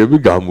ემისიები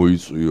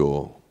გამოიწვიო.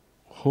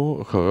 ხო?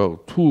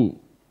 თუ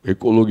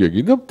ეკოლოგია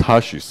გინდა,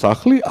 მთაში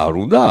სახლი არ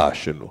უნდა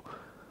ააშენო.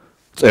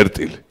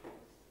 წერტილი.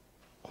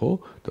 ხო?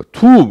 და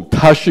თუ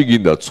მთაში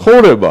გინდა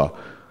ცხოვრება,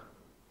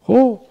 ხო?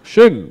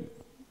 შენ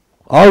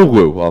არ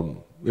ღვევ ამ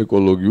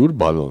ეკოლოგიურ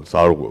ბალანსს,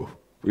 არ ღვევ.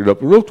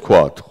 პირდაპირ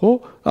ვთქვათ, ხო?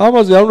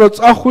 ამაზე არ უნდა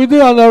წახვიდე,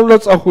 ან არ უნდა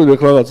წახვიდე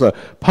რაღაცა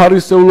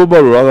ფარისევლობა,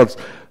 რომ რაღაც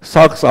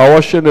სახლს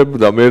ავაშენებ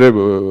და მე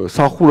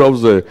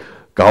სახურავზე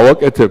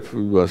გავაკეთებ,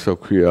 ასე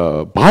ვქვია,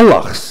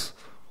 ბალახს,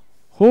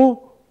 ხო?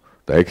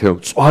 და ექნება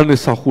მწვანე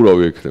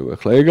სახურავი ექნება.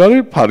 ახლა ეგ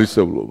არის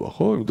ფარისევლობა,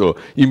 ხო? იმიტომ რომ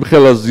იმ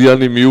ხელას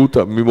ზიანი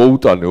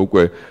მოუტანე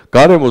უკვე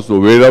გარემოს, რომ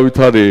ვერავით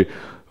არის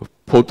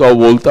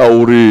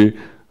ფოტოვოლტაური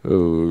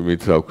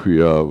იმით რა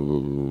ქვია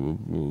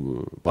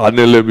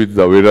პანელებით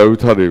და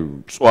ვერავით არის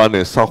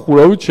მწვანე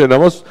სახურავით შენ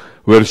ამას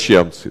ვერ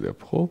შეამცირებ,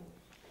 ხო?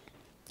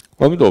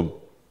 ამიტომ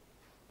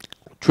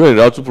ჩვენ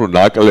რაც უფრო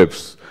ნაკლებს,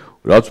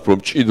 რაც უფრო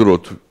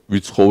მჭიდროდ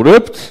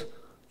ვიცხოვრებთ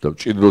და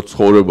მჭიდროდ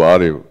ცხოვრება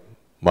არის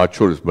მათ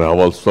შორის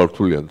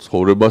მრავალსართულიან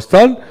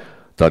ცხოვრებასთან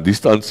და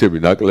დისტანციები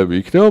ნაკლები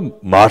იქნება,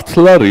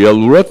 მართლა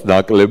რეალურად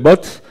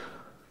ნაკლებად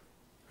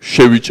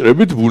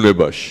შევიჭრებით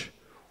ბუნებაში.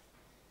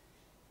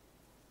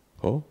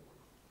 ხო?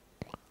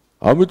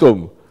 ამიტომ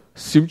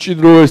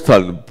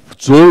სიმჭიდროვესთან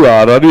ბრძოლა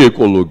არ არის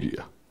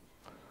ეკოლოგია.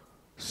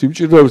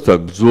 სიმჭიდროვესთან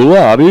ბრძოლა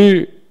არის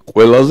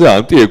ყველაზე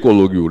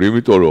ანტიეკოლოგიური,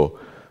 იმიტომ რომ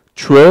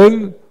ჩვენ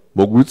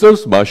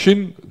მოგვიწევს მაშინ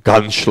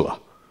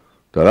განშლა.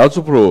 და რაც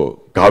უფრო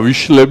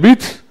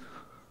გავიშლებით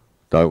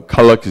და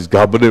ქალაქის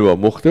გაბნევა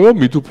მოხდება,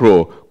 მით უფრო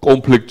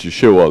კონფლიქტში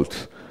შევალთ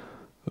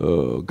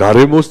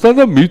გარემოსთან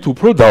და მით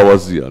უფრო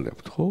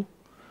დავაზიანებთ, ხო?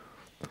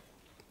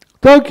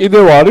 და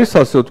კიდევ არის,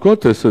 ასე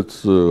ვთქვათ, ესეც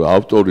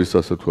ავტორის,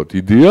 ასე ვთქვათ,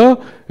 იდეა,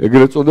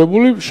 ეგრეთ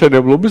წოდებული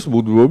მშენებლობის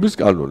მუდმივობის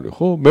კანონი,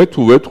 ხო? მე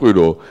თუ ვეტყვი,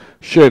 რომ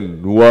შენ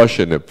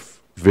ნუაშენებ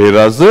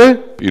ვერაზე,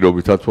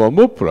 პირობითად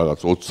ვამბობ, რაღაც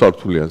 20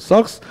 სართულიან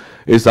სახლს,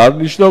 ეს არ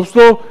ნიშნავს,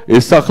 რომ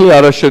ეს სახლი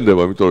არ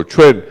აშენდება, იმიტომ რომ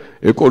ჩვენ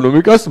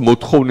ეკონომიკას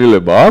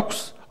მოთხოვნილება აქვს,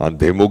 ან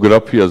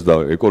დემოგრაფიას და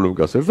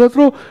ეკონომიკას ერთად,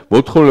 რომ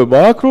მოთხოვნილება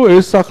აქვს, რომ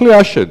ეს სახლი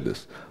აშენდეს.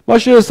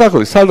 მაშინ ეს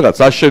სახლი სადღაც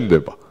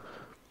აშენდება.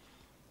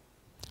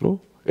 ხო?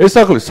 ეს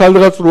სახლი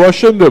სადღაც რო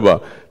აშენდება,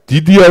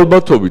 დიდი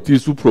ალბათობით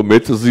ის უფრო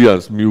მეტ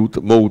ზიანს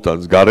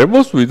მოუტანს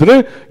გარემოს, ვიდრე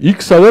იქ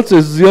სადაც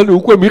ეს ზიანი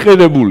უკვე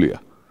მიყენებულია.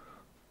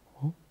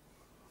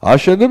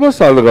 აშენდება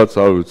სადღაც,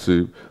 არ ვიცი,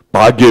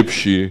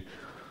 ბაგებში,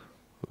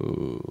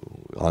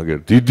 აგერ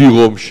დიდი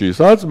ღომში,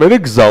 სადაც მე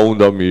გზა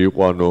უნდა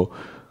მიიყვანო,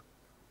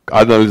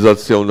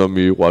 კანალიზაცია უნდა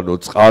მიიყვანო,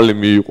 წყალი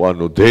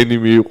მიიყვანო, დენი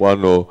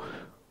მიიყვანო,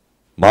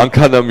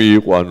 მანქანა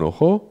მიიყვანო,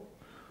 ხო?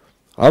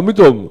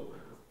 ამიტომ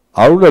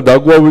არ უნდა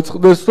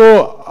დაგვავიწყდეს,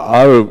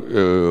 რომ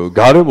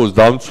გარემოს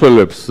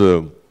დამცველებს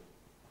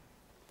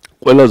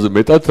ყველაზე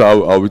მეტად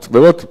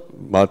ავიწყდებათ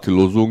მათი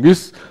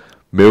ლოზუნგის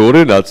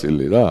მეორე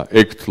ნაწილი რა,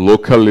 act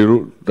locally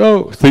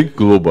და think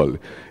globally.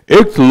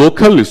 act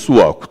locally სულ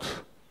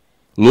აქვთ.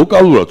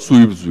 ლოკალურად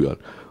სულ იბრძვიან.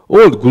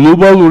 ოღონდ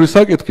გლობალური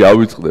საკითხი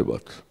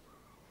ავიწყდებათ.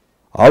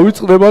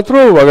 ავიწყდებათ,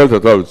 რომ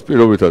მაგალითად, რა ვიცი,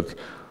 პირობითად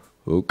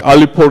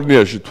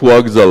კალიფორნიაში თუ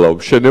აკრძალავ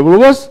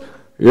მშენებლობას,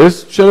 ეს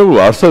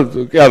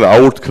მშენებლობა კი არა,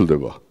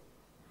 აურთქლდება.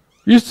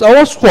 ის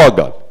წავა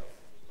სხვაგან.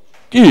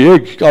 კი,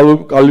 ეგ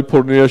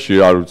კალიფორნიაში,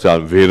 არ ვიცი,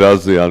 ან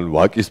ვერაზე, ან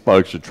ვაკის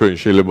პარკში ჩვენ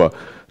შეიძლება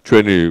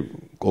ჩვენი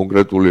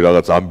კონკრეტული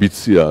რაღაც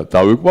ამბიცია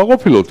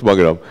დავიკმაყოფილოთ,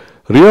 მაგრამ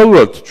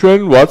რეალურად ჩვენ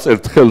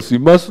ვაწერთ ხელს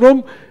იმას, რომ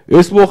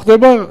ეს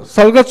მოხდება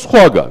სადღაც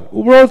სხვაგან.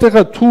 უბრალოდ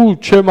ეხლა თუ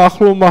ჩემ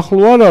ახლო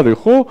არ არის,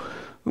 ხო?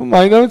 ნუ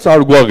მაინც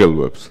არ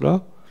გვაღელვებს რა.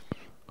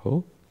 ხო?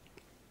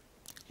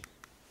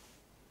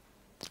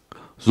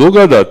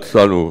 ზოგადად,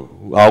 ანუ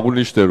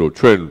აღვნიშნე, რომ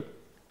ჩვენ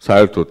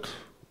საერთოდ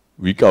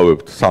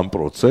ვიკავებთ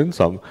 3%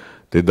 ამ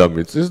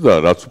დედამიწის და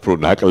რაც უფრო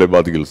ნაკლებ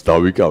ადგილს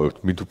დავიკავებთ,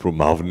 მით უფრო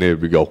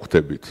მავნეები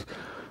გავხდებით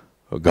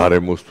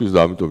გარემოსთვის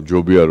და ამიტომ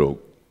ჯობია რომ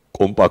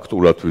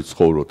კომპაქტურად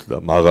ვიცხოვროთ და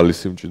მაღალი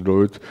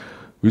სიმჭიდროვით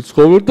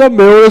ვიცხოვროთ და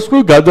მეორეს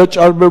მხრივ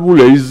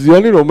გადაჭარბებულია ის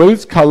ზიანი,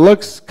 რომელიც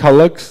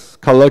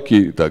ქალაქი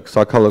და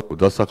საქალაქო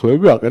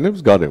დასახლებები აყენებს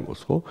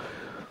გარემოს, ხო?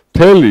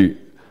 მთელი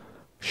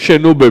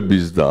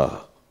შენობების და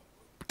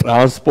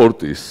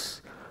ტრანსპორტის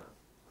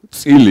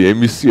წილი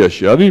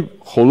ემისიაში არის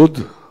მხოლოდ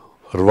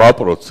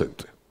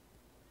 8%.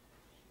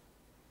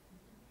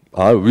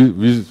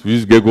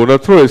 ვის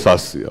გეგონათ, რომ ეს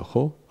 100-ია,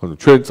 ხო? ანუ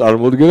ჩვენ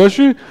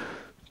წარმოდგენაში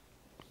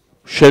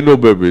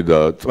შენობები და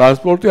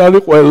ტრანსპორტი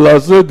არის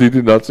ყველაზე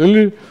დიდი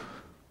ნაწილი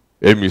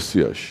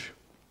ემისიაში.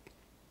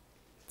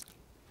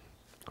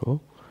 ხო?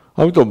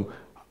 ამიტომ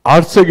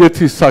არც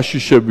ეგეთი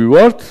საშიშები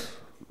ვართ,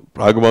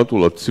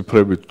 პრაგმატულად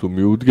ციფრებით თუ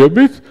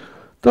მიუდგებით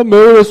და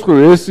მეორეს მხრივ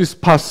ეს ის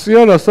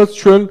ფასია, რასაც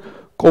ჩვენ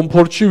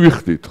კომფორტში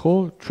ვიხდით, ხო?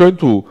 ჩვენ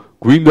თუ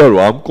გვინდა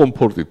რომ ამ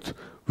კომფორტით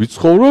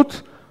ვიცხოვროთ,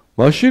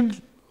 მაშინ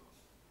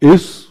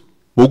ეს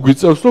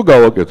მოგვიწევს რომ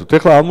გავაკეთოთ.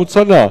 ეხლა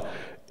ამოცანა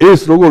ეს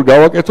როგორ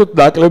გავაკეთოთ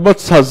ნაკლებად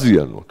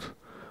საზიანოთ.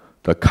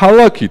 და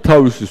ქალაქი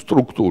თავისი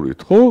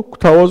სტრუქტურით, ხო?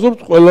 გვთავაზობთ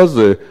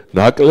ყველაზე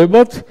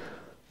ნაკლებად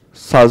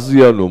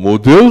საზიანო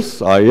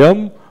მოდელს, აი ამ,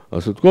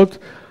 ასე ვთქვათ,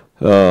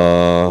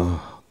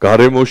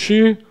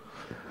 გარემოში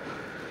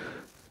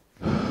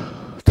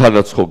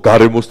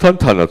გარემოსთან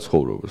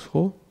თანაცხოვრებას,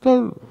 ხო? და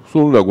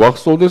სულ უნდა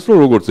გვახსოვდეს, რომ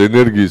როგორც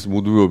ენერგიის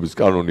მუდმივობის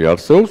კანონი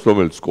არსებობს,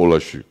 რომელიც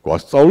სკოლაში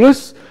გვასწავლეს,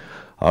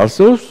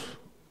 არსებობს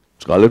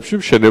წყალებში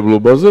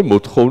მშენებლობაზე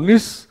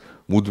მოთხოვნის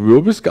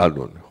მუდმივობის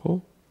კანონი,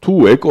 ხო? თუ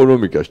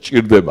ეკონომიკას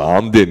ჭირდება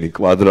ამდენი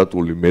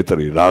კვადრატული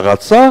მეტრი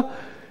რაღაცა,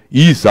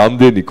 ის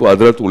ამდენი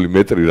კვადრატული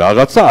მეტრი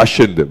რაღაცა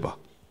აშენდება.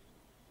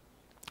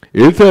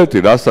 ერთადერთი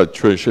რასაც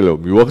ჩვენ შეიძლება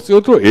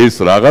მივახციოთ, რომ ეს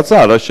რაღაცა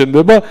არ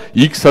აშენდება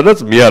იქ, სადაც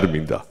მე არ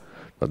მინდა.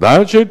 და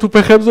დანარჩენი თუ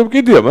ფეხებზე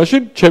მკიდია,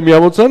 მაშინ ჩემი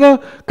ამოცანა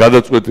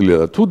გადაწყვეტილია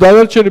და თუ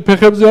დანარჩენი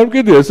ფეხებზე არ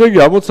მკიდია, ესე იგი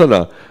ამოცანა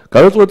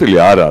გადაწყვეტილი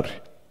არ არის.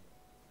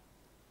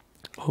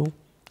 ხო?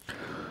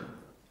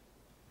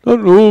 და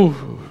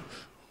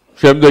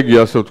შემდეგი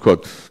ასე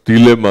ვთქვათ,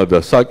 დილემა და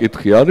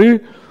საკითხი არის,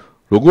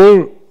 როგორ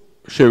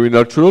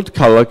შევინარჩუნოთ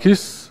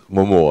ქალაქის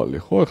მომავალი,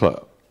 ხო? ახლა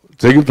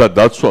ძეგლთა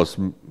დაცვას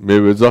მე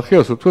ვეძახი,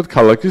 ასე ვთქვათ,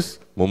 ქალაქის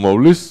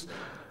მომავლის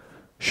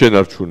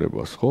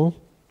შენარჩუნებას, ხო?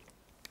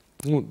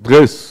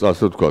 დღეს,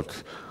 ასე ვთქვათ,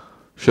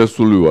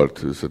 შესული ვართ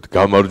ესეთ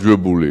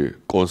გამარჯვებული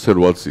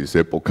კონსერვაციის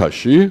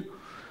ეპოქაში,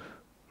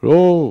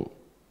 რომ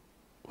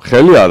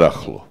ხელი არ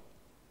ახლო.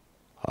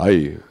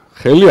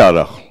 ხელი არ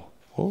ახლო.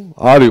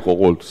 არ იყო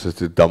ყოველთვის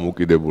ესეთი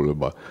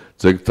დამოკიდებულება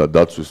ძეგლთა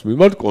დაცვის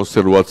მიმართ,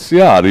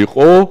 კონსერვაცია არ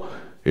იყო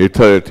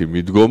ერთადერთი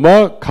მიდგომა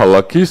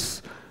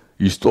ქალაქის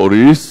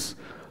ისტორიის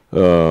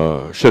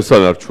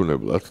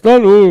შესანარჩუნებლად. და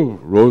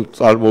რო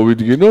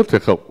წარმოვიდგინოთ,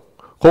 ეხლა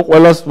ხო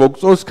ყველას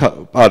მოგწონს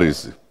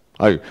პარიზი.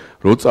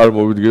 რო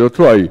წარმოვიდგინოთ,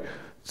 რომ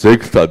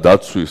ძეგლთა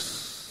დაცვის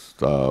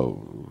და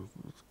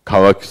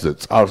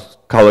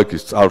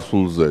ქალაქის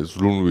წარსულზე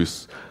ზრუნვის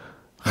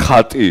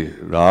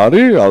ხატი რა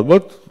არის,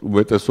 ალბათ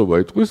უმეტესობა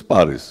იტყვის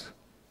პარიზი.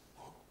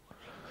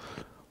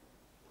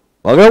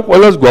 მაგრამ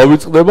ყველას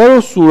გვავიწყდება,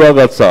 რომ სულ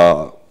რაღაცა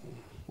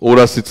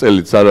 200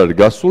 წელიც არ არის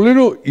გასული,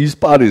 რომ ის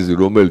პარიზი,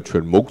 რომელიც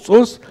ჩვენ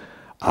მოგწონს,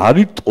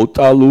 არის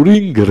ტოტალური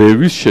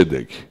ნგრევის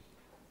შედეგი.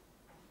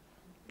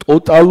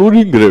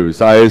 ტოტალური ნგრევის,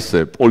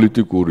 ესე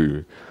პოლიტიკური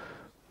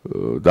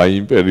და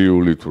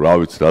იმპერიული თუ რა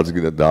ვიცი, რაც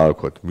გინდა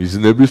დაარქვათ,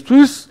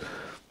 მიზნებისთვის,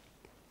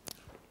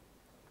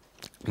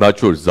 მათ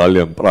შორის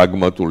ძალიან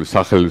პრაგმატული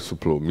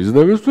სახელმწიფო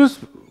მიზნებისთვის,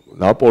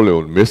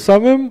 ნაპოლეონ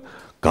მესამემ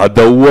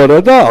გადაუარა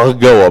და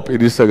აღგავა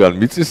პირისაგან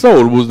მიწისა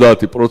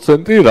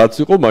 50%, რაც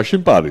იყო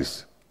მაშინ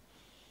პარიზი.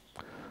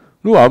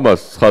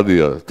 ამას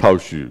ცხადია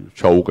თავში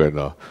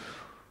ჩაუყენა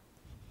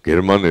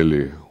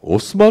გერმანელი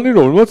ოსმანი,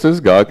 რომელმაც ეს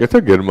გააკეთა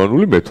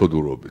გერმანული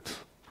მეთოდურობით.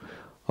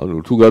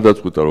 თუ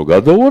გადაწყვიტა, რომ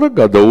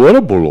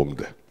გადაუარა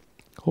ბოლომდე.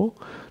 ხო?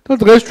 და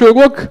დღეს ჩვენ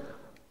გვაქვს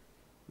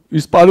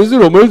ის პარიზი,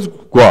 რომელიც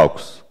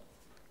გვაქვს.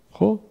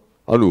 ხო?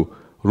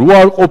 რო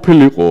არ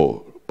ყოფილიყო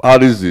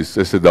პარიზის,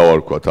 ესე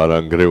დავარქვათ, არა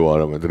ნგრევა,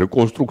 არამედ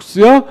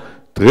რეკონსტრუქცია,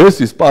 დღეს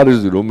ის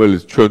პარიზი,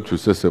 რომელიც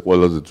ჩვენთვის ესე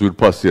ყველაზე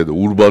ძვირფასია და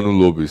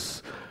ურბანულობის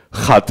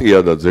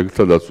ხატია და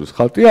ძეგლთა დაცვის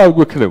ხატია, არ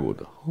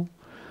გვექნებოდა. ხო?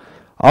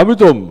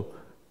 ამიტომ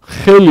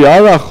ხელი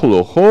არ ახლო,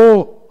 ხო,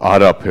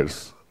 არაფერს.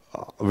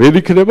 ვერ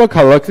იქნება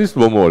ქალაქის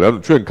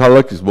მომავალი. ჩვენ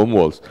ქალაქის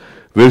მომავალს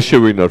ვერ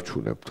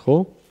შევინარჩუნებთ, ხო?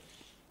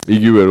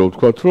 იგივე რო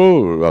ვთქვათ, რომ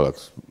რაღაც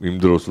იმ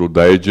დროს რო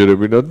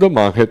დაეჯერებინათ და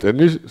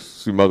მანჰეტენის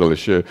სიმაღლე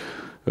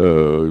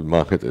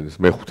მანჰეტენის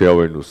მეხუთე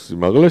ავენიუს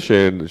სიმაღლე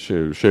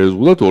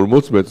შეეზღუდათ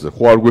 40 მეტრზე.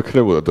 ხო არ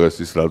გვექნებოდა დღეს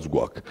ის რაც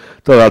გვაქვს.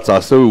 და რაც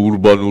ასევე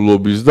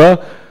ურბანულობის და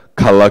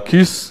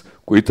ქალაქის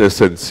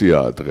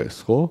კვინტესენციაა დღეს,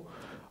 ხო?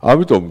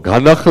 ამიტომ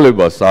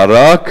განახლებას არ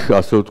აქვს,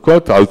 ასე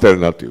ვთქვათ,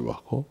 ალტერნატივა,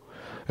 ხო?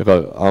 ეხლა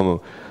ამ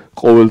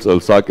ყოველ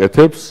წელს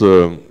აკეთებს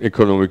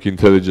Economic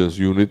Intelligence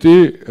Unit-ი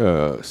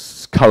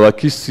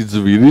ქალაქის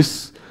სიძვირის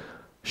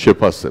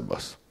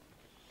შეფასებას.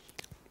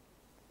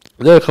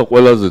 და ეხლა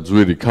ყველაზე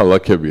ძვირი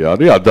ქალაქები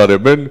არის,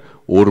 ადარებენ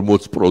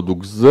 40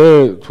 პროდუქტზე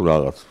თუ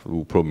რაღაც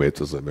უფრო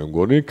მეტზე, მე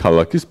მგონი,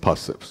 ქალაქის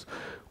ფასებს.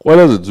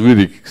 ყველაზე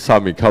ძვირი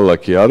 3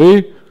 ქალაქი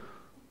არის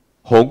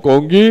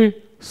ჰონკონგი,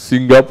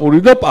 სინგაპური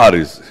და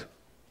პარიზი.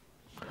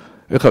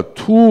 ეხლა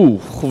თუ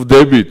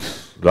ხვდებით,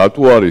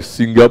 რატო არის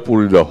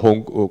სინგაპური და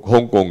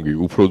ჰონკონგი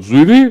უფრო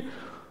ძვირი?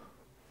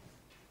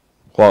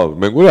 ხო,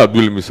 მე მგონი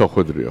ადვილი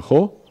მისახვედრია,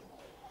 ხო?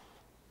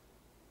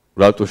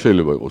 რატო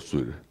შეიძლება იყოს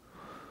ძვირი?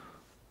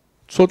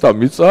 ცოტა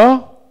მიწა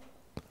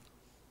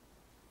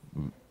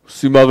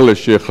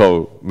სიმაღლეში ახლა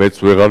მეც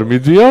ვეღარ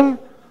მიდიან,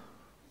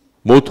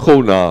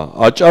 მოთხოვნა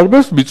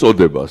აჭარბებს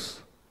მიწოდებას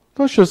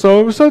და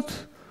შესაბამისად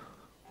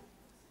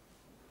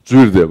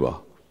ძვირდება.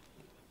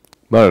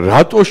 მაგრამ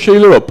რატო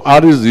შეიძლება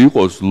პარიზი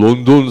იყოს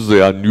ლონდონზე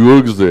ან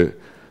ნიუ-იორკზე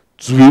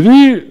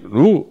ძვირი?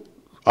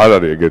 არ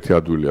არის ეგეთი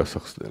ადვილი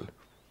ასახსნელი.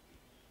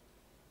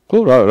 ხო,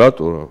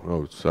 რატო, რა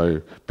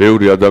ვიცი,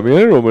 ბევრი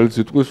ადამიანი, რომელიც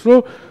იტყვის, რომ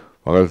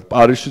მაგალითად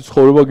პარიზში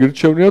ცხოვრება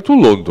გირჩევნია თუ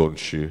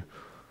ლონდონში?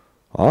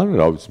 ან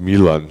რა ვიცი,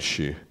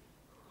 მილანში.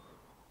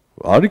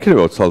 არ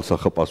იქნება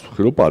ცალსახა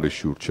პასუხი, რომ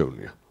პარიზში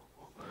ურჩევნია.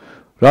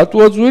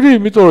 რატოა ძვირი?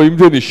 იმიტომ რომ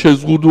იმდენი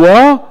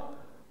შეზღუდვაა,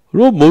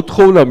 რომ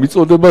მოთხოვნა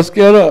მიწოდებას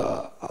კი არა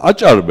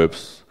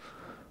აჭარბებს.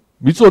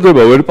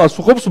 მიწოდება ვერ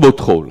პასუხობს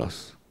მოთხოვნას.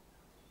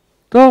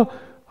 და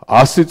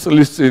 100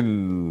 წლის წინ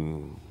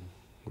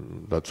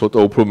და ცოტა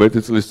უფრო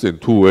მეტი წლის წინ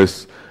თუ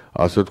ეს,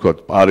 ასე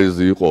ვთქვათ,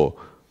 პარიზი იყო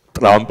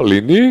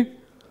ტრამპლინი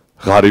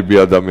ღარიბი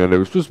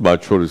ადამიანებისთვის, მათ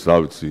შორის, რა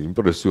ვიცი,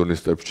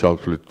 იმპრესიონისტებს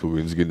ჩავთვლით თუ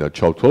ვინც გინდა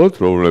ჩავთვალოთ,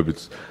 რომლებიც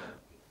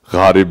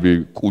ღარიბი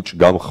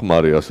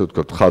კუჭ-გამხმარი, ასე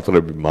ვთქვათ,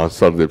 ხატრები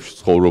მანსარდებში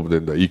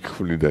ცხოვრობდნენ და იქ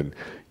ხვდნენ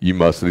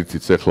იმას,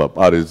 რითიც ახლა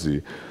პარიზი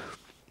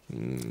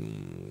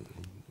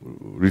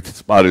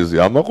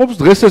ამაყობს,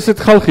 დღეს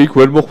ესეთ ხალხი იქ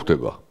ვერ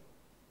მოხვდება.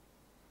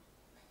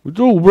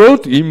 იმიტომ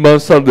უბრალოდ იმ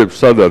მანსარდებში,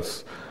 სადაც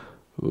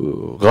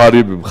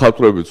ღარიბი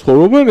მხატვრები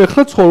ცხოვრობენ,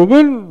 ეხლა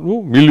ცხოვრობენ,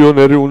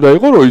 მილიონერი უნდა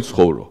იყოს, რომ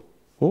იცხოვრო.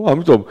 ხო?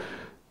 ამიტომ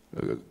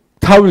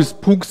თავის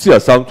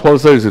ფუნქციას ამ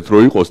თვალსაზრისით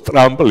რომ იყოს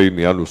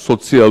ტრამპლინი, ანუ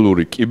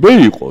სოციალური კიბე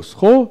იყოს,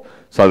 ხო?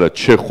 სადაც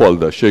შეხვალ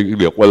და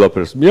შეიძლება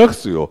ყველაფერს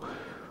მიაღწიო,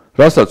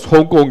 რასაც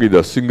ჰონკონგი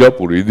და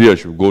სინგაპური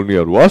იდეაში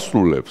მგონია რომ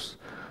ასრულებს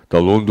და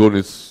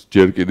ლონდონიც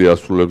ჯერ კიდე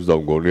ასრულებს და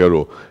მგონია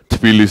რომ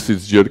თბილისიც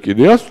ჯერ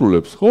კიდე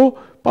ასრულებს, ხო?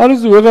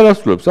 პარიზი ვეღარ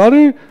ასრულებს.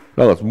 არის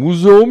რაღაც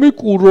მუზეუმი,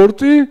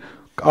 კურორტი,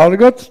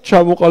 კარგად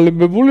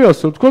ჩამოყალიბებული,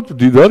 ასე ვთქვათ,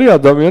 მდიდარი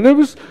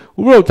ადამიანების,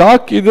 უბრალოდ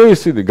აქ კიდე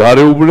ისინი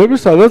გარეუბნები,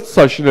 სადაც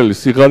საშინელი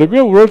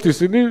სიღარიბეა, უბრალოდ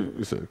ისინი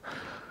ისე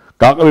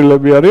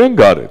გაყრილები არიან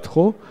გარეთ,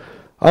 ხო?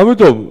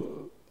 ამიტომ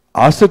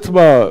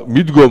ასეთმა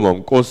მიდგომამ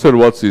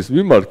კონსერვაციის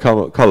მიმართ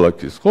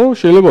ქალაქის, ხო?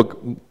 შეიძლება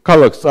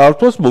ქალაქს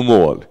წაართვას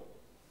მომავალი.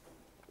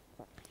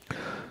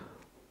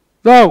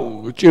 და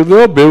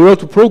ჭირდება ბევრად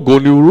უფრო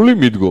გონივრული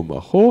მიდგომა,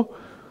 ხო?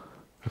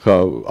 ხა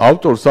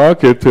ავტორს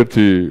აქვს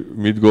ერთ-ერთი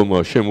მიდგომა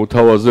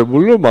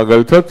შემოთავაზებული, რომ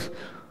მაგალითად,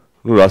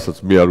 რასაც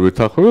მე არ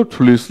ვეთანხმებ,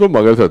 თulis რომ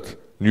მაგალითად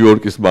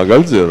ნიუ-იორკის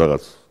მაგალითზე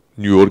რაღაც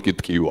ნიუ-იორკი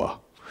ტკივა.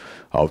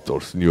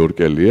 ავტორს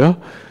ნიუ-იორკელია,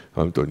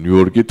 ამიტომ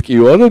ნიუ-იორკი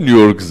ტკივა და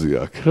ნიუ-იორკზე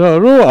აქვს რა,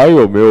 რომ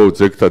აიო მეო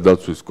ძეგთა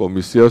დაცვის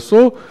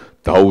კომისიასო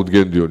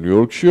დაუდგენდიო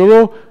ნიუ-იორკშიო,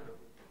 რომ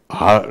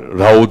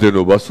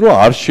რაოდენობას რომ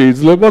არ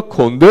შეიძლება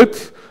გქონდეთ,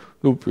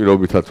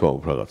 პირობითად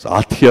ვამბობ რაღაც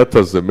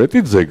 10,000-ზე მეტი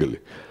ძეგლი.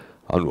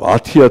 ანუ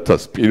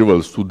 10,000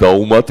 პირველს თუ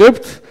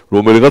დაუმატებთ,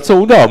 რომელიღაცა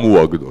უნდა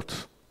ამოაგდოთ.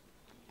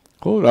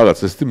 ხო, რაღაც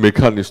ესეთი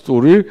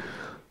მექანისტური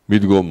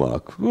მიდგომა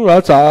აქვს.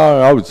 რაც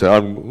რა ვიცი,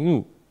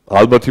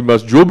 ალბათ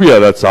იმას ჯობია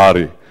რაც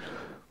არის,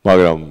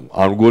 მაგრამ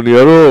არ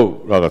მგონია რომ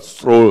რაღაც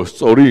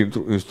სწორი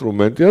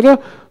ინსტრუმენტია და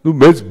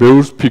მეც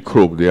ბევრს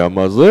ფიქრობდი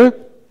ამაზე.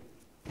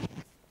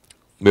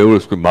 მეორე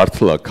ვთქვი,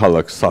 მართლა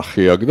ქალაქს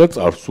სახე აქვს და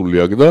წარსული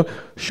აქვს და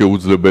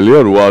შეუძლებელია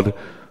რომ არ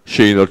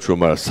შეინარჩუნო,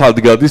 მაგრამ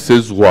სად გადის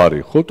ეს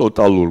ზღვარი, ხო,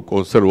 ტოტალურ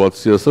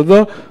კონსერვაციასა და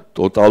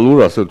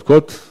ტოტალურ, ასე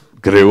ვთქვათ,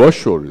 გრევას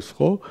შორის,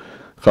 ხო?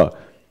 ხა,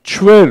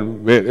 ჩვენ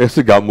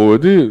ესე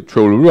გამოვედი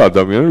ჩვეულებრივი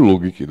ადამიანის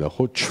ლოგიკიდან,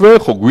 ხო? ჩვენ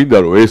ხო გვინდა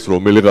რომ ეს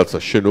რომელიღაცა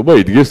შენობა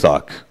იდგეს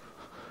აქ.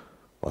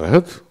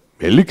 მაგათ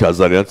მელი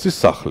გაზარიანცის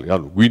სახლი,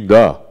 ანუ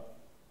გვინდა?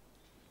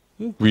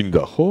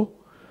 გვინდა, ხო?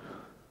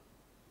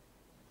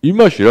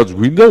 იმაში რაც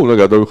გვინდა, უნდა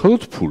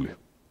გადავიხადოთ ფული.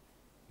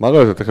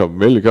 მაგალითად, ახლა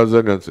მელი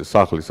გაზარიანცის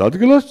სახლის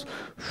ადგილას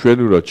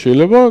შვენურად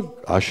შეიძლება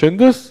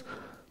აშენდეს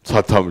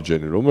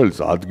ცათამბჯენი, რომელიც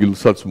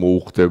ადგილსაც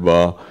მოუხდება,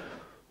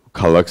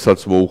 ქალაქსაც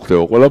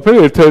მოუხდება, ყველაფერი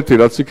ერთ-ერთი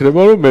რაც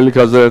იქნება, რომ მელი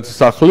გაზარიანცის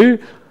სახლი,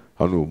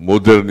 ანუ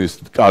მოდერნის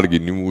კარგი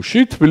ნიმუში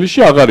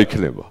თბილისში აღარ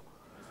იქნება.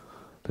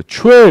 და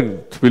ჩვენ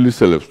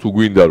თბილისელებს თუ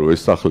გვინდა რომ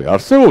ეს სახლი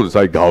არსებობდეს,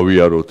 აი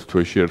გავიაროთ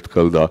თვეში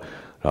ერთხელ და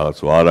რაღაც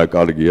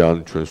ვარაკარგიან,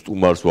 ჩვენ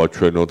სტუმარს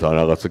ვაჩვენოთ, ან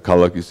რაღაცა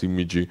ქალაქის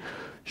იმიჯი.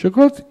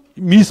 შეგვიძლია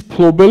მის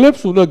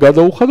ფლობელებს უნდა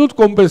გადაუხადოთ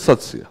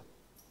კომპენსაცია.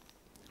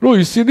 რომ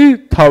ისინი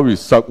თავის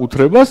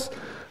საკუთრებას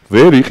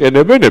ვერ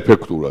იყენებენ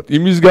ეფექტურად.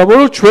 იმის გამო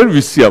რომ ჩვენ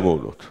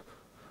ვისიამოვნოთ.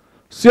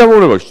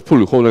 სიამოვნებაში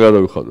ფული ხო უნდა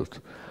გადავიხადოთ.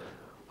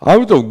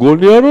 ამიტომ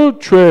გონია რომ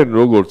ჩვენ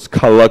როგორც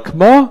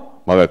ქალაქმა,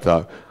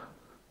 მაგალითად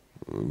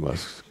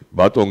იმას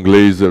ბატონ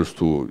გლეიზერს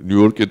თუ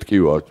ნიუ-იორკი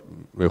ტკივა,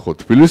 მე ხო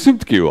თბილისი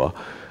მტკივა.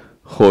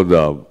 ხო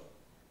და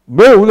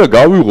მე უნდა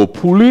გავიღო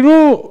ფული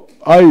რომ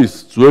აი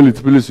ეს ძველი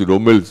თბილისი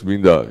რომელიც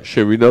მინდა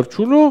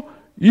შევინარჩუნო,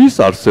 ის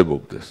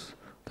არსებობდეს.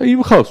 და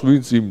იმ ხალხს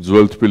ვინც იმ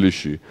ძველ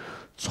თბილისში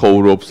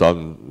ცხოვრობს, ან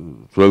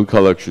ძველ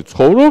ქალაქში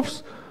ცხოვრობს,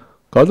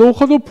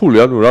 გადაუხადო ფული,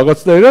 ანუ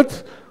რაღაცნაირად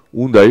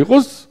უნდა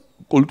იყოს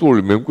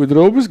კულტურული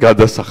მემკვიდრეობის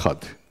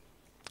გადასახადი.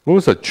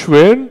 რომელსაც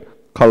ჩვენ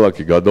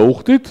ქალაქი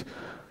გადაუხდით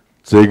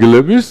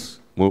ძეგლების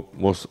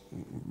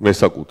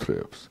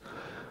მესაკუთრეებს.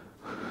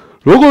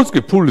 როგორც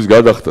კი ფულის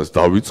გადახდას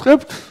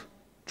დავიწყებთ,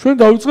 ჩვენ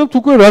დავიწყებთ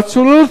უკვე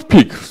რაციონალურ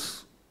ფიქრს.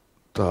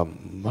 და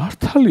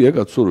მართალია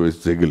კაცო რომ ეს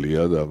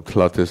ძეგლია და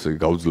მთლად ესე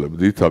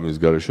გავძლებდით ამის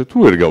გარეშე თუ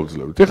ვერ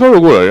გავძლებდით. ეხლა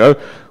როგორ არის?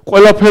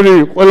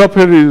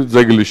 ყველაფერი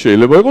ძეგლი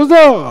შეიძლება იყოს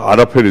და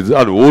არაფერი,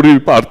 ანუ ორი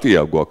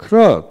პარტია გვაქვს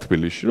რა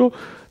თბილისში, რომ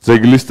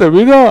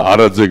ძეგლისტები და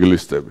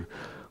არაძეგლისტები.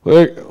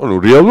 ანუ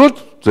რეალურად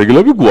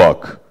ძეგლები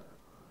გვაქვს.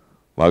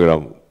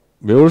 მაგრამ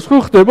მეორეს ხო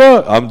ხდება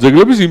ამ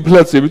ძეგლების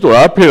ინფლაცია, იმიტომ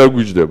არაფერი არ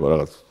გვიჯდება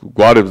რაღაც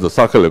გვარებს და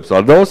სახელებს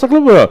არ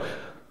დავასახლებ და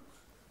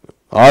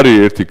არის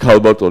ერთი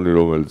ქალბატონი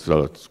რომელიც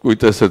რაღაც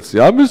კვიტესეცი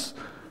ამის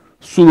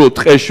სულო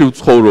ტყეში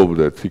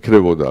ვცხოვრობდეთ,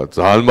 იქნებოდა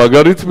ძალიან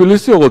მაგარი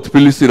თბილისი, ოღო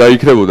თბილისი რა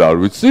იქნებოდა არ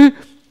ვიცი.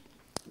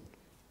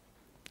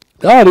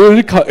 და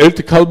არის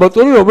ერთი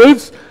ქალბატონი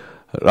რომელიც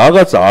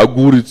რაღაც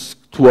აგურიც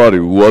თუ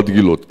არის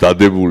უადგილოდ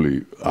დადებული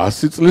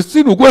 100 წლის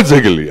წინ უკვე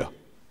ძეგლია.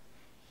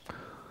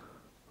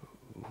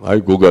 აი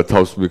გოგა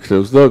თავს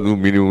მიქნევს და ნუ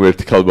მინიმუმ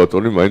ერთი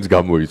ქალბატონი მაინც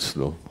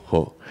გამოიცნო,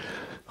 ხო?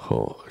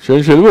 ხო,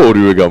 შეიძლება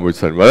ორივე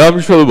გამოიცანი, მაგრამ ამ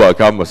მნიშვნელობა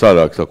აქვს, ამას არ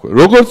აქვს საქმე.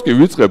 როგორც კი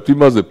ვიწყებთ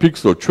იმაზე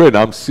ფიქრს, რომ ჩვენ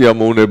ამ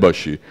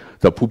სიამოვნებაში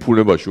და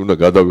ფუფუნებაში უნდა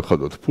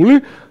გადავიხადოთ ფული,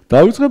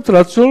 დავიწყებთ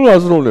რაციონალურ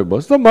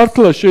აზროვნებას და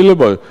მართლა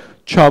შეიძლება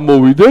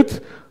ჩამოვიდეთ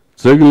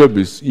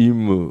ძეგლების იმ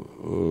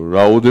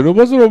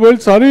რაოდენობაზე,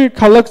 რომელიც არის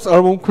ქალაქის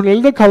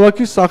წარმომქმნელი და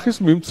ქალაქის სახის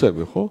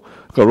მიმცემი, ხო?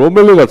 ხა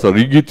რომელიღაცა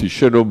რიგითი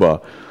შენობა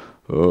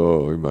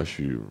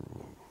იმაში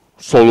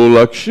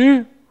სოლოლაკში,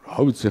 რა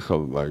ვიცი ხა,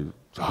 აი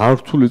ძალიან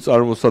რთული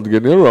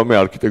წარმოსადგენია, რომ ამე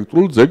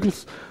არქიტექტურულ ძეგლს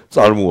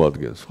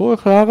წარმოადგენს, ხო?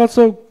 ხა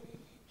რაღაცა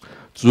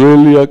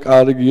ძველია,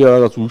 კარგია,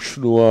 რაღაც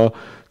უშნოა,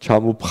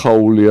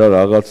 ჩამოფხაულია,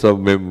 რაღაცა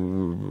მე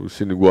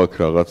ისინი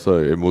გვაქვს რაღაცა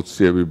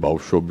ემოციები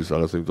ბავშვობის,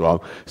 რაღაცა, იმიტომ რომ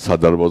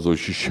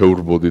სადარბაზოში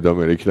შევრბოდი და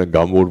მე იქიდან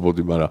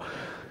გამორბოდი, მაგრამ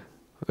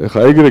ეხა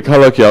ეგრე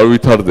ქალაქი არ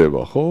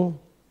ვითარდება, ხო?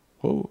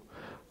 ხო?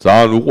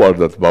 ძალიან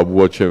უყვარდათ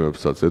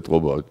ბაბუაჩემებსაც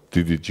ეტყობა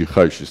დიდი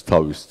ჯიხაიშის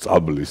თავის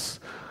წაბლის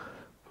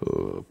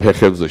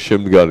ფეხებზე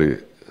შემდგარი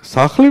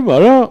სახლი,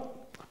 მაგრამ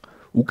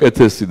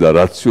უკეთესი და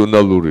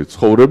რაციონალური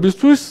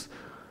ცხოვრებისთვის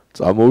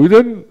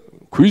წამოვიდნენ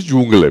ქვის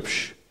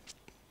ჯუნგლებში.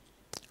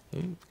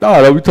 და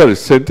არავით არის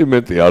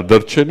სენტიმენტი არ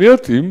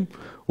დარჩენიათ იმ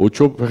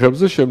ოჩო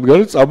ფეხებზე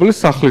შემდგარი წაბლის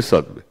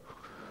სახლისადმი,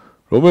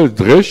 რომელიც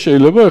დღეს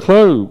შეიძლება ახლა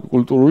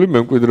კულტურული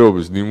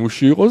მემკვიდრეობის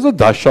ნიმუში იყოს და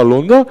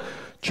დაშალონ და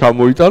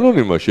ჩამოიტანონ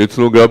იმაში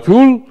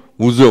ეთნოგრაფიულ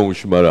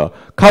მუზეუმში, მაგრამ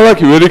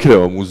ქალაქი ვერ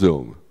იქნება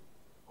მუზეუმი,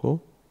 ხო?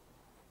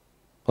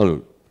 ანუ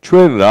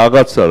ჩვენ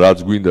რაღაცა რაც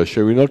გვინდა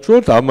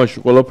შევინარჩუნოთ, ამაში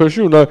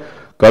ყველაფერში უნდა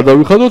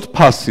გადავიხადოთ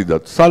ფასი და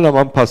სანამ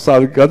ამ ფასს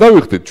არ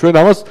გადავიხდით, ჩვენ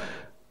ამას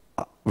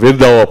ვერ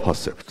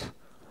დავაფასებთ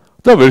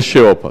და ვერ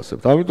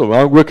შევაფასებთ. ამიტომ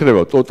ან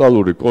გვექნება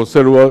ტოტალური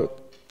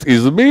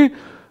კონსერვატიზმი,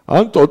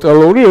 ან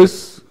ტოტალური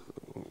ეს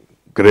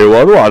გრევა,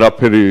 რომ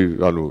არაფერი,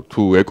 ანუ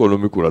თუ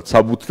ეკონომიკურად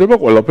საბუთდება,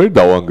 ყველაფერი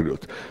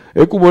დავანგრიოთ.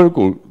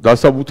 ეკონომიკურ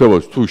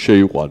დასაბუთებას თუ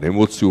შეიყვან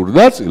ემოციურ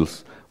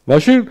ნაწილს,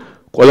 მაშინ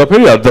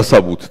ყველაფერი არ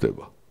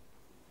დასაბუთდება.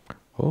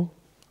 ხო?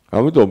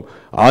 ამიტომ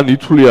ან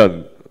ითვლიან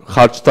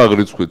ხარჯთა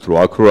რიცხვით, რომ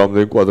აქ რო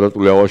რამდენი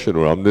კვადრატული ავაშენო,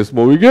 რამდენს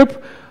მოვიგებ,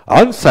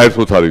 ან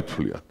საერთოდ არ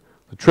ითვლიან.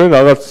 ჩვენ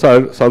რაღაც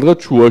სადღაც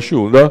შუაში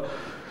უნდა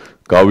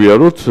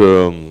გავიაროთ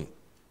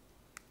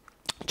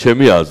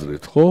ჩემი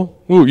აზრით, ხო?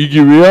 ნუ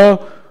იგივეა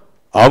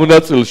ამ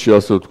ნაწილში,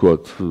 ასე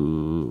ვთქვათ,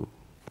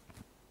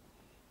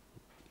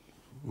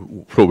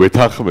 უფრო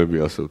ვეთანხმები,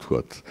 ასე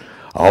ვთქვათ,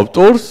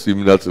 ავტორს იმ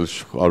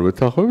ნაწილში არ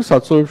ვეთანხმები,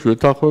 საცობებში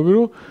ვეთანხმები,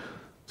 რომ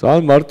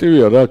ძალიან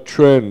მარტივია რა,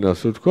 ჩვენ,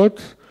 ასე ვთქვათ,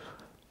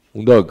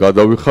 უნდა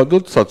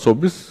გადავიხადოთ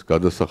საცობის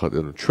გადასახადი.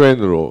 ანუ ჩვენ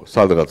რო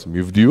სადღაც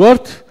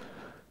მივდივართ,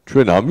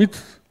 ჩვენ ამით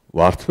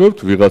ვართმევთ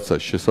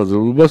ვიღაცას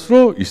შესაძლებლობას,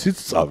 რომ ისიც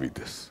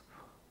წავიდეს.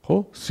 ხო?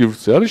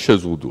 სივრცე არის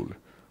შეზღუდული.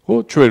 ხო?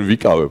 ჩვენ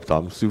ვიკავებთ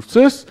ამ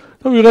სივრცეს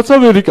და ვიღაცა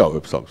ვერ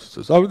იკავებს ამ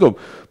სივრცეს. ამიტომ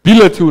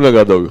ბილეთი უნდა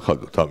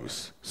გადავიხადოთ ამის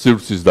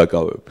სივრცის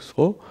დაკავების,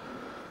 ხო?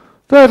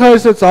 და ეხლა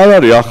ესეც არ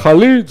არის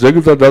ახალი,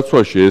 ძეგლთა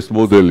დაცვაში ეს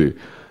მოდელი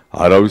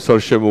არავის არ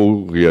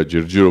შემოუღია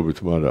ჯერჯერობით,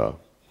 მაგრამ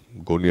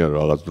მგონია რომ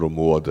რაღაც დრო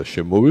მოვა და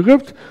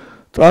შემოვიღებთ.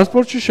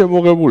 ტრანსპორტში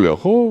შემოღებულია,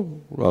 ხო?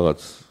 რაღაც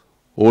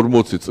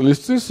 40 წლის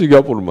წინ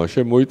სინგაპურმა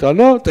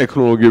შემოიტანა,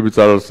 ტექნოლოგიებიც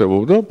არ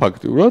არსებობდა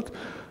ფაქტიურად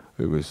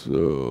იმის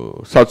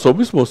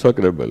საცობის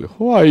მოსაკრებელი,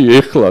 ხო? აი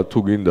ეხლა თუ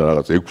გინდა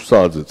რაღაც 6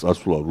 საათზე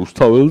წასვლა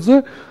რუსთაველზე,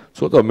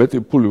 ცოტა მეტი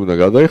ფული უნდა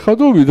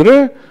გადაიხადო, ვიდრე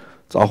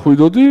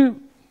წახვიდოდი,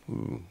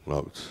 რა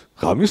ვიცი,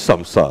 ღამის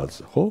 3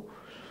 საათზე, ხო?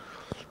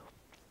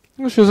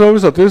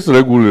 შესაბამისად ეს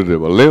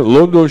რეგულირდება.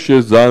 ლონდონში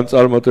ეს ძალიან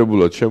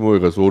წარმატებულად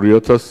შემოიღეს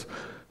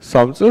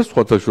 2003 წელს,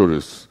 სხვათა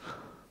შორის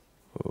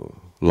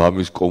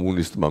ლამის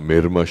კომუნისტმა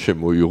მერმა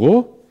შემოიღო,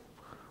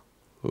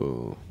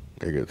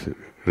 ეგეთი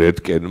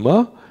რედკენმა,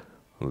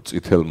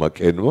 წითელმა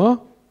კენმა,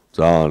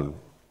 ძალიან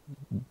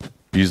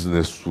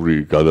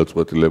ბიზნესური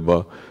გადაწყვეტილება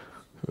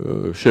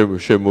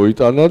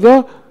შემოიტანა და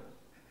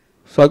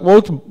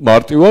საკმაოდ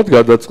მარტივად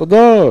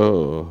გადაწყდა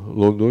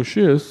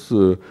ლონდონში ეს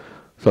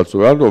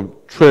საცობი. ანუ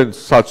ჩვენ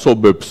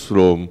საცობებს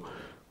რომ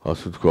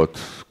ასე ვთქვათ,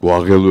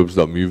 გვაღელვებს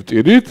და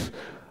მივტირით,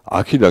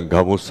 აქედან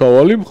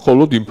გამოსავალი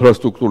მხოლოდ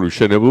ინფრასტრუქტურის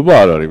შენებლობა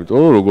არ არის, იმიტომ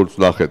რომ როგორც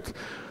ნახეთ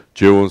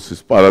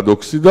ჯეონსის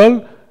პარადოქსიდან,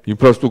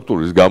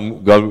 ინფრასტრუქტურის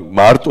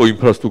მარტო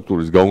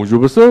ინფრასტრუქტურის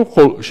გაუმჯობესება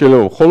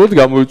შეიძლება მხოლოდ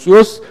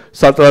გამოიწვიოს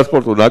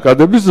სატრანსპორტო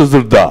ნაკადების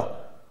ზრდა.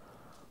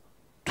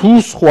 თუ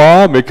სხვა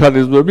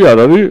მექანიზმები არ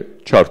არის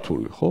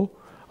ჩართული, ხო?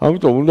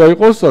 ამიტომ უნდა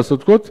იყოს, ასე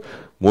ვთქვათ,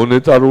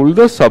 მონეტარული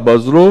და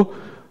საბაზრო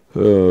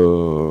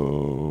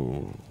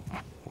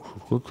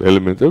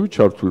ელემენტები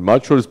ჩართული,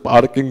 მათ შორის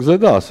პარკინგზე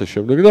და ასე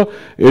შემდეგ და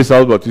ეს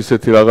ალბათ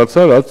ისეთი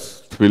რაღაცა, რაც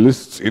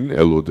თბილისს წინ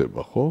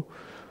ელოდება, ხო?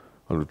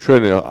 ანუ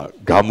ჩვენ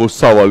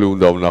გამოსავალი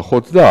უნდა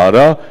ვნახოთ და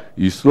არა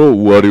ის, რომ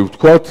უარი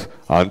ვთქვათ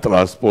ან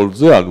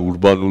ტრანსპორტზე, ან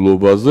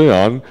ურბანულობაზე,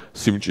 ან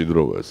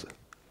სიმჭიდროვეზე.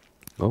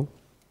 ხო?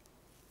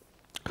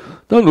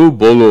 და ნუ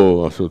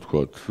ბოლო, ასე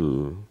ვთქვათ,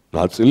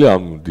 ნაწილი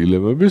ამ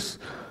დილემების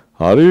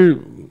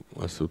არის,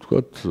 ასე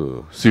ვთქვათ,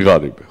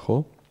 სიღარიბე,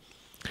 ხო?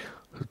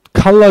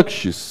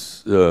 ქალაქში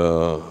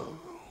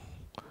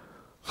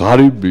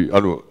ღარიბი,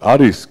 ანუ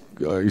არის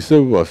ისე,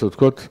 ასე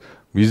ვთქვათ,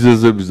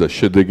 მიზეზების და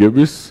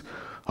შედეგების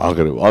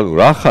აღრევა. ანუ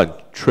რახან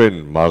ჩვენ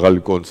მაღალი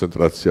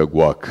კონცენტრაცია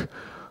გვაქვს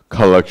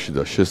ქალაქში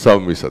და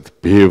შესაბამისად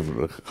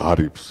ბევრ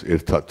ღარიბს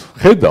ერთად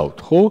ხედავთ,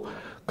 ხო?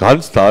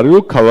 განცდა არის,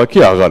 რომ ქალაქი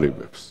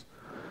აღარიბებს.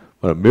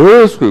 მაგრამ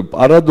მეორე მხრივ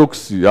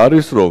პარადოქსი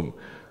არის, რომ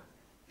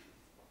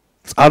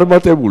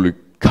წარმატებული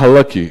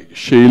ქალაქი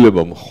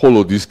შეიძლება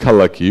მხოლოდ ის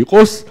ქალაქი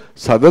იყოს,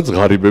 სადაც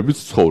ღარიბებიც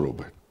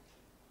ცხოვრობენ.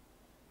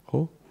 ხო?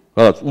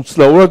 რაღაც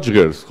უცნაურად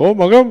ჟღერს, ხო?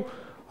 მაგრამ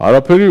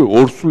არაფერი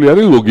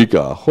ორსულიანი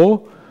ლოგიკაა, ხო?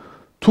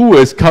 თუ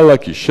ეს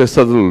ქალაქი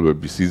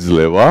შესაძლებლობების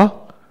იძლევა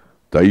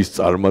და ის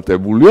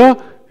წარმატებულია,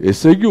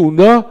 ესე იგი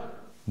უნდა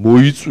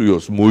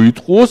მოიწვიოს,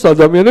 მოიტყუოს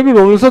ადამიანები,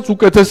 რომელსაც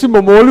უკეთესი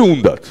მომავალი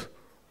უნდათ.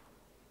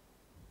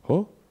 ხო?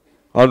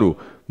 ანუ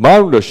მან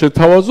უნდა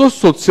შეთავაზოს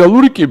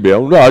სოციალური კიბე,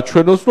 უნდა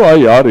აჩვენოს, რომ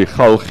აი არის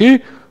ხალხი,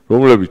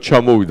 რომლებიც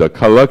ჩამოვიდა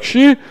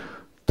ქალაქში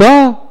და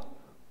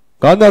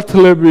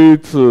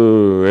განათლებით,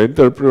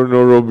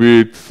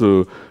 ენტერპრენორობით,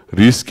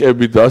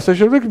 რისკებით და ასე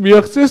შემდეგ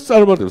მიაღწიეს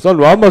წარმატებას.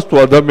 ანუ ამას თუ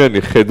ადამიანი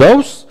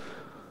ხედავს,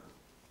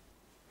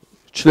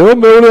 ჩნდება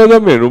მეორე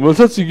ადამიანი,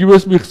 რომელსაც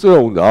იგივეს მიღწევა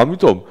უნდა.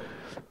 ამიტომ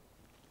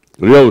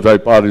რეალურად აი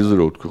პარიზი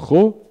რო ვთქვი,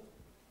 ხო?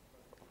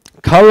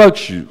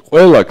 ქალაქში,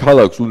 ყველა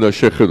ქალაქს უნდა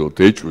შეხედოთ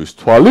ეჭვის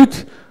თვალით,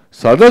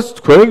 სადაც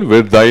თქვენ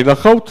ვერ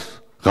დაინახავთ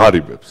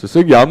ღარიბებს.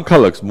 ესე იგი ამ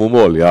ქალაქს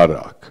მომავალი არა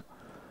აქვს.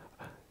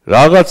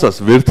 რაღაცას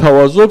ვერ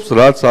თავაზობს,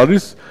 რაც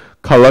არის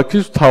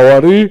ქალაქის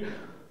მთავარი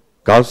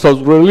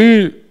განსაზღვრელი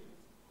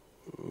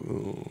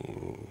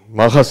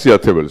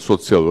მახასიათებელი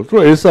სოციალურად,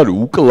 რომ ეს არის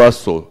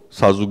უკლასო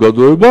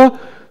საზოგადოება,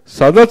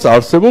 სადაც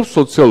არსებობს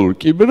სოციალური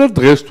კიბე და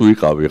დღეს თუ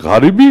იყავი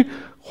ღარიბი,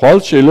 ხვალ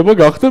შეიძლება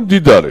გახდე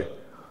მდიდარი.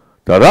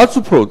 და რაც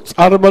უფრო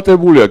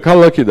წარმატებულია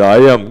ქალაქი და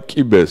აი ამ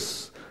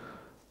კიბეს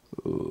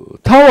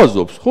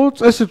თავაზობს, ხო,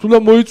 წესით უნდა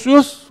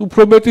მოიწვიოს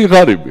უფრო მეტი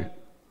ღარიბი.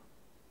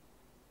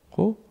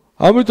 ხო?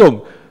 ამიტომ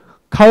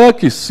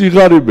ქალაქის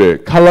სიღარიბე,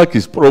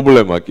 ქალაქის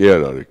პრობლემა კი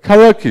არ არის.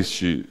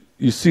 ქალაქში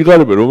ის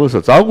სიღარიბე,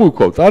 რომელსაც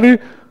აღვიქვავთ, არის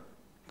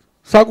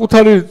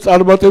საკუთარი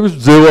წარმატების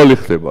ძევალი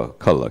ხდება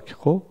ქალაქი,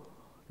 ხო?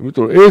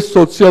 იმიტომ რომ ეს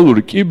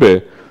სოციალური კიბე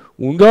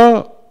უნდა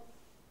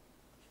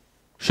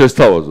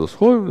შესთავაზოს,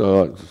 ხო?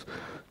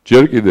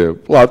 ჯერ კიდე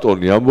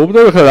პლატონი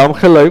ამბობდა, ხა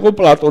რამხელა იყო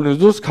პლატონის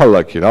დროს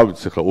ქალაქი, რა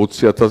ვიცი, ხა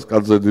 20,000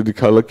 კაცზე დიდი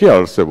ქალაქი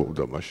არ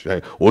არსებობდა მაშინ. აი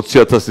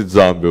 20,000-ი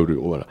ძალიან ბევრი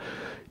იყო, მაგრამ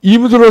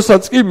იმ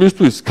დროსაც კი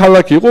მისთვის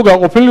ქალაქი იყო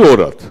გაყოფილი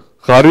ორად,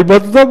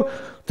 ღარიბად და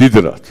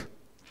მდიდრად.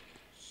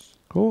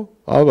 ხო?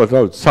 ალბათ, რა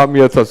ვიცი,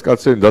 3,000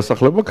 კაციანი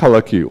დასახლება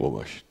ქალაქი იყო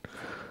მაშინ.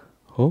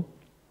 ხო?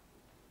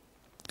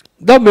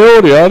 და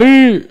მეორე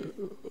არის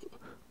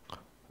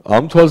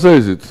ამ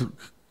თვალსაზრისით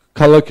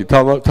ქალაქი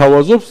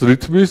თავაზობს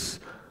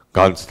რითმის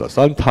განცდას,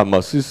 ან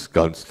თამასის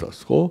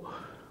განცდას, ხო?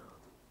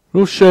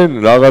 ნუ შენ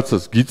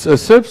რაღაცას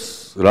გიწესებს,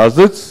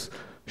 რაზეც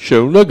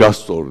შენ უნდა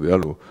გასწორდი,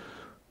 ანუ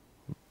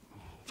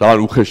ძალიან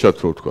უხეშად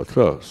რო ვთქვა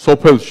რა,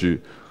 სოფელში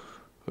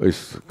ეს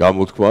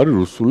გამოთქვა არის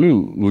რუსული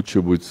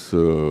ლუჩიბუიც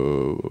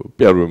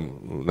პირველ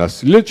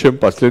ნასილე ჩემ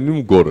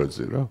პასლენიმ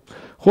გორაძე რა.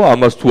 ხო,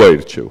 ამას თუ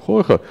აირჩევ, ხო?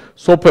 ეხლა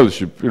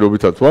სოფელში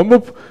პირობითად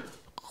ვამბობ,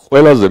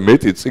 ყველაზე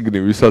მეტი წიგნი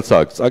ვისაც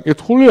აქვს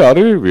წაკითხული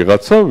არის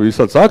ვიღაცა,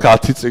 ვისაც აქვს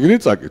 10 წიგნი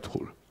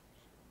წაკითხული.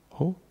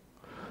 ხო?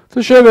 და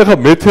შენ ეხლა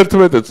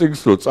მე-11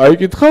 წიგნს რო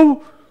წაიკითხავ,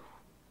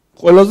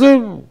 ყველაზე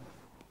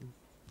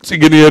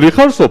წიგნიერი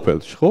ხარ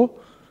სოფელში, ხო?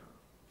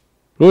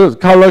 როდესაც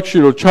ქალაქში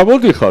რო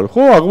ჩამოდიხარ,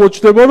 ხო,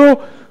 აღმოჩნდება, რომ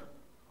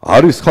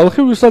არის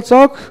ხალხი, ვისაც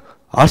აქვს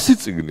 100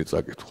 წიგნი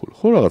წაკითხული,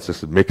 ხო, რაღაც ეს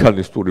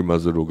მექანისტური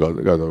მასზე რო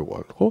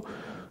გადავიყვანოთ, ხო?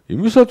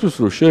 იმისათვის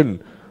რომ შენ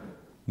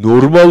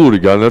ნორმალური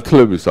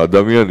განათლების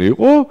ადამიანი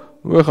იყო,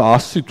 ნუ ეხა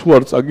 100 თუ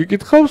არ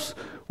წაგიკითხავს,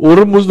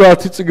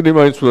 50 წიგნი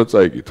მაინც უნდა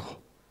წაიკითხო.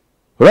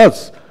 რაც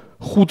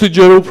 5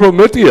 ჯერ უფრო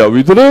მეტია,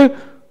 ვიდრე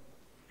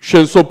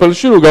შენ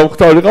სოფელში რო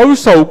გამختارიყავი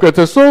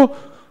საუკეთესო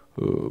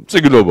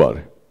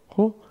წიგნობარი,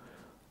 ხო?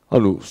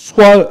 ანუ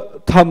სხვა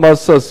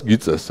თამასას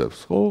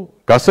გიწესებს, ხო?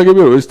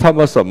 გასაგებია რომ ეს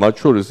თამასა მათ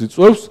შორის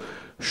იწვევს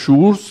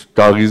შურს,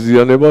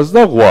 გაღიზიანებას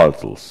და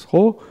ღვაწლს,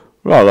 ხო?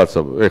 რაღაცა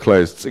ეხლა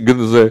ეს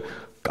წიგნზე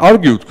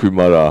კარგი ვთქვი,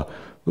 მაგრამ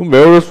ნუ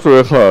მეორეს რო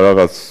ეხლა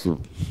რაღაც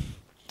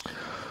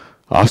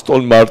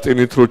ასტონ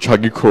მარტინით რო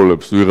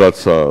ჩაგიქროლებს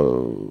ვიღაცა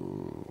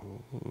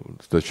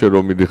და შენ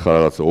რომ მიდიხარ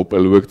რაღაცა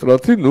ოპელ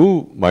ვექტრათი, ნუ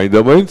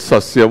მაინდა-მაინც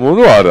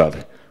სასიამოვნო არ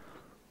არის.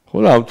 ხო,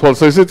 ამ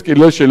თვალსაზრისით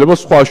კიდე შეიძლება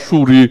სხვა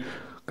შური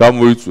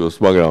გამოიწვიოს,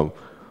 მაგრამ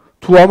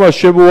თუ ამას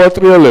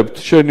შემოვატრიალებთ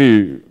შენი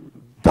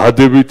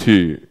დადებითი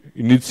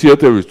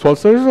ინიციატივის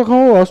თვალსაზრისით, ხო,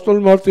 ასტონ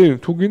მარტინი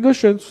თუ გინდა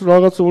შენც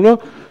რაღაცა უნდა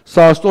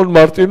საასტონ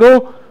მარტინო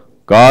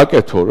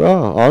გააკეთო რა,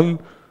 ან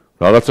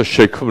რაღაცა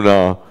შექმნა,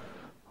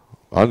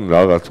 ან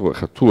რაღაც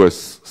ხა თუ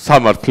ეს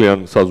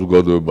სამართლიან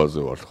საზოგადოებაზე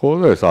ვართ, ხო?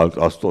 და ეს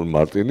ასტონ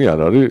მარტინი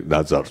არ არის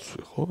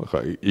ნაძარცვი, ხო? ხა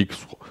იქ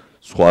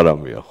სხვა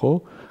რამეა, ხო?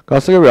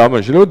 გასაგებია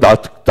ამან შეიძლება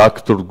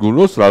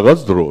დაგდრგუნოს რაღაც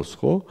დროს,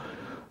 ხო?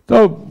 და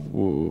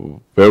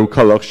ბევრ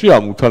ქალაქში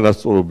ამ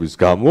უთანასწორობის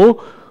გამო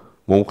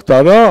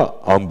მომხდარა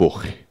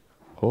ამბოხი,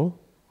 ხო?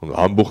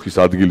 ამბოხის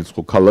ადგილიც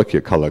ხო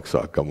ქალაქია,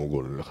 ქალაქს აქვს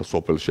გამოგონილი, ხა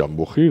სოფელში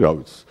ამბოხი, რა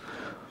ვიცი.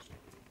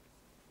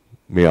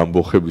 მე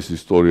ამბოხების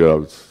ისტორია, რა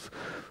ვიცი,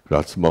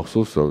 რაც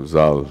მახსოვს,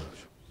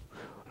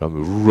 რამე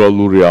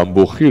რურალური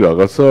ამბოხი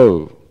რაღაცა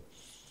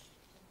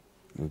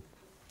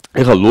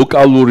ეხლა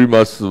ლოკალური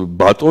მას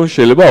ბატონ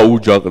შეიძლება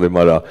აუჯაყდე,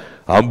 მაგრამ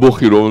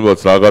ამბოხი რომელმაც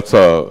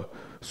რაღაცა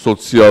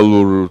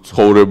სოციალურ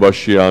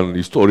ცხოვრებაში ან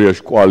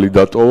ისტორიაში კვალი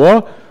დატოვა,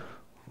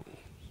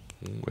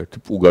 ერთი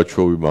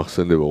პუგაჩოვი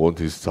მახსენდება, ოღონდ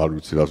ის არ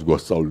ვიცი რას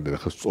გვასწავლდნენ,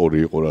 ახლა სწორი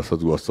იყო, რასაც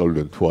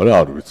გვასწავლდნენ თუ არა,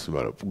 არ ვიცი,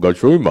 მაგრამ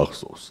პუგაჩოვი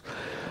მახსოვს.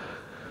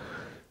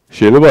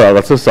 შეიძლება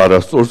რაღაცას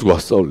არასწორს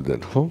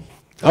გვასწავლდნენ, ხო?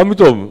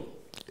 ამიტომ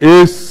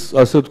ეს,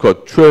 ასე ვთქვათ,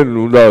 ჩვენ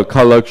უნდა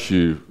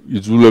ქალაქში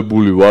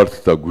იძულებული ვართ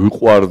და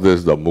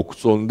გვიყვარდეს და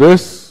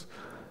მოგწონდეს,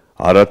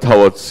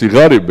 არათავად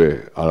სიღარიბე,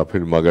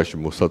 არაფერი მაგაში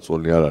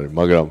მოსაწონი არ არის,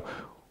 მაგრამ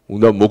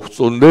უნდა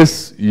მოგწონდეს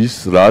ის,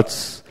 რაც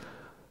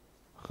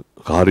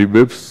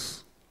ღარიბებს,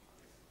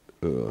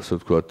 ასე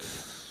ვთქვათ,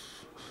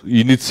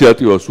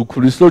 ინიციატივას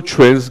უქმნის, რომ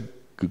ჩვენს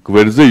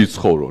გვერდზე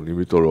იცხოვრონ,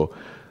 იმიტომ რომ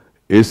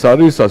ეს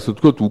არის, ასე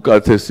ვთქვათ,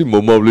 უკეთესი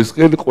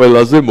მომავლისკენ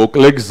ყველაზე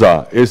მოკლე გზა.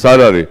 ეს არ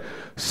არის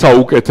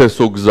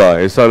საუკეთესო გზა,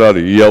 ეს არ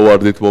არის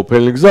იავარდით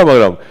მოფენილი გზა,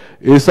 მაგრამ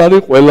ეს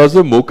არის ყველაზე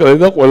მოკლე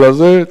და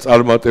ყველაზე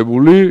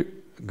წარმატებული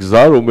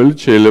გზა, რომელიც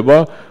შეიძლება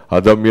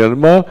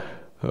ადამიანმა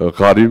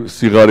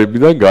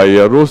სიღარიბიდან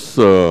გაიაროს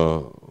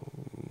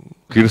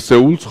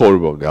ღირსეულ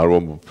ცხოვრებამდე, არ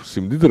ვამბობ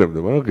სიმდიდრემდე,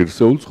 მაგრამ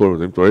ღირსეულ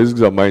ცხოვრებამდე, იმიტომ რომ ეს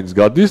გზა მაინც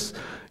გადის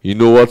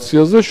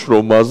ინოვაციაზე,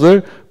 შრომაზე,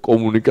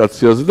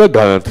 კომუნიკაციაზე და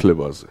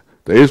განათლებაზე.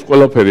 და ეს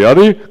ყველაფერი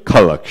არის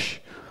ქალაქში.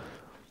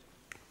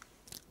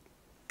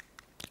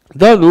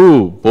 და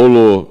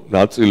ბოლო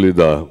ნაწილი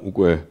და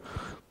უკვე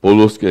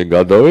ბოლოსკენ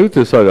გადავედით,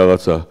 ეს არის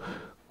რაღაცა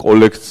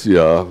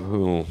კოლექცია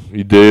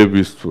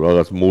იდეების თუ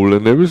რაღაც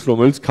მოვლენების,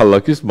 რომელიც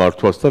ქალაქის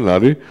მართვასთან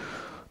არის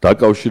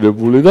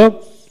დაკავშირებული და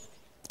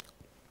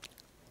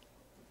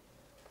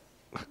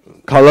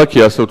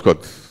ქალაქი, ასე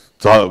ვთქვათ,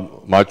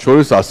 მათ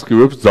შორის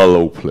ასხივებს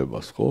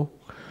ძალაუფლებას, ხო?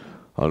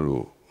 ანუ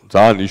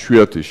ძალიან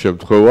იშვიათი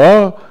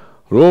შემთხვევაა,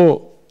 რომ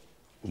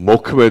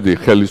მოქმედი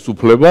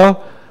ხელისუფლება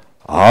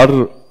არ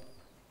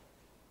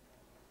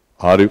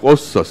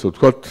იყოს, ასე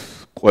ვთქვათ,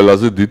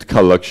 ყველაზე დიდ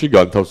ქალაქში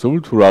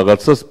განთავსებული თუ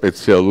რაღაცა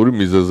სპეციალური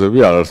მიზეზები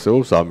არ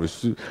არსებობს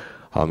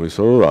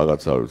ამისო, რომ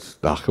რაღაც არ ვიცი,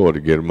 ნახევარი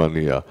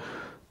გერმანია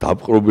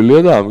დაპყრობილია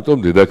და ამიტომ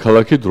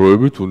დედაქალაქი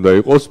დროებით უნდა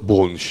იყოს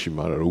ბონში,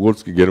 მაგრამ როგორც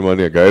კი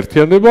გერმანია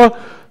გაერთიანდება,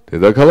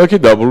 დედაქალაქი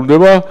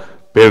დაბრუნდება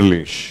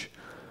ბერლინში.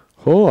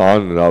 ხო?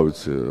 ან რა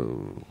ვიცი,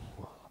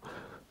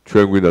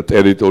 ჩვენ გვინდა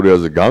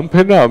ტერიტორიაზე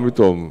გამფენა,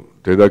 ამიტომ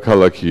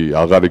დედაქალაქი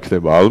აღარ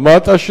იქნება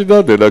ალმა-ატაში და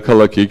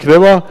დედაქალაქი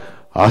იქნება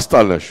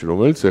ასტანაში,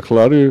 რომელიც ახლა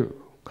არის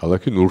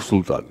ქალაქი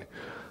ნურ-სულტანი.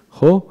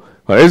 ხო?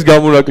 ეს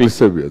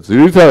გამონაკლისებია.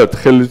 ძირითადად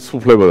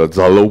ხელისუფლება და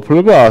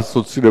ძალაუფლება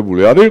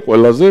ასოცირებული არის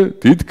ყველაზე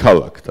დიდ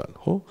ქალაქთან,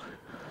 ხო?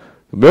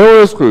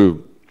 მეორე მხრივ,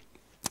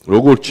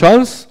 როგორც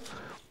ჩანს,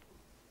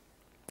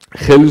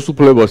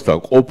 ხელისუფლებასთან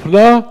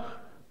ყოფნა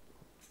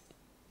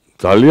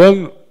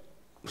ძალიან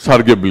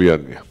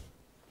სარგებლიანია.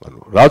 ანუ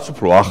რაც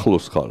უფრო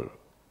ახლოს ხარ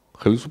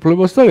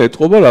ხელისუფლებასთან,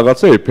 ეტყობა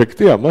რაღაცა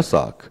ეფექტი ამას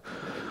აქვს.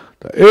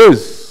 და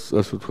ეს,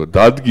 ასე ვთქვათ,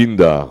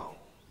 დადგინდა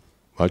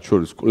მათ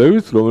შორის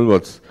კვლევით,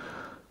 რომელმაც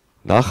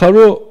ნახა,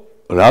 რომ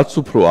რაც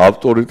უფრო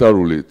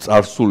ავტორიტარული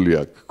წარსული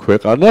აქვს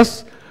ქვეყანას,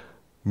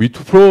 მით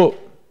უფრო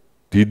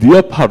დიდია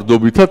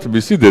ფარდობითად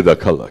მისი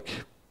დედაქალაქი.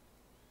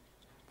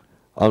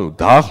 ანუ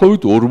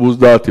დაახლოებით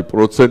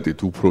 50%-ით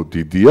უფრო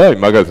დიდია,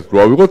 მაგალითად, რო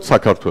ავიღოთ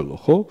საქართველოს,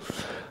 ხო?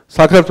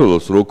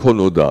 საქართველოს რო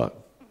ქონოდა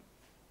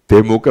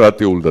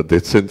დემოკრატიული და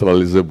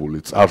დეცენტრალიზებული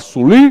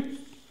წარსული,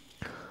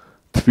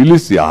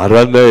 თბილისი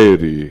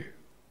არანაირი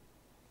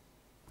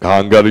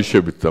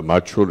გაანგარიშებით და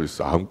მათ შორის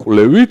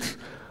ამკვლევით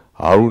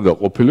არ უნდა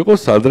ყოფილიყო,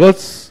 სადღაც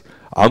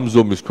ამ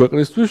ზომის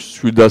ქვეყნისთვის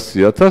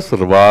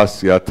 700,000,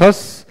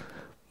 800,000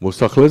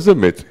 მოსახლეზე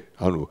მეტი.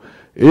 ანუ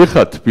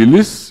ეხა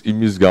თბილისს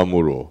იმის გამო,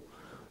 რომ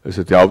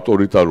ესეთი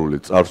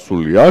ავტორიტარული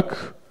წარსული აქვს,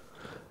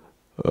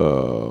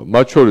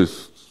 მათ შორის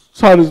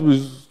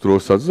ცარიზმის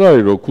დროსაც და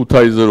რომ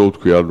ქუთაისზე რო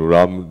ვთქვი, ანუ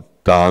რამ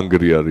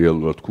დაანგრია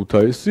რეალურად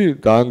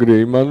ქუთაისი,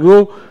 დაანგრია იმან,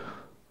 რომ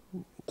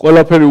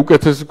ყველაფერი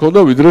უკეთესი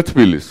ქონდა ვიდრე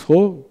თბილისს,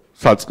 ხო?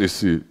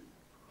 საწყისი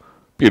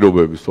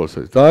პირობების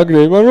თვალსაზრისით.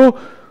 დაანგრია იმან, რომ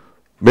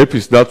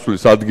მეფის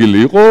დაცვის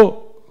ადგილი იყო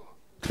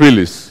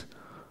თბილისი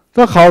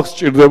და ხალხს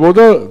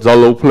სჭირდებოდა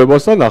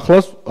ძალაუფლებასთან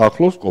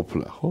ახლოს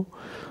ყოფნა, ხო?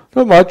 და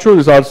მათ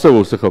შორის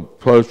არსებობს ახლა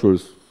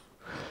თვალშორის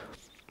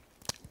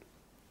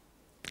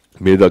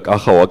მე და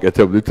კახა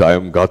ვაკეთებდით აი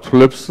ამ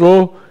გათვლებს,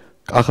 რომ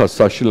კახას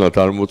საშინლად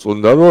არ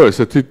მოწონდა, რომ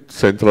ესეთი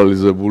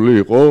ცენტრალიზებული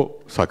იყო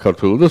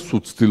საქართველო და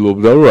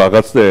სუცდილობდა, რომ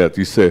რაღაცნაირად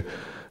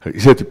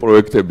ისეთი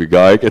პროექტები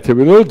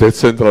გააეკეთებინა, რომ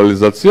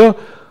დეცენტრალიზაცია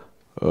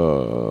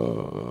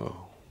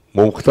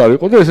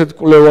მომხდარიყო და ესეთი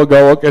კვლევა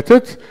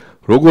გავაკეთეთ,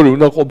 როგორი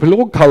უნდა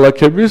ყოფილიყო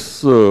ქალაქების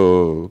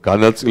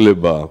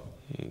განაწილება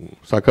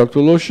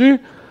საქართველოში,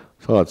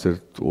 სადაც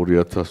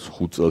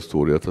 2005 წელს თუ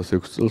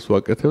 2006 წელს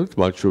ვაკეთებთ,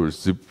 მათ შორის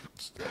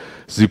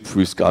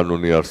ზიფვის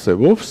კანონი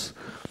არსებობს.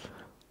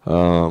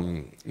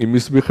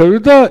 იმის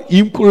მიხედვით და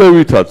იმ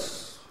კვლევითაც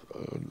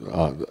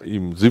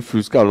იმ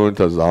ზიფვის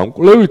კანონითაც და ამ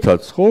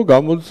კვლევითაც ხო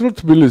გამოდის, რომ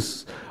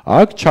თბილისს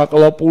აქვს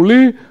ჩაყლაპული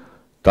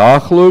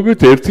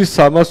დაახლოებით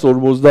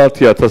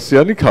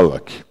 1,350,000-იანი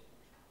ქალაქი.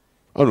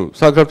 ანუ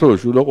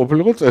საქართველოში უნდა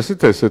ყოფილიყო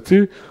წესით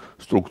ესეთი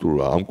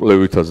სტრუქტურა, ამ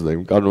კვლევითაც და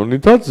იმ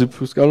კანონითაც,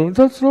 ზიფვის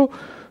კანონითაც, რომ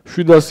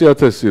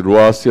 700,000,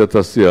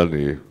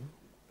 800,000-იანი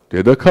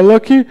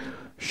დედაქალაქი,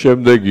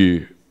 შემდეგი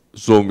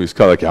ზომის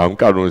ქალაქი ამ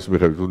კანონის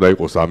მიხედვით უნდა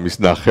იყოს ამის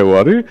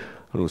ნახევარი,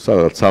 ანუ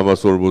სადაც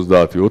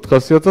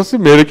 350-400.000,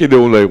 მერე კიდე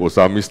უნდა იყოს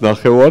ამის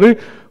ნახევარი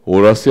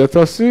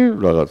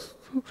 200.000 რაღაც.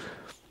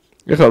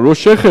 ეხლა რო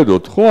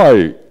შეხედოთ ხო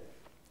აი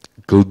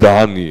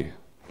გლდანი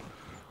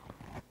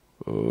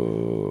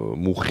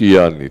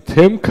მუხიანი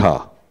თემქა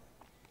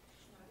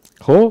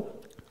ხო?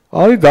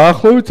 არის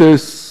დაახლოებით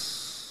ეს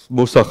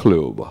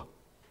მოსახლეობა.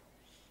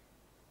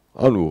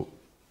 ანუ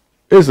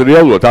ეს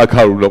რეალურად აქ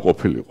არ უნდა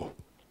ყოფილიყო.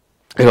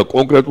 ეხლა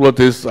კონკრეტულად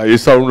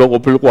ეს არ უნდა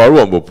ყოფილიყო არ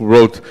ვამბობ,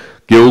 უბრალოდ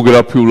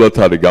გეოგრაფიულად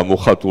არის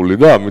გამოხატული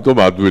და ამიტომ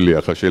ადვილია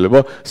ხა შეიძლება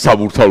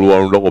საბურთალო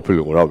არ უნდა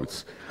ყოფილიყო, რა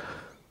ვიცი.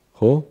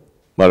 ხო?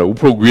 მაგრამ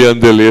უფრო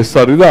გვიანდელი ეს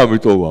არის და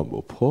ამიტომ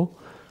ვამბობ, ხო?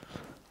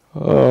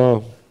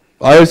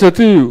 აი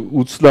ესეთი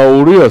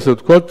უცნაური, ასე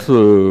ვთქვათ,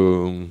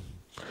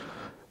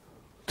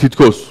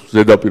 თითქოს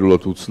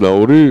ზედაპირულად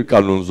უცნაური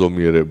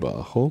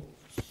კანონზომიერებაა, ხო?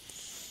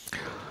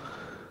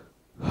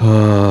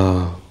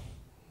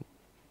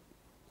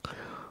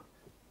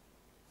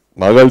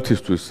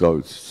 მაგალითისთვის, რა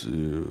ვიცი,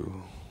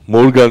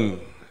 მორგან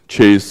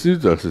ჩეისი,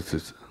 ასეთი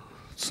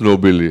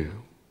ცნობილი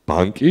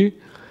ბანკი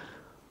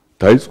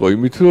დაიწყო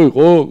იმით, რომ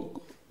იყო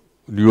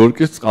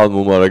ნიუ-იორკის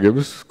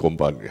წყალმომარაგების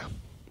კომპანია.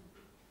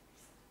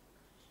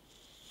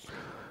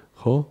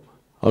 ხო?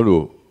 ანუ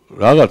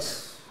რაღაც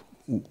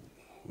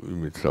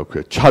იმით რა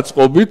ვქია,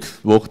 ჩაწყობით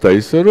მოხდა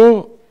ისე, რომ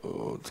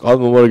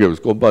წყალმომარაგების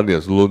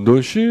კომპანიას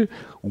ლონდონში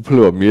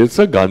უფლება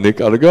მიეცა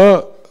განეკარგა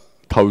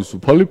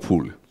თავისუფალი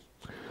ფული.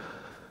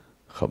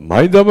 ხა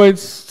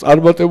მაინდა-მაინც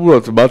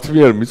წარმატებულად მათ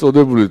მიერ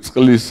მიწოდებული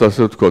წყლის,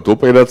 ასე ვთქვათ,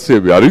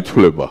 ოპერაციები არ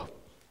ითვლება.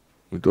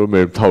 იმიტომ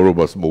მე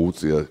მთავრობას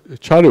მოუწია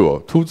ჩარევა,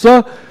 თუმცა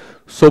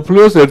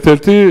სოფლიოს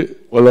ერთ-ერთი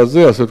ყველაზე,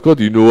 ასე ვთქვათ,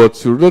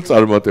 ინოვაციური და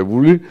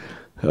წარმატებული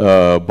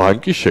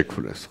ბანკი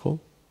შექმნეს, ხო?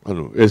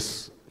 ანუ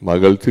ეს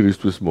მაგალითი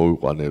რისთვის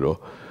მოვიყვანე, რომ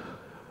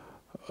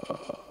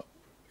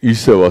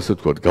ისევ, ასე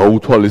ვთქვათ,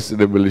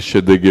 გაუთვალისწინებელი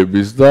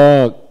შედეგების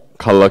და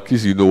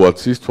ქალაქის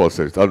ინოვაციის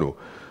თვალსაზრისით. ანუ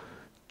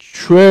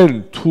ჩვენ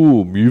თუ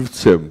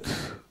მივცემთ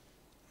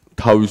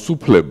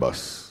თავისუფლებას,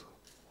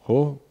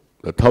 ხო?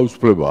 და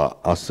თავისუფლება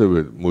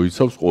ასევე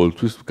მოიცავს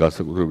ყოველთვის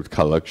განსაკუთრებით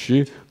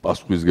ქალაქში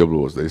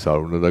პასუხისმგებლობას და ეს არ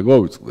უნდა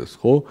დაგვავიწყდეს,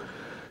 ხო?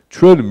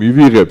 ჩვენ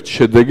მივიღებთ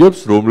შედეგებს,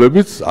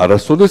 რომლებიც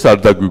არასოდეს არ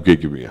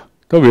დაგვიგეგმია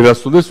და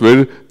ვერასოდეს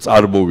ვერ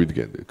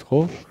წარმოვიდგენდით,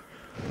 ხო?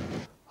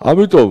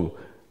 ამიტომ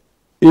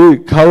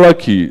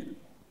ქალაქი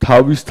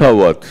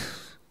თავისთავად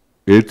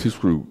ერთის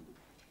მხრივ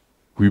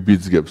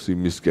გვიბიძგებს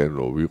იმისკენ,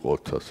 რომ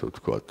ვიყოთ, ასე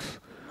ვთქვათ,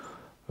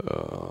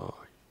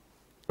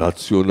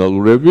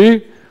 რაციონალურები,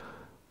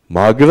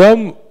 მაგრამ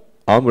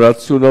ამ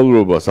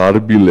რაციონალურობას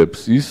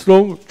არბილებს ის,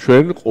 რომ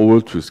ჩვენ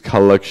ყოველთვის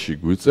ქალაქში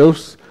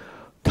გვიწევს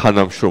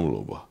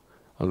თანამშრომლობა.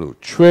 ანუ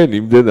ჩვენ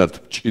იმდენად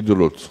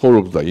მჭიდროდ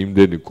ცხოვრობთ და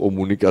იმდენი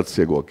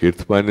კომუნიკაცია გვაქვს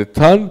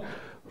ერთმანეთთან,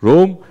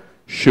 რომ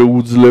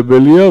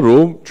შეუძლებელია,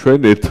 რომ ჩვენ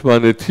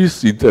ერთმანეთის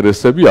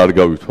ინტერესები არ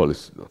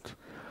გავითვალისწინოთ.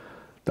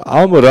 და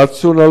ამ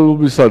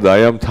რაციონალობისა და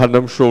აი ამ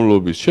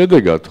თანამშრომლობის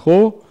შედეგად,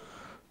 ხო,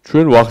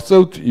 ჩვენ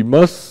ვაღწევთ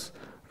იმას,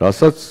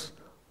 რასაც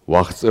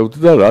ვაღწევთ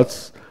და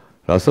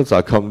რასაც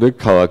აქამდე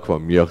ქალაქმა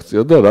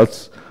მიაღწია და რაც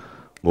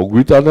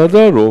მოგვიტანა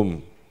და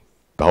რომ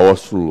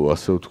დავასრულო,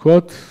 ასე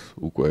ვთქვათ,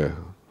 უკვე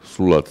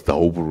სრულად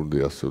დაუბრუნდი,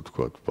 ასე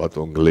ვთქვათ,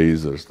 ბატონ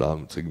გლეიზერს და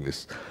ამ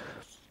წიგნის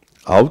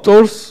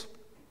ავტორს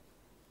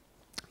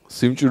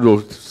სიმჭიდრო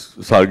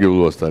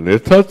სარგებლობასთან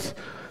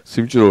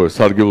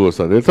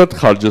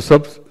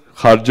ერთად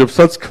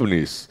ხარჯებსაც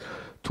ქმნის.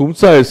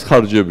 თუმცა ეს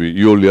ხარჯები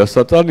იოლია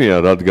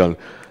სატანია, რადგან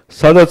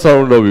სადაც არ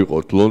უნდა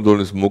ვიყოთ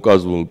ლონდონის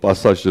მოკაზმულ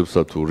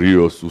პასაჟებსა თუ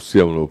რიოს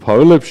უსიამოვნო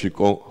ფაველებში,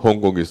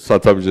 ჰონკონგის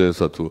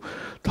სათავისებსა თუ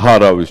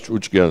თარავის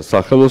ჭუჭკიან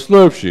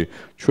სახელოსნოებში,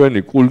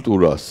 ჩვენი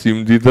კულტურა,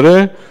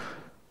 სიმდიდრე,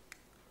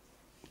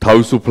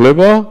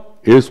 თავისუფლება,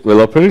 ეს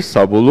ყველაფერი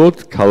საბოლოოდ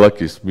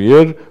ქალაქის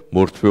მიერ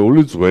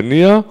მორთმეული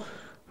ძვენია,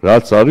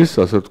 რაც არის,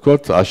 ასე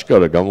ვთქვათ,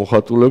 აშკარა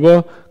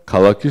გამოხატულება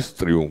ქალაქის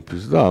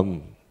ტრიუმფის და ამ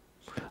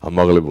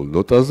ამაღლებულ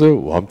ნოტაზე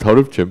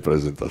ვამთავრებ ჩემ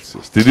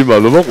პრეზენტაციას. დიდი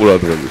მადლობა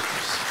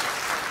ყურადღებისთვის.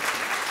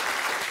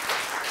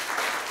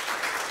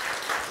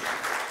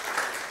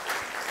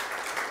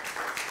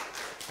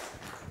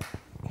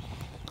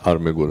 არ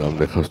მეგონა ამ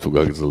ხას თუ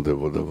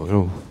გაგრძელდებოდა,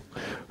 მაგრამ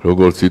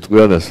როგორც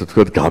იტყვიან, ასე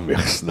ვთქვათ,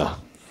 გამეხსნა.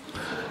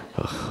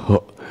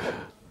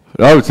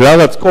 რა ვიცი,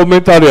 რაღაც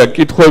კომენტარი ან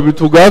კითხვები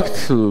თუ გაქვთ,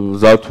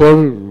 მზად ვარ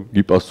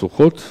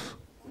გიპასუხოთ.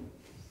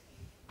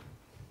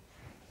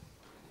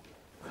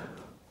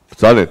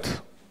 ბრძანეთ.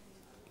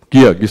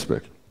 გია,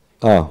 გისმენ.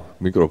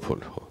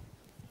 მიკროფონი ხო.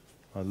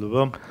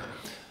 მადლობა.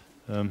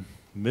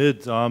 მე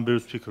ძალიან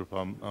ბევრს ვფიქრობ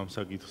ამ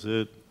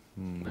საკითხზე.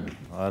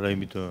 არა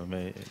იმიტომ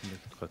მე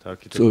ვთქვათ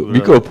არქიტექტურა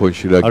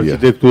მიკროფონში რა გია.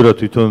 არქიტექტურა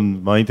თვითონ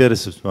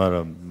მაინტერესებს,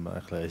 მაგრამ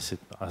ახლა ესე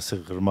ასე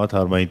ღრმად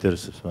არ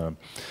მაინტერესებს, მაგრამ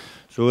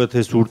ზოგადად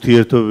ეს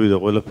ურთიერთობები და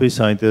ყველაფერი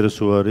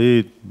საინტერესო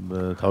არის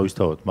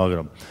თავისთავად,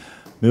 მაგრამ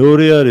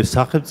მეორე არის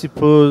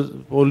სახელმწიფო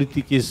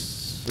პოლიტიკის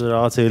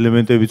რაღაც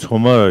ელემენტებიც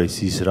ხომ არ არის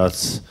ის, რაც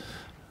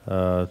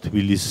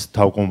თბილისს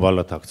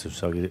თავკომბალად აქცევს,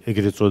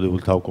 ეგრეთ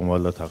წოდებულ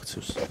თავკომბალად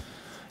აქცევს.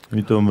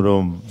 იმიტომ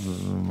რომ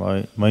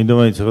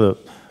მაინდა-მაინც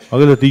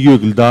მაგალითად იგივე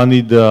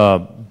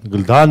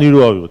გლდანი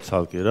რო ავიღოთ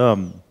ცალკე რა,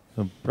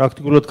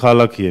 პრაქტიკულად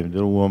ქალაქია,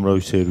 იმიტომ რომ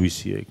უამრავი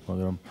სერვისია იქ,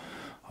 მაგრამ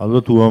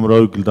ალბათ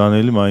უამრავი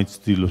გლდანელი მაინც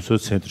ცდილობს რომ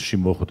ცენტრში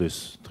მოხვდეს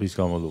დღის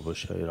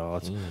განმავლობაში აი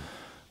რაღაც.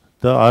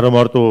 და არა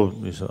მარტო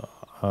ის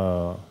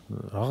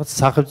რაღაც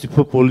სახელმწიფო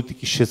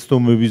პოლიტიკის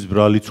შეცდომების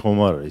ბრალიც ხომ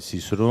არ არის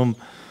ის რომ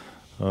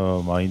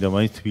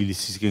მაინდა-მაინც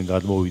თბილისისკენ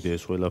გადმოვიდა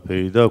ეს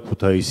ყველაფერი და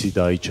ქუთაისი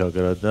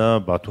დაიჩაგრა და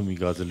ბათუმი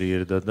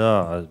გაძლიერდა და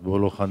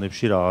ბოლო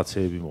ხანებში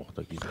რაღაცეები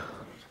მოხდა კიდე.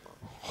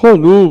 ხო,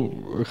 ნუ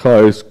ხა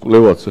ეს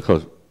კვლევაც ხა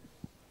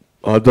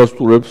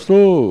ადასტურებს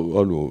რომ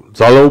ანუ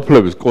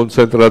ძალაუფლების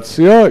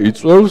კონცენტრაცია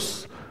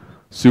იწვევს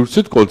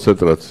სივრცით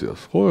კონცენტრაციას,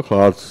 ხო? ხა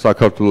არც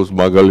საქართველოს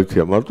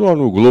მაგალითია მარტო,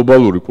 ანუ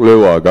გლობალური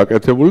კვლევაა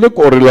გაკეთებული და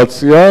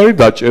კორელაცია არის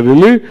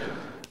დაჭერილი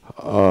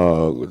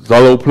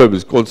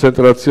ძალაუფლების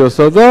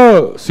კონცენტრაციასა და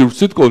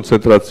სივრცით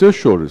კონცენტრაციას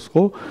შორის,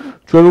 ხო?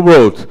 ჩვენ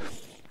უბრალოდ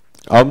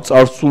ამ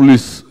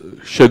წარსულის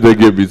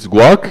შედეგებიც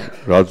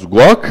გვაქვს, რაც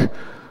გვაქვს,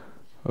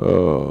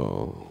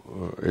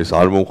 ეს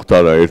არ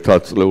მომხდარა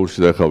ერთ-ერთ წლეულში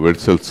და ეხლა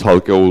ვერცელ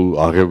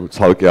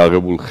ცალკე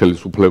აღებულ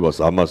ხელისუფლებას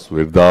ამას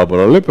ვერ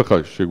დააბრალებ, ეხლა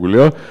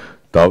შეგვიძლია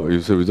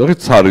ისე ვიძახით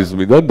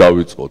ცარიზმიდან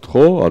დავიწყოთ,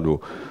 ხო? ანუ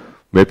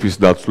მეფის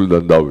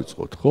ნაცვლიდან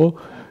დავიწყოთ, ხო?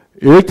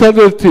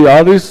 ერთადერთი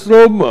არის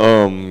რომ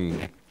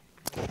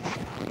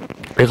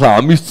ეხლა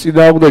ამის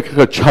წინააღმდეგ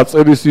ეხლა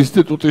ჩაწერის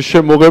ინსტიტუტის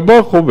შემოღება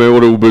ხო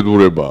მეორე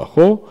უბედურებაა,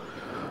 ხო?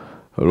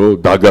 რომ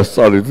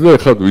დაგასწარით და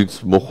ეხლა ვინც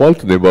მოხვალთ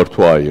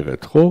ნებართვა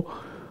აიღეთ, ხო?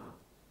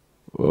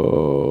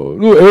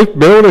 ნუ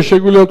მეორე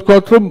შეგვიძლია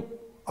ვთქვათ რომ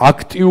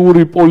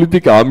აქტიური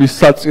პოლიტიკა ამის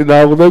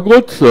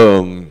საწინააღმდეგოდ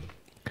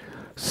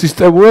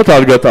სისტემურად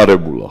არ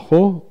გატარებულა,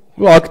 ხო?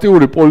 ნუ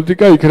აქტიური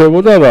პოლიტიკა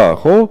იქნებოდა რა,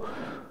 ხო?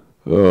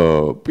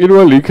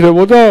 პირველი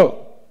იქნებოდა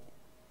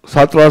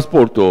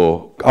სატრანსპორტო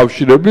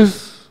კავშირების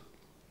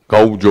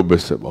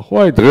გაუმჯობესება, ხო?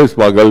 აი დღეს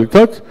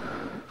მაგალითად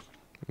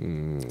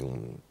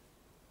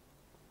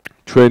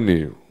ჩვენი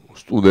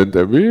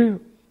სტუდენტები,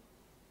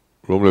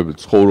 რომლებიც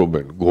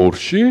ცხოვრობენ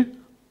გორში,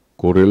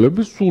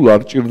 გორელები სულ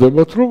არ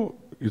ჭირდებათ რომ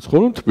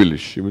იცხოვრონ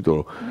თბილისში, იმიტომ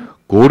რომ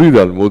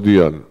გორიდან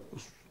მოდიან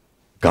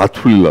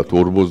გათვლილად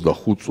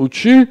 45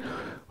 წუთში,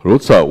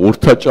 როცა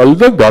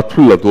ორთაჭალიდან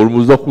გათვლილად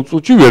 45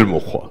 წუთში ვერ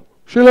მოხვალ.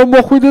 შეიძლება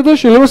მოხვიდე და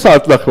შეიძლება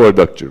საათნახევარი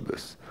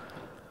დაგჭირდეს.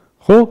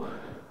 ხო?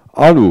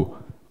 ანუ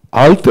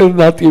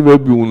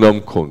ალტერნატივები უნდა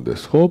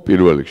მქონდეს, ხო,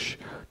 პირველ რიგში.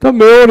 და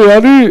მეორე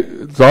არის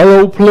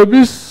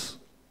ძალაუფლების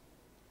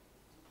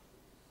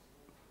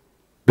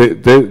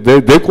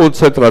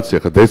დეკონცენტრაცია,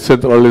 ხა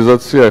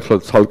დეცენტრალიზაცია, ხა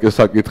ცალკე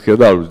საკითხია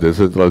და არ ვიცი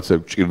დეცენტრალიზაცია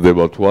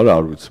გჭირდება თუ არა,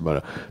 არ ვიცი,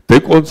 მაგრამ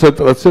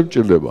დეკონცენტრაცია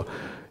გჭირდება.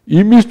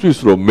 იმისთვის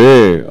რომ მე,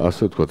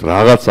 ასე ვთქვათ,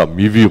 რაღაცა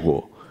მივიღო,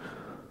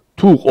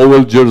 თუ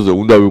ყოველ ჯერზე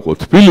უნდა ვიყო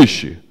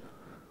თბილისში,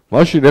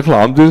 მაშინ ეხლა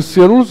ამდენ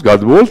სიარულს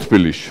გადმოვალ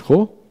თბილისში, ხო?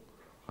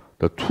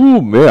 და თუ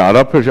მე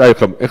არაფერში, აი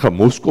ეხლა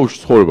მოსკოვში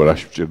ცხოვრება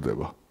რაში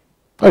მჭირდება?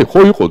 აი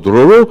ხო იყო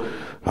დრო რომ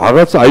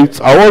რაღაცა აი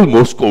წავალ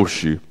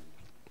მოსკოვში.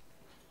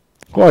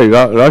 ხო აი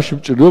რაში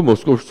მჭირდება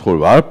მოსკოვში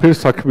ცხოვრება? არაფერი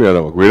საქმე არ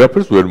აქვს,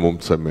 ვერაფერს ვერ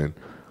მომცემენ.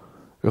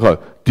 ეხლა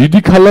დიდი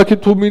ქალაქი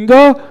თუ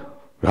მინდა,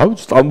 რა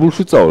ვიცი,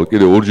 სტამბულში წავალ,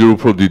 კიდე ორჯერ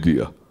უფრო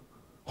დიდია.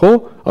 ხო?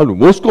 ანუ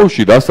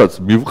მოსკოვში რასაც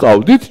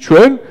მივყავდით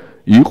ჩვენ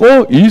იყო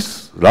ის,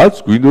 რაც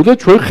გვინდოდა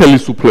ჩვენ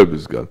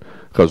ხელისუფლებისგან.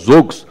 ხა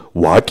ზოგს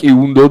ვაკი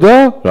უნდოდა,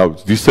 რა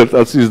ვიცი,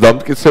 დისერტაციის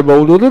დამტკიცება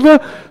უნდოდა და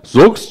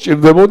ზოგს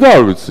სჭირდებოდა,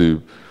 არ ვიცი,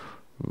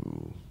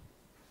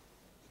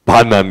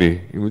 ბანანი,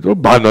 იმიტომ რომ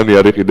ბანანი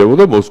არ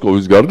იყიდებოდა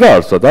მოსკოვის გარდა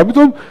არსად.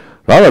 ამიტომ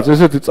რაღაც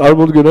ესეთი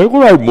წარმოდგენა იყო,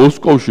 რომ აი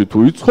მოსკოვში თუ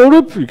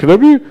იცხოვრებ,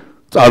 იქნები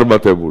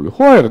წარმატებული.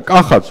 ხო, აი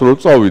კახაც რო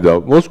წავიდა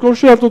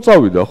მოსკოვში, რატო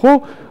წავიდა, ხო?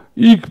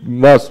 იქ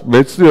მას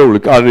მეცნიერული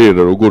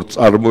კარიერა როგორ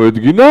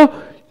წარმოედგინა,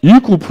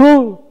 იქ უფრო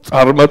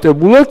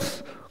წარმატებულად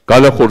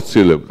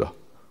განახორციელებდა.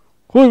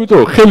 ხო, იმიტომ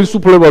რომ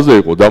ხელისუფლებაზე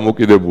იყო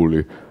დამოკიდებული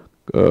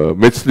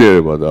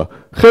მეცნიერება და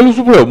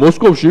ხელისუფლება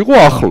მოსკოვში იყო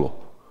ახლო.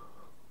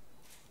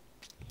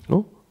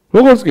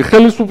 როგორც კი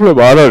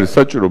ხელისუფლება არ არის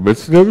საჭირო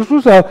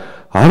მეცნიერებისთვის,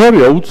 არ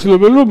არის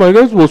აუცილებელი რომ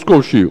მაინც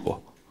მოსკოვში იყო.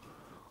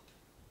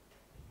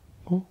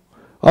 ხო?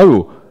 ანუ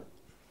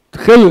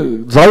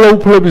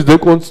ძალაუფლების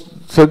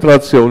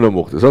დეკონცენტრაცია უნდა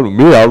მოხდეს. ანუ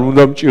მე არ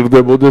უნდა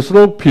მჭირდებოდეს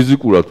რომ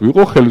ფიზიკურად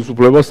ვიყო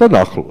ხელისუფლებასთან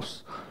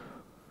ახლოს.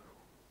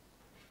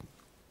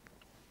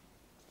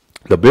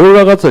 და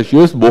ბევრ რაღაცაში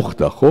ეს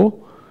მოხდა, ხო?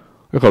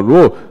 ეხლა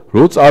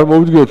რო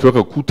წარმოვიდგინოთ,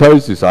 ეხლა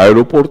ქუთაისის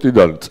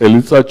აეროპორტიდან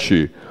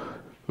წელიწადში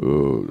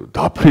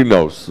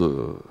დაფრინავს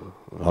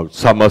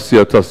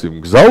 300,000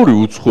 მგზავრი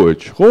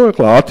უცხოეთში, ხო?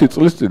 ეხლა 10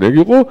 წლის წინ ეგ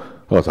იყო,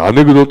 რაღაც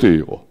ანეკდოტი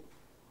იყო.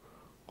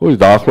 ხო,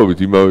 დაახლოებით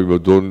იმავე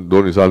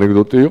დონის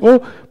ანეკდოტი იყო,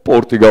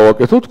 პორტი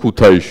გავაკეთოთ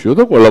ქუთაისშიო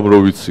და ყველამ რო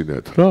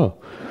ვიცინეთ რა.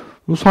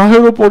 ნუ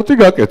სააეროპორტი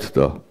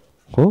გაკეთდა,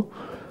 ხო?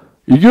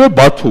 იგივე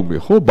ბათუმი,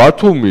 ხო?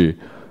 ბათუმი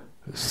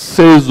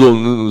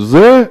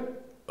სეზონზე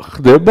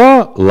ხდება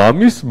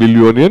ლამის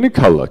მილიონიანი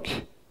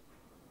ქალაქი.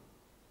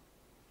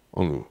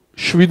 ანუ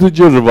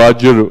 7-ჯერ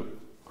 8-ჯერ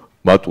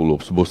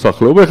მატულობს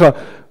მოსახლეობა. ეხლა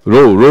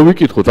რო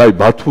ვიკითხოთ, აი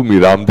ბათუმი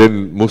რამდენ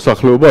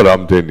მოსახლეობა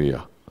რამდენია?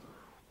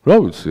 რა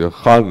ვიცი,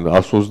 ხან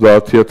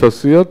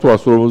 130.000-ია, თუ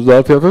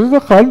 150.000 და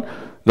ხან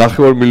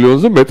 9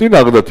 მილიონზე მეტი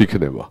ნაღდად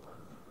იქნება.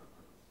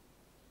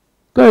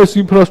 და ეს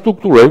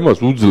ინფრასტრუქტურა იმას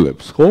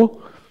უძლებს, ხო?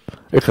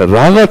 ეხლა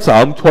რაღაც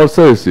ამ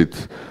თვალსაზრისით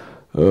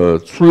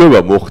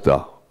ცვლილება მოხდა.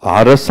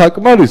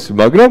 არასაკმარისი,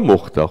 მაგრამ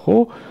მოხდა, ხო?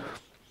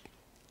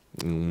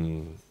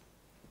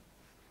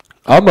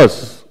 ამას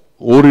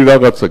ორი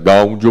რაღაცა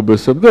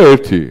გაუმჯობესებდა,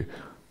 ერთი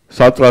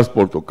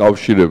სატრანსპორტო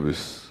კავშირების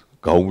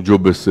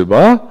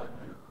გაუმჯობესება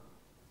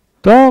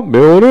და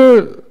მეორე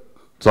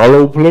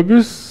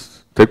ძალაუფლების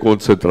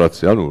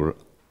დეკონცენტრაცია, ანუ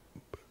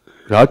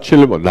რაც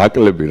შეიძლება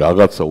ნაკლები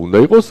რაღაცა უნდა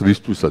იყოს,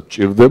 რისთვისაც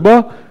ჭირდება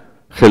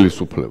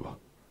ხელისუფლება.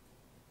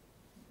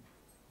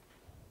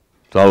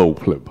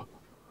 ძალაუფლება.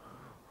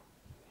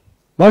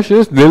 მაშინ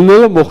ეს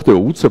ნელ-ნელა მოხდება,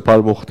 უცებ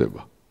არ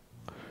მოხდება.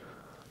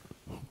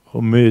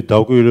 მე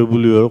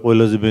დავკვირვებული ვარ,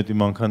 ყველაზე მეტი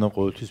მანქანა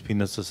ყოველთვის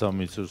ფინანსთა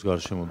სამინისტროს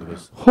გარშემო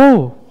დგას. ხო,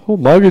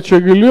 მაგით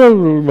შეგიძლია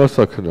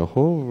მასაქნა,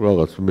 ხო?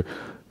 რაღაც მე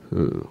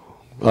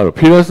არა,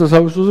 ფინანსთა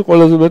სამინისტროზე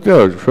ყველაზე მეტი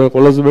არა, ჩვენ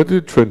ყველაზე მეტი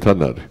ჩვენთან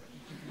არის.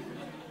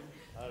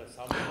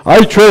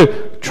 აი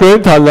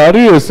ჩვენთან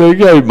არის, ესე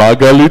იგი, აი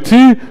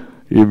მაგალითი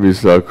იმის,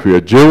 რა ქვია,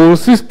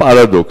 ჯეონსის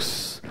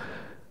პარადოქსი.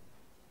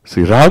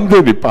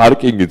 რამდენი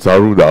პარკინგი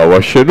არ უნდა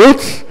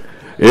ავაშენოთ,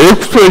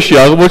 6 თვეში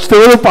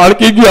აღმოჩნდება, რომ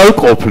პარკინგი არ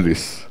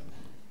ყოფნის.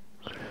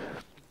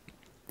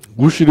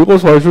 გუშინ იყო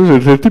საერთოდ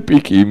ერთ-ერთი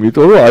პიკი,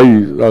 იმიტომ რომ აი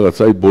რაღაც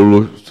აი ბოლო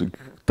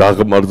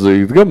დაღმართზე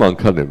იდგა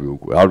მანქანები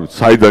უკვე. არ ვიცი,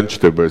 საიდან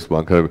ჩდება ეს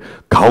მანქანები.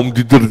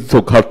 გაუმდიდრდითო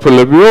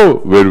ქართველებიო,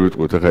 ვერ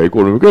ვიტყვით, ახლა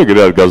ეკონომიკა ეგრე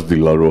არ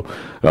გაზრდილა, რომ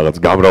რაღაც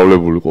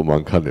გამრავლებულიყო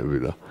მანქანები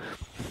და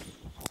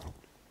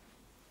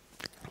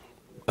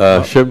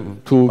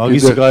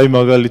მაგის კაი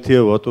მაგალითია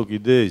ვატო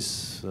კიდე ის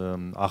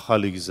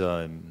ახალი გზა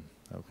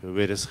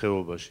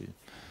ვერესხეობაში.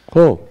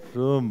 ხო,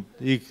 რომ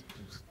იქ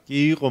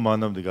კი იყო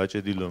მანამდე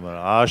გაჭედილი,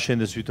 მაგრამ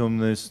ააშენეს ვითომ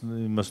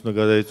იმას უნდა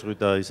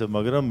გადაეწყვიტა ისა,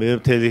 მაგრამ მე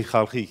მთელი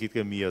ხალხი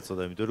იქითკენ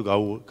მიაწოდა, იმიტომ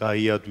რომ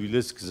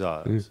გაიადვილეს გზა.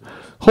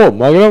 ხო,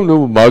 მაგრამ ნუ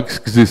მაგის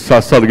გზის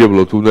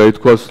სასარგებლოდ უნდა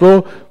ითქვას, რომ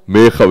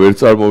მე ხა ვერ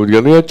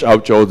წარმოვიდგენია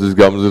ჭავჭაოძის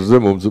გამზირზე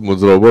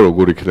მოძრაობა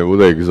როგორ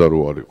იქნებოდა ეგ გზა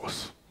რო არ იყოს.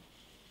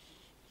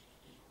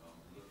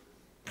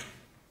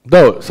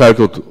 და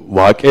საერთოდ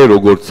ვაკე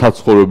როგორც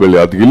საცხოვრებელი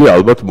ადგილი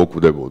ალბათ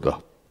მოკვდებოდა.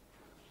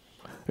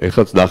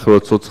 ეხლაც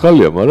ნახევრად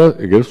ცოცხალია, მაგრამ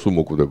ეგერ სულ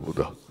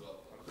მოკვდებოდა.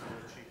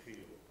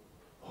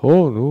 ხო,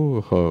 ნუ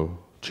ხა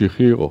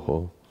ჩიხი იყო, ხო.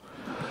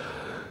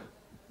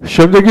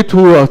 შემდეგი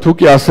თუ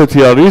კი ასეთი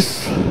არის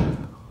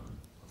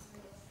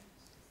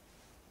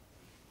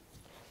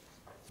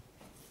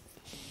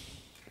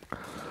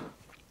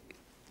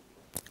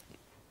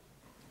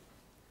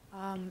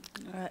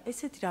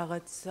ესეთი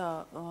რაღაც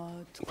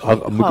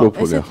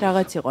მიკროფონი. ესეთი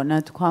რაღაც იყო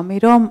ნათქვამი,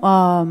 რომ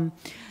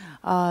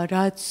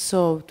რაც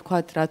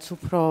ვთქვათ, რაც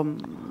უფრო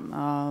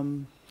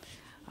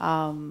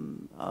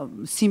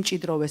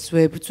სიმჭიდროვეს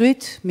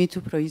ვებრძვით, მით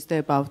უფრო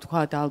იზრდება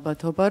ვთქვათ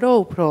ალბათობა, რომ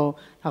უფრო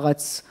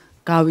რაღაც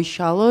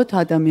გავიშალოთ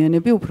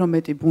ადამიანები, უფრო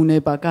მეტი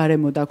ბუნება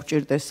გარემო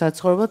დაგჭირდეს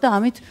საცხოვრებლად და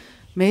ამით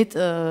მეტ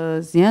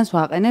ზიანს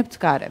ვაყენებთ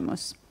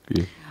გარემოს.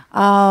 კი.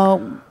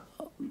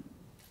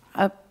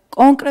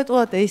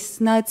 კონკრეტულად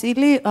ეს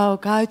ნაწილი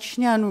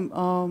გააჩნია, ანუ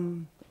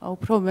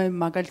უფრო მე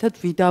მაგალითად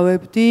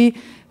ვიდავებდი,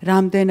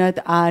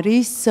 რამდენად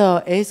არის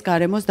ეს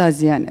გარემოს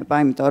დაზიანება,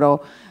 იმიტომ რომ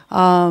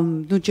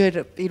ნუ ჯერ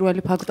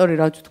პირველი ფაქტორი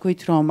რაც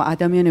ვთქვით, რომ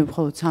ადამიანები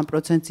მხოლოდ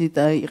 3%-ით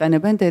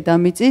იყენებენ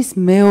დედამიწის,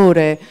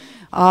 მეორე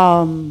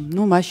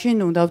ნუ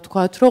მაშინ უნდა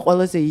ვთქვათ, რომ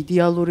ყველაზე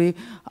იდეალური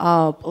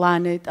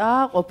პლანეტა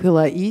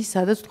ყოფილა ის,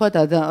 სადაც ვთქვათ,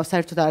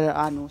 საერთოდ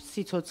ანუ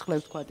სიცოცხლე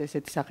ვთქვათ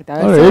ესეთი სახით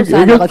არის,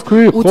 რაღაც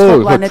უცხო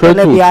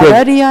პლანეტები არ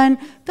არიან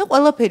და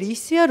ყველაფერი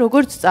ისეა,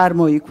 როგორც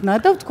წარმოიქმნა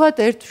და ვთქვათ,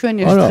 ერთ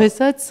შვენიერს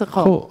დღესაც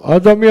ხო.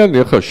 ადამიანი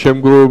ახლა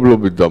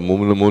შემგროვებლობით და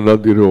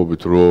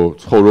მონადირეობით რო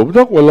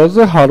ცხოვრობდა,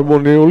 ყველაზე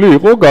ჰარმონიული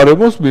იყო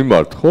გარემოს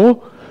მიმართ, ხო?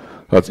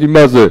 რაც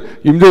იმაზე,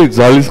 იმდენი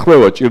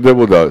ძალისხმევა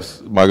ჭირდებოდა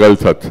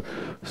მაგალითად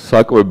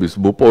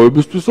საკვების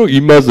მოპოვებისთვის, რომ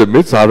იმაზე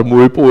მეც არ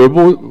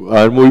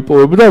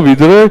მოიპოვებდა,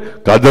 ვიდრე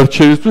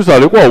გადარჩენისთვის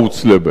არ იყო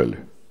აუცილებელი,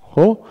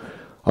 ხო?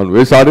 ანუ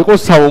ეს არ იყო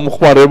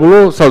სამომხმარებლო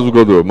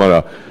საზოგადოება,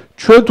 მაგრამ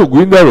ჩვენ თუ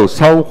გვინდა რომ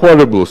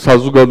სამომხმარებლო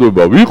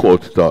საზოგადოება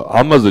ვიყოთ და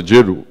ამაზე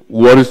ჯერ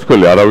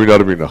უარისთქველი არავინ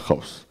არ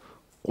მინახავს.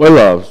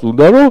 ყველას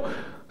უნდა რომ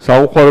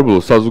სამომხმარებლო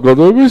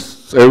საზოგადოების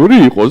წევრი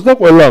იყოს და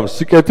ყველა ამ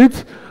სიკეთით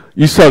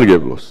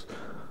ისარგებლოს.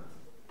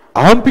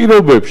 ამ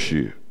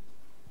პირობებში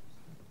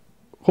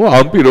ხო,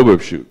 ამ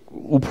პირობებში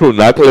უფრო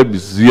ნაკლები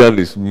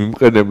ზიანის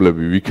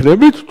მიმყენებლები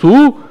ვიქნებით,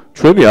 თუ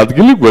ჩვენი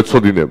ადგილი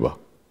გვეცოდინება.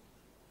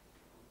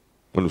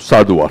 ანუ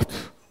სად ვართ?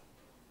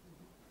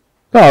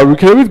 და არ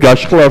ვიქნებით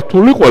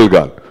გაშხლართული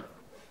ყველგან.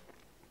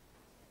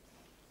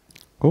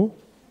 ხო?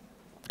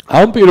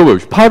 ამ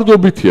პირობებში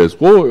ფარდობითია ეს,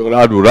 ხო?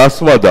 ანუ რას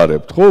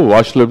ვადარებთ, ხო?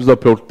 ვაშლებს და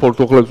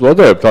ფორთოხლებს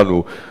ვადარებთ,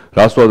 ანუ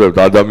რას ვადარებთ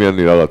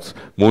ადამიანი რაღაც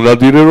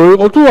მონადირე რო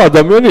იყო, თუ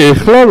ადამიანი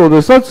ეხლა,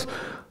 როდესაც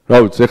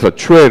რა ვიცი, ეხლა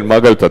ჩვენ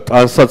მაგალითად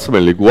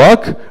ტანსაცმელი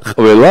გვაქვს,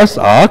 ყველას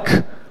აქ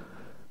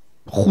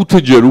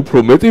 5-ჯერ უფრო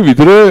მეტი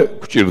ვიდრე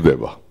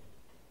გვჭირდება.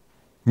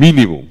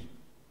 მინიმუმ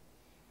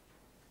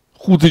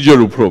 5-ჯერ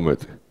უფრო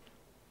მეტი.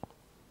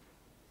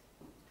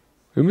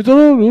 იმიტომ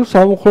რომ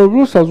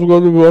სამხობლო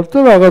საზოგადოება ვარ და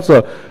რაღაცა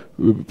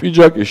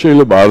პიჯაკი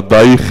შეიძლება არ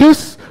დაიხეს,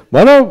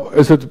 მაგრამ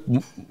ესეთ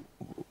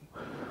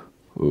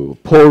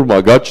ფორმა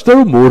გაჩნდა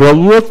რომ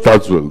მორალურად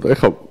დაძველდა.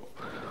 ეხლა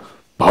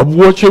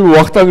ბაბუაჩემი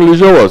ვახტანგ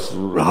ლეჟავას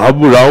რა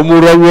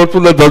მორალურად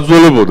უნდა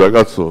დაძველებოდა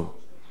კაცო?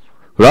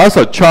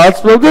 რასაც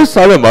ჩააცმევდეს,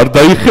 სანამ არ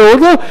დაიხეო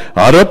და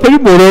არაფერი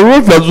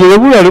მორალურად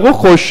დაძველებული არ იყო,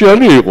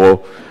 ხოშიანი იყო.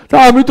 და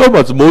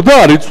ამიტომაც მოდა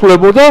არ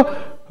იცვლებოდა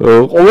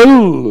ყოველ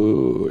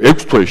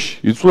 6 თვეში.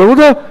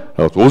 იცვლებოდა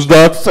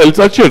 30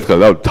 წელიწადში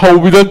ერთხელ,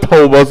 თაობიდან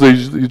თაობაზე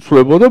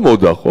იცვლებოდა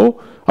მოდა, ხო?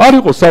 არ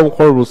იყო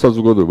სამხარებლო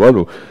საზოგადოება,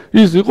 ანუ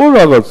ის იყო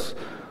რაღაც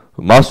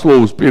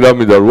მასლოუს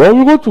პირამიდა რო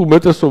ავიღოთ,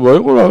 უმეტესობა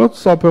იყო რაღაც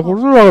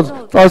საფეხურზე, რაღაც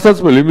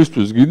წარსაცმელი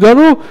იმისთვის გინდა,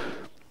 რომ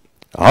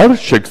არ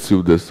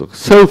შეგცივდეს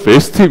self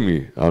esteem-ი,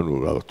 ანუ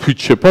რაღაც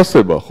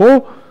თვითშეფასება, ხო?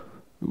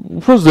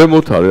 უფრო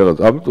ზემოთ არის რაღაც.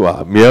 ამიტომ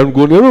მე არ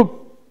მგონია, რომ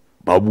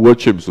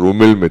ბაბუაჩემს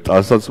რომელიმე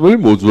ტანსაცმელი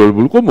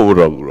მოძველებული იყო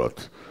მორალურად.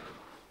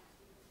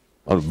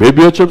 ანუ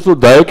ბებიაჩემს რო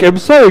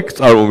დაეკემსა, ეგ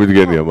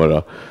წარმომიდგენია,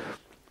 მაგრამ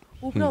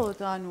უბრალოდ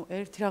ანუ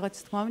ერთი რაღაც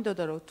თქმა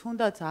მინდოდა რომ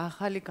თუნდაც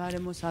ახალი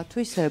გარემოს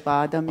ათვისება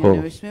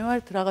ადამიანების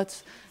მიმართ რაღაც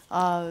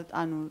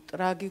ანუ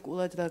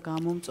ტრაგიკულად და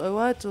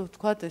გამომწვევად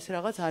თქვათ ეს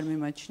რაღაც არ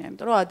მიმაჩნია,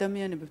 იმიტომ რომ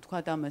ადამიანები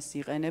თქვათ ამას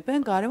იყენებენ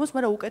გარემოს,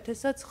 მაგრამ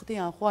უკეთესაც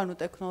ხდიან ხო ანუ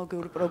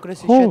ტექნოლოგიური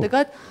პროგრესის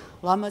შედეგად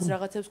ლამაზ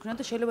რაღაცებს ქნიან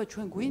და შეიძლება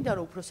ჩვენ გვინდა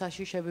რომ უფრო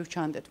საშიშები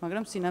ვჩანდეთ,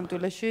 მაგრამ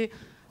სინამდვილეში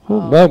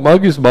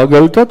მაგის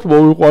მაგალითად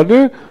მოვიყვანე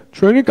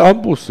ჩვენი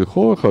კამპუსი,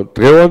 ხო? ახლა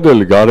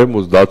დღევანდელი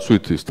გარემოს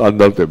დაცვითი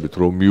სტანდარტებით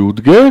რომ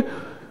მიუდგე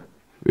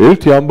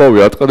ერთი ამბავი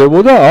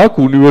ატყდებოდა აქ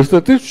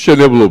უნივერსიტეტის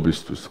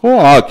მშენებლობისთვის, ხო?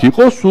 აქ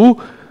იყო სულ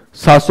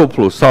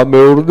სასოფლო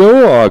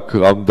სამეურნეო, აქ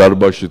ამ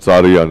დარბაზშიც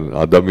არიან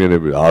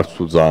ადამიანები არც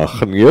თუ ძალიან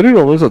ხნიერი,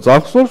 რომელსაც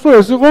ახსოვს, რომ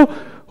ეს იყო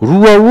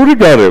რურალური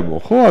გარემო,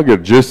 ხო? აგერ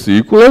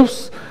ჯესი იკვლევს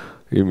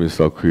იმის,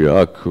 რა ქვია,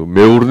 აქ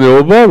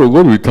მეურნეობა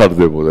როგორ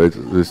ვითარდებოდა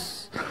ეს,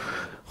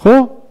 ხო?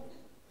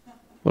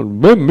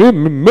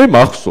 მე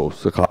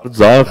მახსოვს, ხა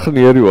ძალიან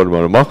ხნიერი ვარ,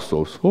 მაგრამ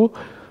მახსოვს, ხო?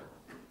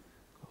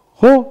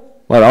 ხო?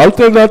 მაგრამ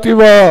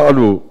ალტერნატივა,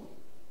 ანუ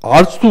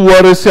არც თუ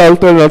უარესი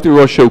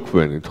ალტერნატივა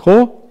შევქმენით, ხო?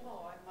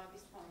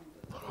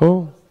 ხო?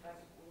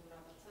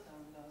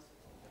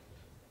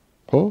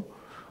 ხო?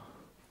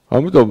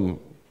 ამიტომ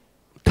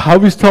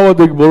თავისთავად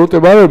ეგ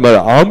მოროტება არ არის,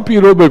 მაგრამ ამ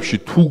პირობებში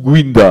თუ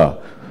გვინდა,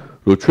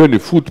 რომ ჩვენი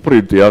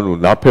ფუტპრინტი, ანუ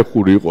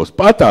ნაფეხური იყოს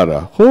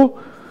პატარა, ხო?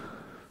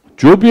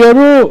 ჯობია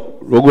რომ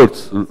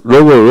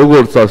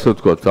როგორც ასე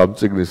ვთქვათ, ამ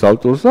წიგნის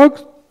ავტორს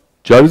აქვს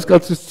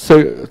ჯარისკაცის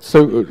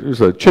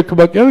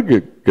ჩეკმაკი არ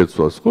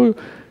გეცვას, ხო?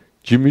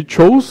 ჯიმი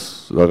ჩოუს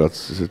რაღაც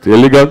ესეთი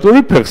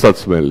ელეგანტური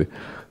ფეხსაცმელი,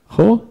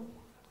 ხო?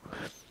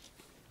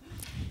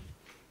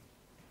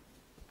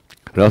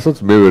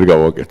 რასაც მე ვერ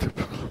გავაკეთებ.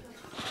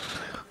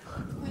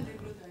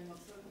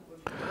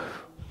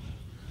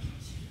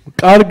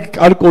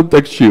 კარგ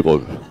კონტექსტში იყო.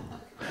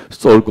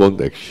 სწორ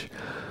კონტექსტში.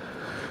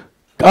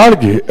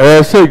 კარგი,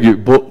 ესე იგი,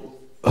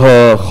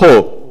 ხო,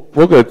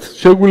 მოგეთ,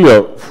 შეგვიძლია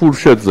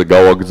ფურშეტზე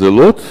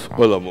გავაგზელოთ,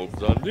 ყველა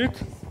მოგზავნით.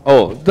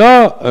 და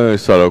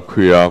ესა რა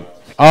ქვია,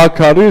 აქ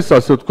არის,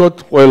 ასე ვთქვათ,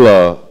 ყველა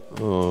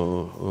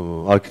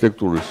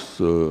არქიტექტურის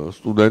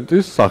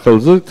სტუდენტის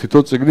სახელზე თითო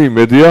წიგნი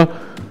იმედია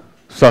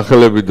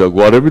სახელები და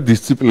გვარები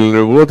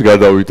დისციპლინირებულად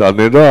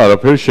გადავიტანე და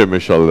არაფერი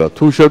შემეშალა.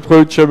 თუ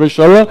შეთხოვით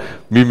შემეშალა,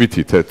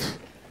 მიმითითეთ.